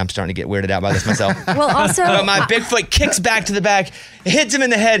don't know, dude, I'm starting to get weirded out by this myself. Well, also, but my big foot kicks back to the back, hits him in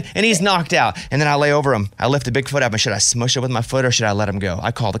the head, and he's knocked out. And then I lay over him. I lift the big foot up, and should I smush it with my foot or should I let him go?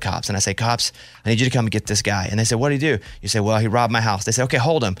 I call the cops, and I say, cops, I need you to come and get this guy. And they say, what did he do? You say, well, he robbed my house. They say, okay,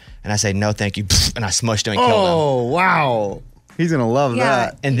 hold him. And I say, no, thank you. And I smushed him and killed him. Oh, wow. He's going to love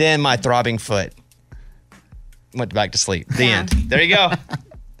that. And then my throbbing foot went back to sleep. The end. There you go.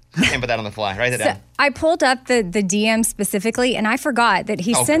 Can't put that on the fly. Write it down. I pulled up the DM specifically, and I forgot that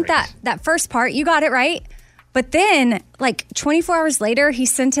he sent that first part. You got it right. But then, like 24 hours later, he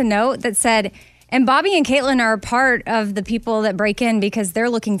sent a note that said, and Bobby and Caitlin are a part of the people that break in because they're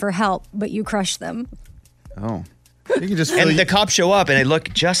looking for help, but you crushed them. Oh. You can just and the cops show up, and they look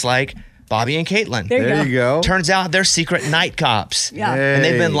just like Bobby and Caitlin. There you go. Turns out they're secret night cops. Yeah. Hey. And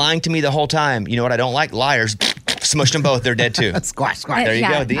they've been lying to me the whole time. You know what I don't like? Liars. Smushed them both. They're dead too. Squash. There you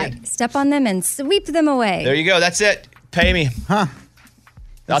go. The end. Step on them and sweep them away. There you go. That's it. Pay me. Huh.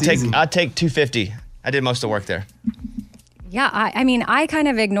 I'll take $250. I did most of the work there. Yeah, I mean, I kind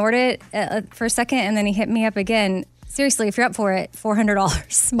of ignored it for a second, and then he hit me up again Seriously, if you're up for it, $400,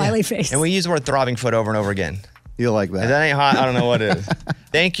 smiley face. And we use the word throbbing foot over and over again. You like that? If that ain't hot, I don't know what is.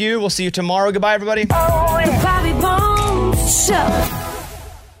 Thank you. We'll see you tomorrow. Goodbye, everybody. Bobby Bones Show.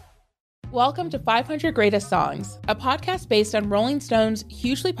 Welcome to 500 Greatest Songs, a podcast based on Rolling Stone's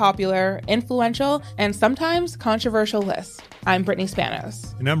hugely popular, influential, and sometimes controversial list. I'm Brittany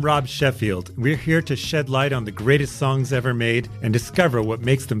Spanos. And I'm Rob Sheffield. We're here to shed light on the greatest songs ever made and discover what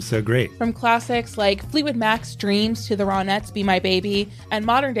makes them so great. From classics like Fleetwood Mac's Dreams to the Ronettes' Be My Baby, and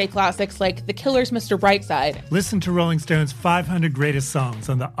modern-day classics like The Killer's Mr. Brightside. Listen to Rolling Stone's 500 Greatest Songs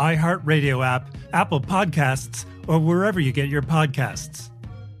on the iHeartRadio app, Apple Podcasts, or wherever you get your podcasts.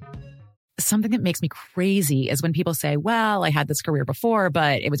 Something that makes me crazy is when people say, well, I had this career before,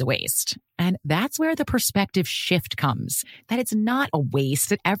 but it was a waste. And that's where the perspective shift comes, that it's not a waste,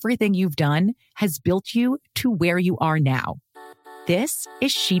 that everything you've done has built you to where you are now. This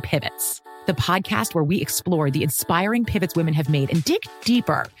is She Pivots, the podcast where we explore the inspiring pivots women have made and dig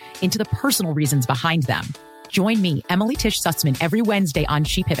deeper into the personal reasons behind them. Join me, Emily Tish Sussman, every Wednesday on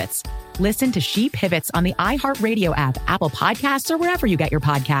She Pivots. Listen to She Pivots on the iHeartRadio app, Apple Podcasts, or wherever you get your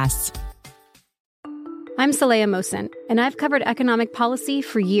podcasts. I'm Saleha Mohsen, and I've covered economic policy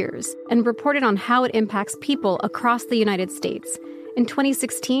for years and reported on how it impacts people across the United States. In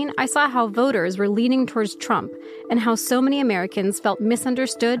 2016, I saw how voters were leaning towards Trump and how so many Americans felt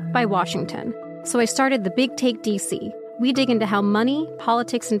misunderstood by Washington. So I started The Big Take DC. We dig into how money,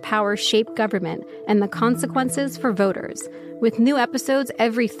 politics, and power shape government and the consequences for voters. With new episodes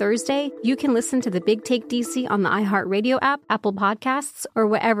every Thursday, you can listen to The Big Take DC on the iHeartRadio app, Apple Podcasts, or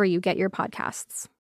wherever you get your podcasts.